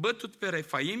au bătut pe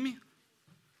Refaimi,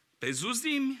 pe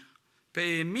Zuzimi,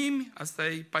 pe Emimi, asta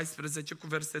e 14 cu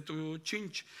versetul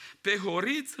 5, pe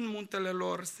Horiți în muntele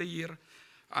lor, Seir,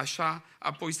 așa,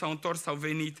 apoi s-au întors, au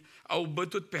venit, au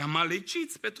bătut pe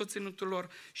amaleciți, pe tot ținutul lor,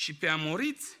 și pe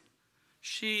amoriți,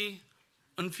 și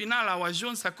în final au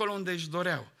ajuns acolo unde își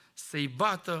doreau, să-i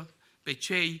bată pe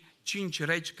cei 5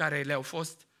 regi care le-au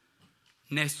fost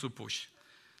nesupuși.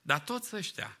 Dar toți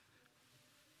ăștia,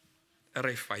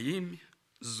 Refaimi,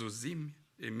 Zuzimi,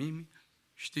 Emimi,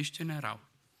 știți ce erau?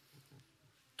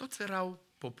 Toți erau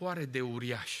popoare de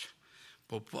uriași,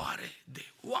 popoare de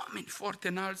oameni foarte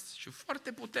înalți și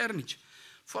foarte puternici,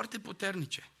 foarte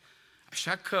puternice.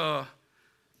 Așa că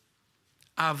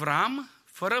Avram,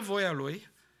 fără voia lui,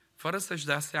 fără să-și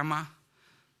dea seama,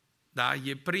 da,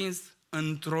 e prins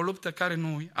într-o luptă care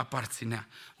nu îi aparținea.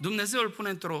 Dumnezeu îl pune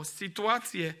într-o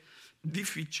situație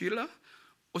dificilă,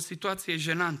 o situație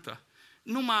jenantă.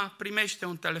 Numai primește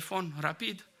un telefon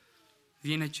rapid,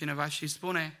 vine cineva și îi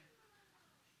spune: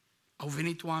 au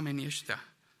venit oamenii ăștia,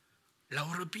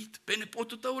 l-au răpit pe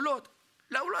nepotul tău Lot,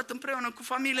 l-au luat împreună cu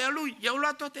familia lui, i-au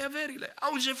luat toate averile,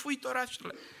 au jefuit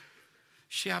orașele.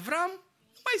 Și Avram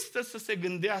nu mai stă să se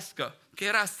gândească că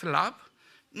era slab,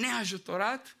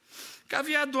 neajutorat, că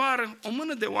avea doar o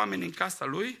mână de oameni în casa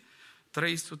lui,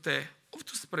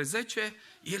 318,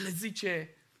 el le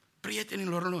zice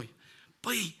prietenilor lui: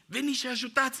 păi, veniți și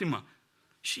ajutați-mă!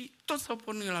 Și toți s-au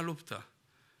pornit la luptă.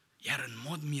 Iar în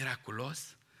mod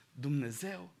miraculos,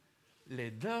 Dumnezeu le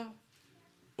dă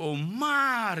o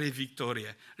mare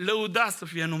victorie. Lăudat să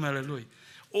fie numele Lui.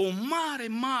 O mare,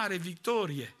 mare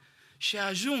victorie. Și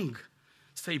ajung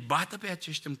să-i bată pe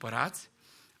acești împărați,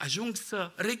 ajung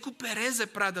să recupereze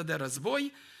prada de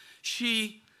război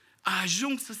și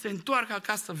ajung să se întoarcă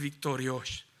acasă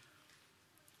victorioși.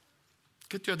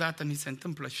 Câteodată ni se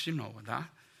întâmplă și nouă, da?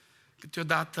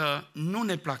 Câteodată nu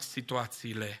ne plac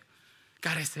situațiile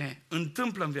care se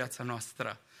întâmplă în viața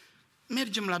noastră.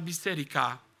 Mergem la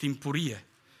biserica timpurie.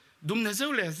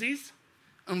 Dumnezeu le-a zis: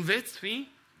 veți fi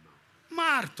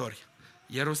martori.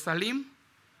 Ierusalim,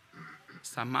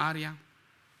 Samaria,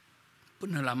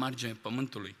 până la marginea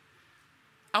pământului.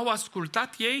 Au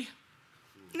ascultat ei?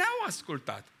 N-au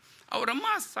ascultat. Au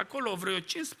rămas acolo vreo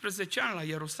 15 ani la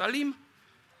Ierusalim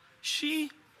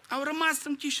și au rămas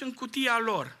închiși în cutia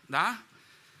lor, da?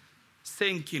 Se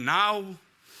închinau,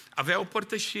 aveau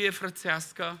părtășie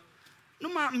frățească,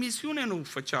 numai misiune nu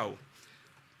făceau.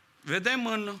 Vedem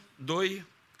în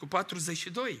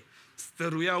 2:42,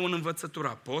 stăruiau în învățătura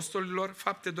apostolilor,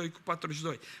 Fapte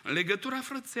 2:42, în legătura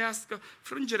frățească,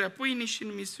 frângerea pâinii și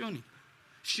în misiuni.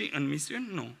 Și în misiuni?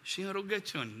 Nu, și în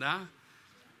rugăciuni, da?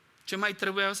 Ce mai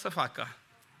trebuiau să facă?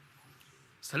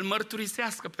 Să-L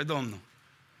mărturisească pe Domnul.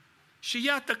 Și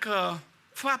iată că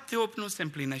Fapte 8 nu se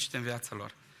împlinește în viața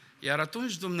lor. Iar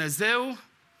atunci Dumnezeu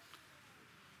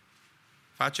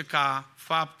face ca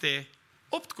Fapte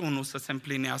 8:1 să se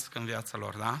împlinească în viața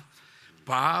lor, da?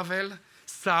 Pavel,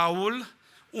 Saul,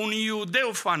 un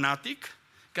iudeu fanatic,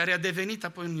 care a devenit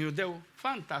apoi un iudeu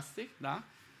fantastic, da?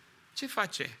 Ce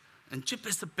face?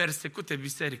 Începe să persecute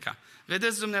biserica.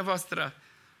 Vedeți dumneavoastră,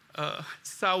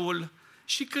 Saul,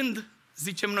 și când,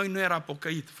 zicem noi, nu era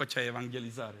pocăit, făcea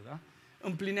evangelizare, da?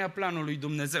 Împlinea planul lui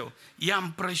Dumnezeu. I-a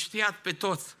împrăștiat pe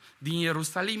toți din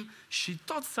Ierusalim și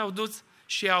toți s-au dus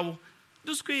și au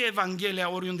dus cu ei Evanghelia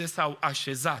oriunde s-au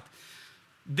așezat.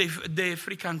 De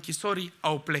frica închisorii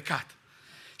au plecat.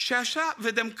 Și așa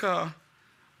vedem că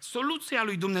soluția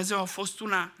lui Dumnezeu a fost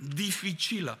una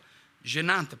dificilă,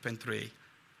 jenantă pentru ei,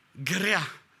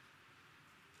 grea.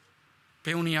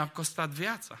 Pe unii a costat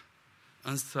viața,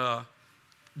 însă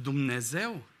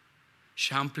Dumnezeu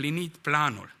și-a împlinit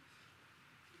planul.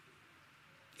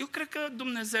 Eu cred că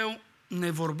Dumnezeu ne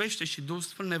vorbește și Duhul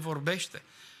Sfânt ne vorbește.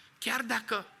 Chiar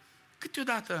dacă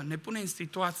câteodată ne pune în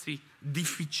situații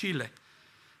dificile,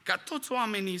 ca toți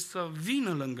oamenii să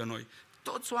vină lângă noi,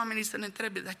 toți oamenii să ne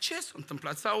întrebe: dar ce s-a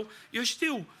întâmplat? Sau, eu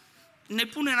știu, ne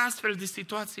pune în astfel de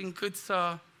situații încât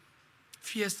să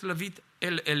fie slăvit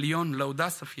El Elion,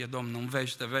 lăudat să fie Domnul în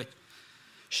veci de veci.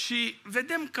 Și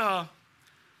vedem că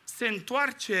se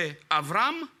întoarce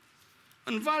Avram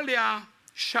în Valea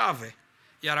Șave,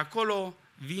 iar acolo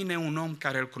vine un om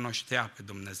care îl cunoștea pe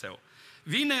Dumnezeu.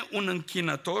 Vine un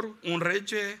închinător, un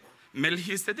rege,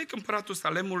 Melchisedec, împăratul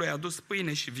Salemului, a adus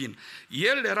pâine și vin.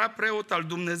 El era preot al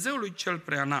Dumnezeului cel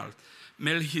preanalt.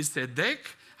 Melchisedec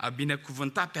a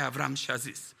binecuvântat pe Avram și a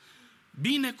zis: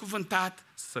 binecuvântat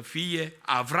să fie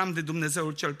Avram de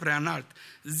Dumnezeul cel preanalt,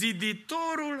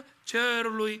 ziditorul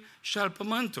cerului și al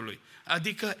pământului,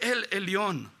 adică El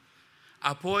Elion.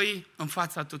 Apoi, în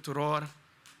fața tuturor,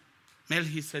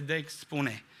 Melchisedec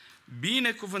spune: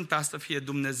 binecuvântat să fie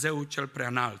Dumnezeul cel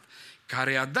preanalt,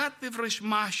 care a dat pe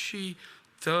vrăjmașii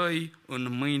tăi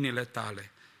în mâinile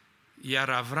tale. Iar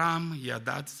Avram i-a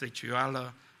dat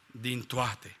zecioală din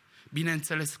toate.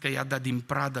 Bineînțeles că i-a dat din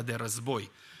prada de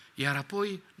război. Iar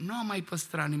apoi nu a mai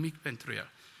păstrat nimic pentru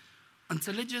el.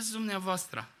 Înțelegeți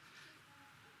dumneavoastră?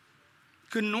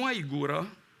 Când nu ai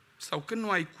gură sau când nu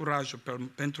ai curajul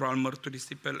pentru a-L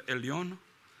mărturisi pe Elion,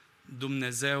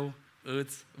 Dumnezeu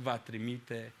îți va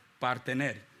trimite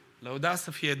parteneri. Lăudat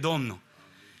să fie Domnul!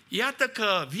 Iată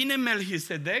că vine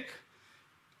Melchisedec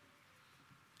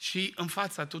și în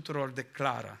fața tuturor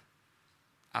declară: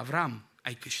 Avram,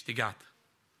 ai câștigat,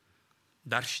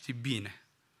 dar știi bine,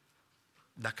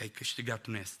 dacă ai câștigat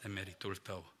nu este meritul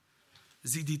tău.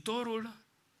 Ziditorul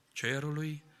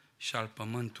cerului și al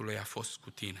pământului a fost cu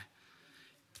tine.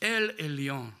 El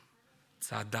Elion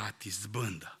ți-a dat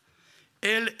izbândă.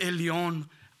 El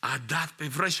Elion a dat pe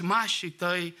vrăjmașii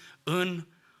tăi în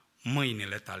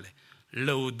mâinile tale.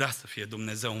 Lăudat să fie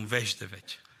Dumnezeu în veci de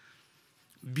veci.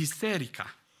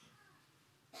 Biserica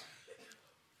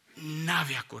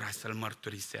n-avea curaj să-L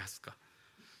mărturisească,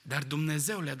 dar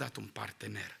Dumnezeu le-a dat un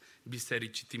partener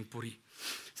bisericii timpurii.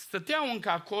 Stăteau încă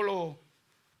acolo,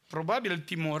 probabil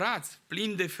timorați,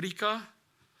 plini de frică,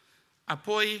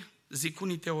 apoi, zic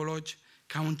unii teologi,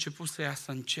 că au început să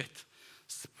iasă încet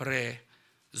spre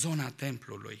zona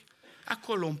templului,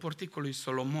 acolo în porticul lui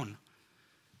Solomon.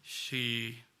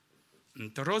 Și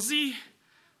într-o zi,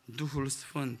 Duhul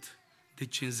Sfânt de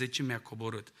cinzecime a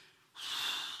coborât.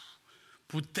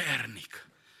 Puternic.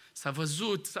 S-a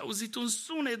văzut, s-a auzit un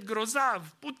sunet grozav,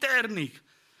 puternic.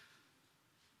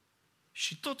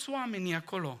 Și toți oamenii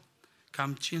acolo,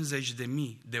 cam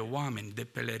 50.000 de oameni, de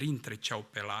pelerini treceau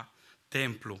pe la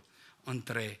templu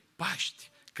între Paști,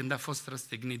 când a fost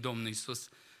răstignit Domnul Iisus,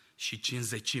 și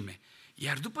cinzecime.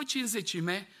 Iar după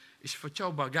cinzecime își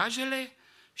făceau bagajele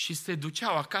și se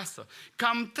duceau acasă.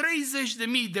 Cam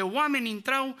 30.000 de oameni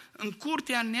intrau în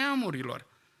curtea neamurilor.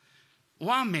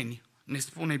 Oameni, ne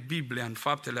spune Biblia în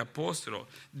Faptele Apostolilor,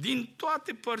 din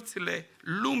toate părțile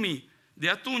lumii de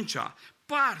atunci,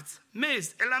 parți,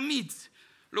 mezi, elamiți,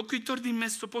 locuitori din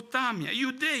Mesopotamia,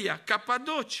 Iudeia,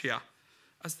 Capadocia,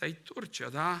 asta e Turcia,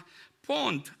 da?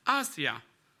 Pont, Asia,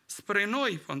 spre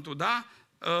noi, Pontul, da?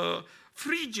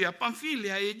 Frigia,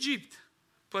 Pamfilia, Egipt,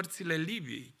 părțile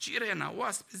Libiei, Cirena,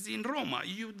 oaspeți din Roma,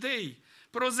 iudei,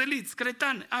 prozeliți,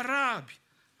 cretani, arabi.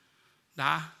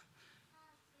 Da?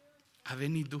 A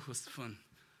venit Duhul Sfânt,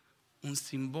 un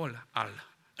simbol al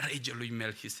regelui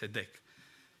Melchisedec.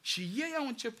 Și ei au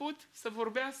început să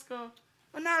vorbească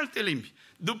în alte limbi,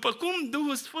 după cum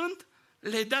Duhul Sfânt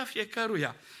le da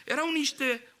fiecăruia. Erau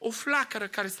o flacără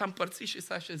care s-a împărțit și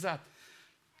s-a așezat.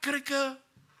 Cred că,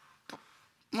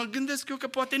 mă gândesc eu că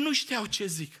poate nu știau ce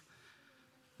zic,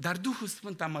 dar Duhul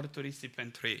Sfânt a mărturisit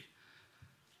pentru ei.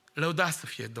 Lăudat să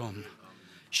fie Domnul.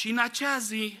 Și în acea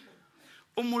zi,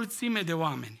 o mulțime de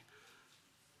oameni,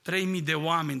 3.000 de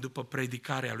oameni după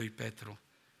predicarea lui Petru,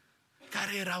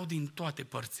 care erau din toate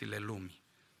părțile lumii,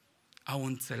 au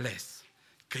înțeles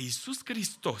că Iisus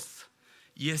Hristos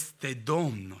este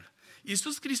Domnul.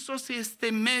 Iisus Hristos este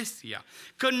Mesia,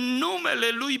 că în numele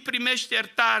Lui primește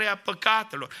iertarea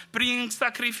păcatelor, prin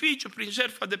sacrificiu, prin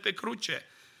jertfa de pe cruce,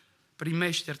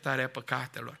 primește iertarea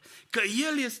păcatelor, că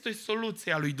El este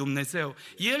soluția lui Dumnezeu,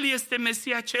 El este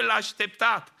Mesia cel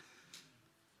așteptat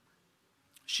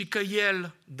și că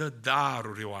El dă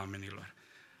daruri oamenilor.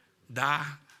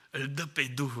 Da, îl dă pe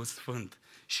Duhul Sfânt.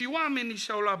 Și oamenii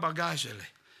și-au luat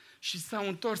bagajele și s-au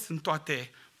întors în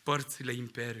toate părțile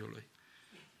Imperiului,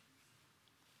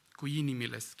 cu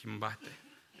inimile schimbate.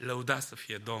 Lăudat să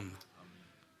fie Domnul.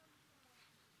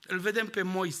 Îl vedem pe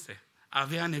Moise,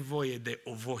 avea nevoie de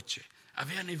o voce,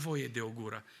 avea nevoie de o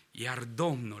gură, iar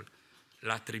Domnul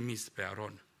l-a trimis pe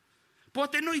Aron.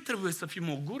 Poate noi trebuie să fim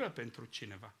o gură pentru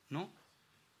cineva, nu?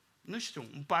 Nu știu,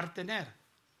 un partener.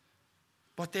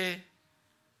 Poate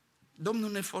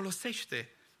Domnul ne folosește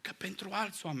ca pentru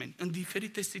alți oameni, în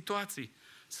diferite situații,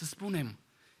 să spunem: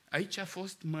 aici a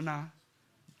fost mâna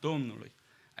Domnului,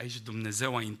 aici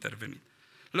Dumnezeu a intervenit.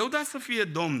 Lăudat să fie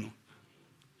Domnul,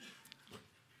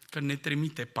 că ne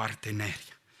trimite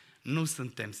parteneri. Nu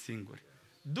suntem singuri.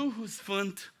 Duhul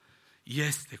Sfânt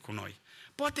este cu noi.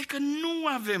 Poate că nu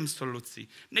avem soluții.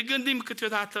 Ne gândim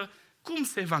câteodată cum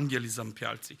să evangelizăm pe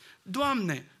alții.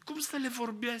 Doamne, cum să le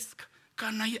vorbesc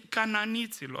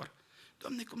cananiților?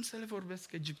 Doamne, cum să le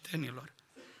vorbesc egiptenilor?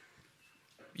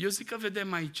 Eu zic că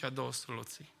vedem aici două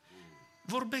soluții.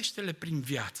 Vorbește-le prin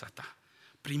viața ta,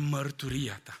 prin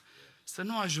mărturia ta. Să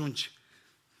nu ajungi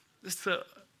să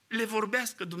le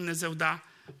vorbească Dumnezeu, da,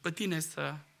 pe tine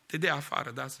să te dea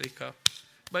afară, da, să-i că,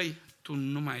 băi, tu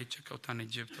nu mai ai ce căuta în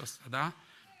Egiptul ăsta, da?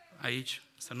 Aici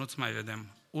să nu-ți mai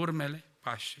vedem urmele,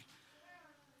 pașii.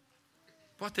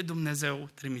 Poate Dumnezeu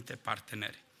trimite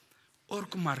parteneri.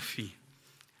 Oricum ar fi,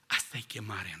 asta e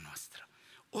chemarea noastră.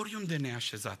 Oriunde ne-a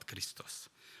așezat Hristos.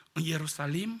 În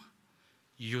Ierusalim,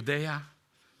 Iudeea,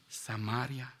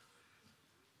 Samaria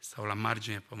sau la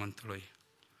marginea pământului.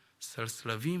 Să-L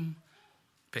slăvim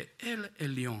pe El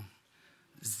Elion,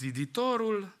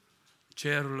 ziditorul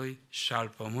cerului și al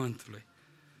pământului,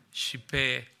 și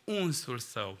pe unsul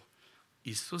Său,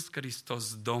 Iisus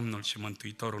Hristos, Domnul și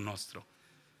Mântuitorul nostru.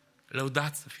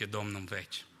 Lăudat să fie Domnul în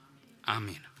veci.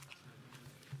 Amin.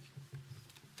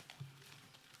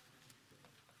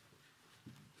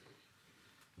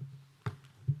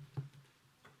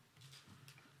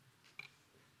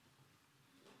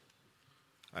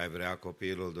 Ai vrea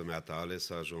copilul dumneatale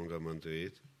să ajungă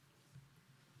mântuit?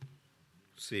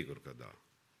 Sigur că da.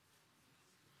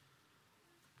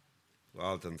 O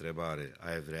altă întrebare.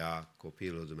 Ai vrea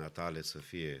copilul dumneatale să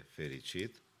fie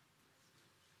fericit?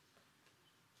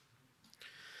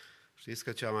 Știți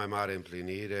că cea mai mare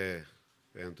împlinire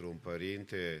pentru un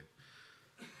părinte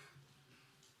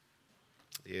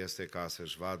este ca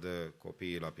să-și vadă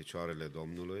copiii la picioarele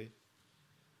Domnului?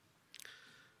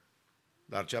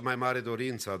 Dar cea mai mare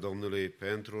dorință a Domnului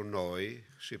pentru noi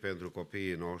și pentru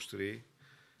copiii noștri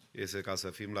este ca să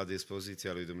fim la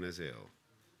dispoziția lui Dumnezeu.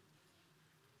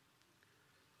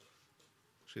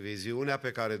 Și viziunea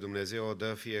pe care Dumnezeu o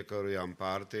dă fiecăruia în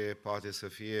parte poate să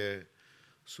fie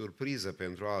surpriză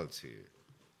pentru alții.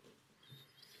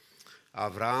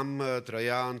 Avram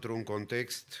trăia într-un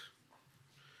context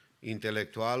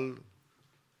intelectual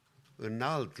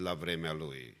înalt la vremea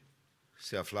lui.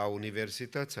 Se aflau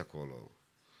universități acolo.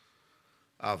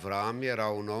 Avram era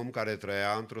un om care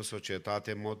trăia într-o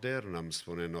societate modernă, îmi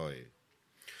spune noi.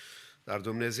 Dar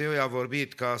Dumnezeu i-a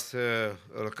vorbit ca să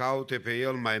îl caute pe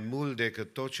el mai mult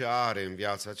decât tot ce are în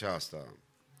viața aceasta.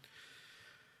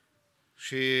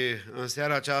 Și în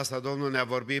seara aceasta Domnul ne-a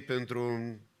vorbit pentru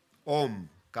un om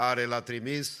care l-a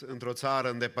trimis într-o țară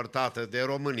îndepărtată de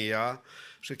România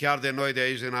și chiar de noi de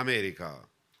aici din America.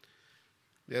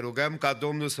 Ne rugăm ca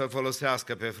Domnul să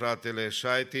folosească pe fratele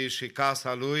Șaiti și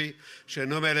casa lui și în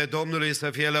numele Domnului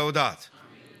să fie lăudat.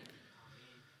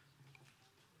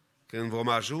 Când vom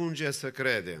ajunge să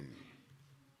credem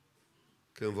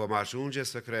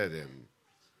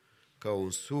că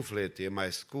un suflet e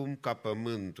mai scump ca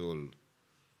pământul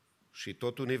și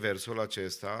tot universul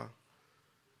acesta,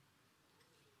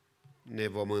 ne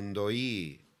vom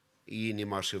îndoi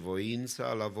inima și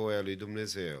voința la voia lui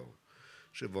Dumnezeu.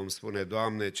 Și vom spune,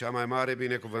 Doamne, cea mai mare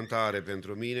binecuvântare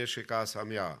pentru mine și casa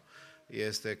mea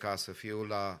este ca să fiu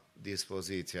la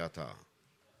dispoziția Ta.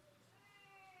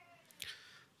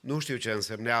 Nu știu ce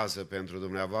însemnează pentru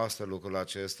dumneavoastră lucrul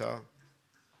acesta.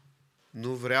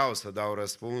 Nu vreau să dau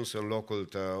răspuns în locul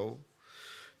tău,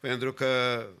 pentru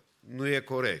că nu e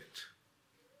corect.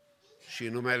 Și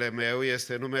numele meu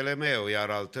este numele meu, iar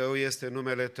al tău este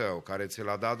numele tău, care ți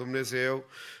l-a dat Dumnezeu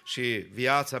și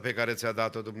viața pe care ți-a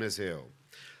dat-o Dumnezeu.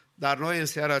 Dar noi în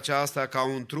seara aceasta, ca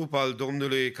un trup al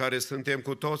Domnului, care suntem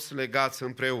cu toți legați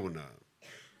împreună,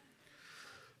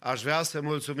 aș vrea să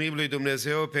mulțumim lui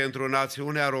Dumnezeu pentru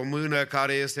națiunea română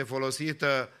care este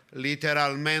folosită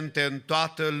literalmente în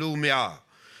toată lumea.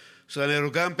 Să ne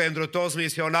rugăm pentru toți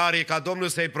misionarii ca Domnul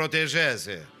să-i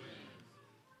protejeze.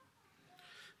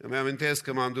 Îmi amintesc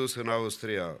că m-am dus în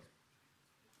Austria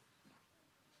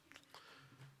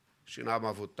și n-am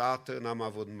avut tată, n-am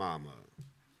avut mamă.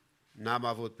 N-am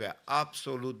avut pe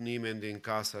absolut nimeni din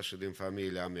casa și din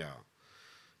familia mea.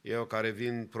 Eu care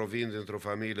provin dintr-o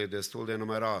familie destul de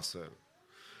numeroasă.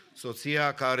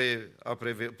 Soția care a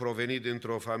provenit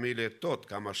dintr-o familie tot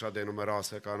cam așa de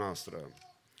numeroasă ca noastră.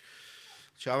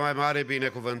 Cea mai mare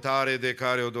binecuvântare de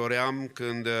care o doream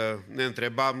când ne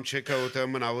întrebam ce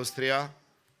căutăm în Austria,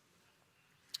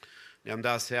 ne-am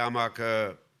dat seama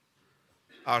că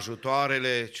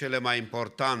ajutoarele cele mai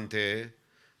importante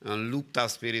în lupta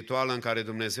spirituală în care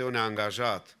Dumnezeu ne-a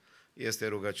angajat este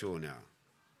rugăciunea.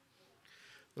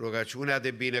 Rugăciunea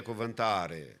de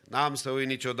binecuvântare. N-am să uit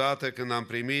niciodată când am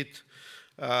primit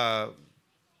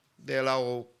de la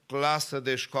o clasă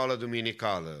de școală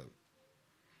duminicală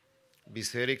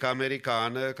biserica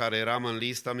americană, care eram în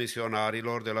lista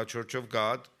misionarilor de la Church of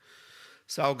God,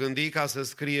 s-au gândit ca să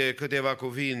scrie câteva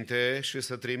cuvinte și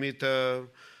să trimită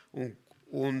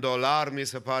 $1, mi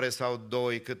se pare, sau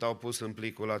 2, cât au pus în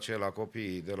plicul acela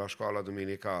copiii de la școala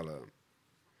duminicală.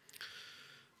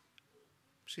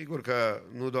 Sigur că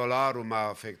nu dolarul m-a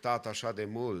afectat așa de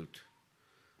mult,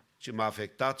 ci m-a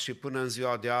afectat și până în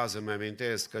ziua de azi îmi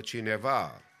amintesc că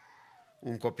cineva,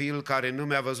 un copil care nu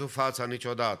mi-a văzut fața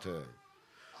niciodată,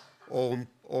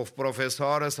 o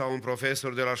profesoară sau un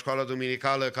profesor de la școala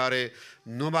duminicală care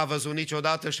nu m-a văzut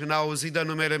niciodată și n-a auzit de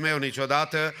numele meu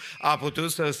niciodată, a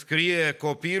putut să scrie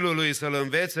copilului, să-l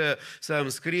învețe,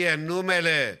 să-mi scrie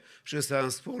numele și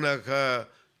să-mi spună că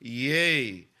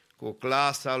ei, cu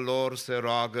clasa lor, se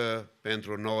roagă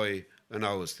pentru noi în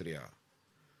Austria.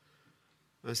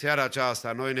 În seara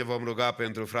aceasta, noi ne vom ruga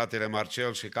pentru fratele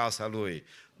Marcel și casa lui.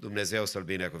 Dumnezeu să-l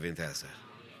binecuvinteze.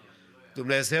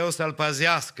 Dumnezeu să-l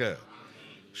păzească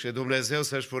și Dumnezeu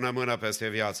să-și pună mâna peste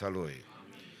viața lui.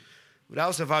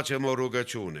 Vreau să facem o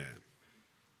rugăciune.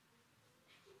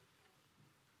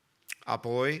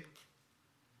 Apoi,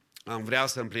 am vrea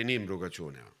să împlinim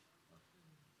rugăciunea.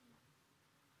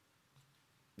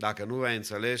 Dacă nu ai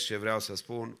înțeles ce vreau să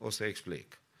spun, o să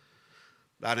explic.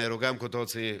 Dar ne rugăm cu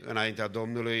toții înaintea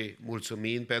Domnului,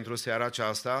 mulțumind pentru seara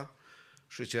aceasta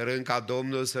și cerând ca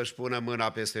Domnul să-și pună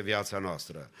mâna peste viața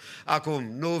noastră. Acum,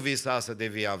 nu visa să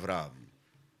devii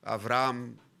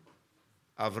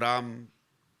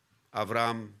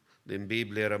Avram din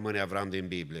Biblie rămâne Avram din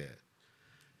Biblie.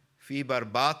 Fii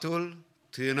bărbatul,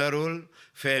 tânărul,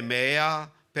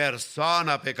 femeia,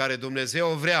 persoana pe care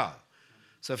Dumnezeu o vrea.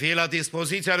 Să fie la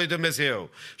dispoziția lui Dumnezeu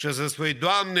și să spui,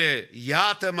 Doamne,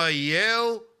 iată-mă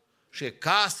eu și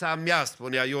casa mea,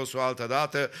 spunea Iosua altă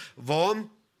dată,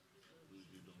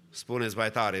 spuneți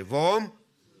mai tare,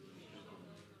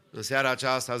 în seara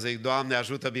aceasta zic, Doamne,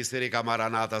 ajută Biserica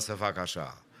Maranata să facă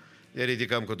așa. Ne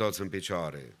ridicăm cu toți în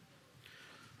picioare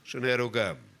și ne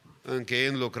rugăm,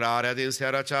 încheiând lucrarea din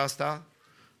seara aceasta,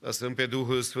 lăsăm pe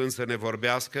Duhul Sfânt să ne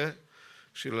vorbească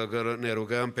și ne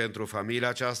rugăm pentru familia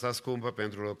aceasta scumpă,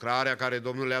 pentru lucrarea care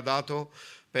Domnul le-a dat-o,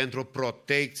 pentru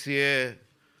protecție.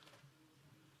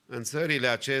 În țările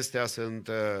acestea sunt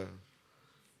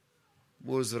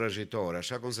mulți vrăjitori,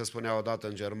 așa cum se spunea odată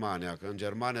în Germania, că în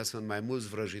Germania sunt mai mulți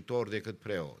vrăjitori decât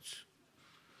preoți.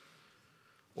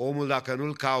 Omul, dacă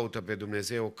nu-L caută pe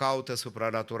Dumnezeu, caută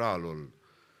supranaturalul.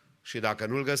 Și dacă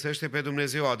nu-L găsește pe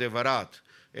Dumnezeu adevărat,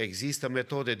 există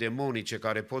metode demonice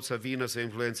care pot să vină să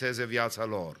influențeze viața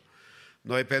lor.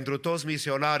 Noi, pentru toți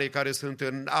misionarii care sunt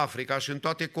în Africa și în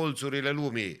toate colțurile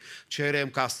lumii, cerem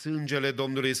ca sângele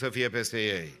Domnului să fie peste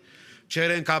ei.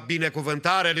 Cerem ca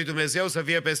binecuvântarea lui Dumnezeu să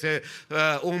fie peste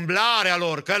umblarea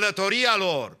lor, călătoria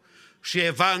lor și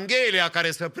Evanghelia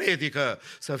care se predică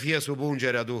să fie sub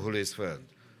ungerea Duhului Sfânt.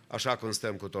 Așa cum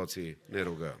stăm cu toții, ne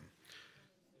rugăm.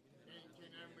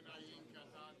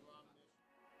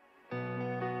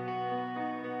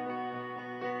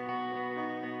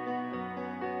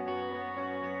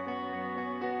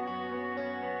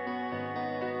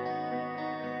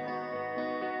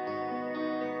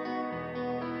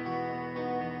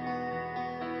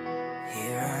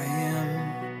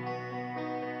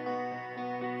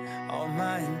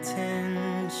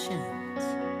 Intentions,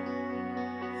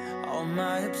 all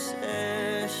my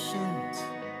obsessions,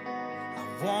 I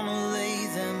wanna lay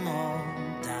them all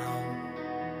down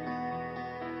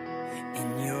in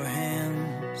your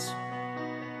hands.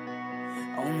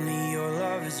 Only your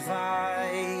love is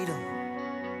vital,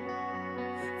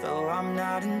 though I'm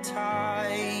not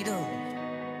entitled,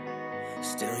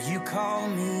 still you call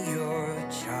me your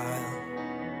child.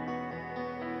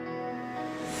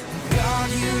 God,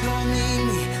 you don't need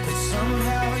me, but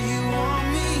somehow you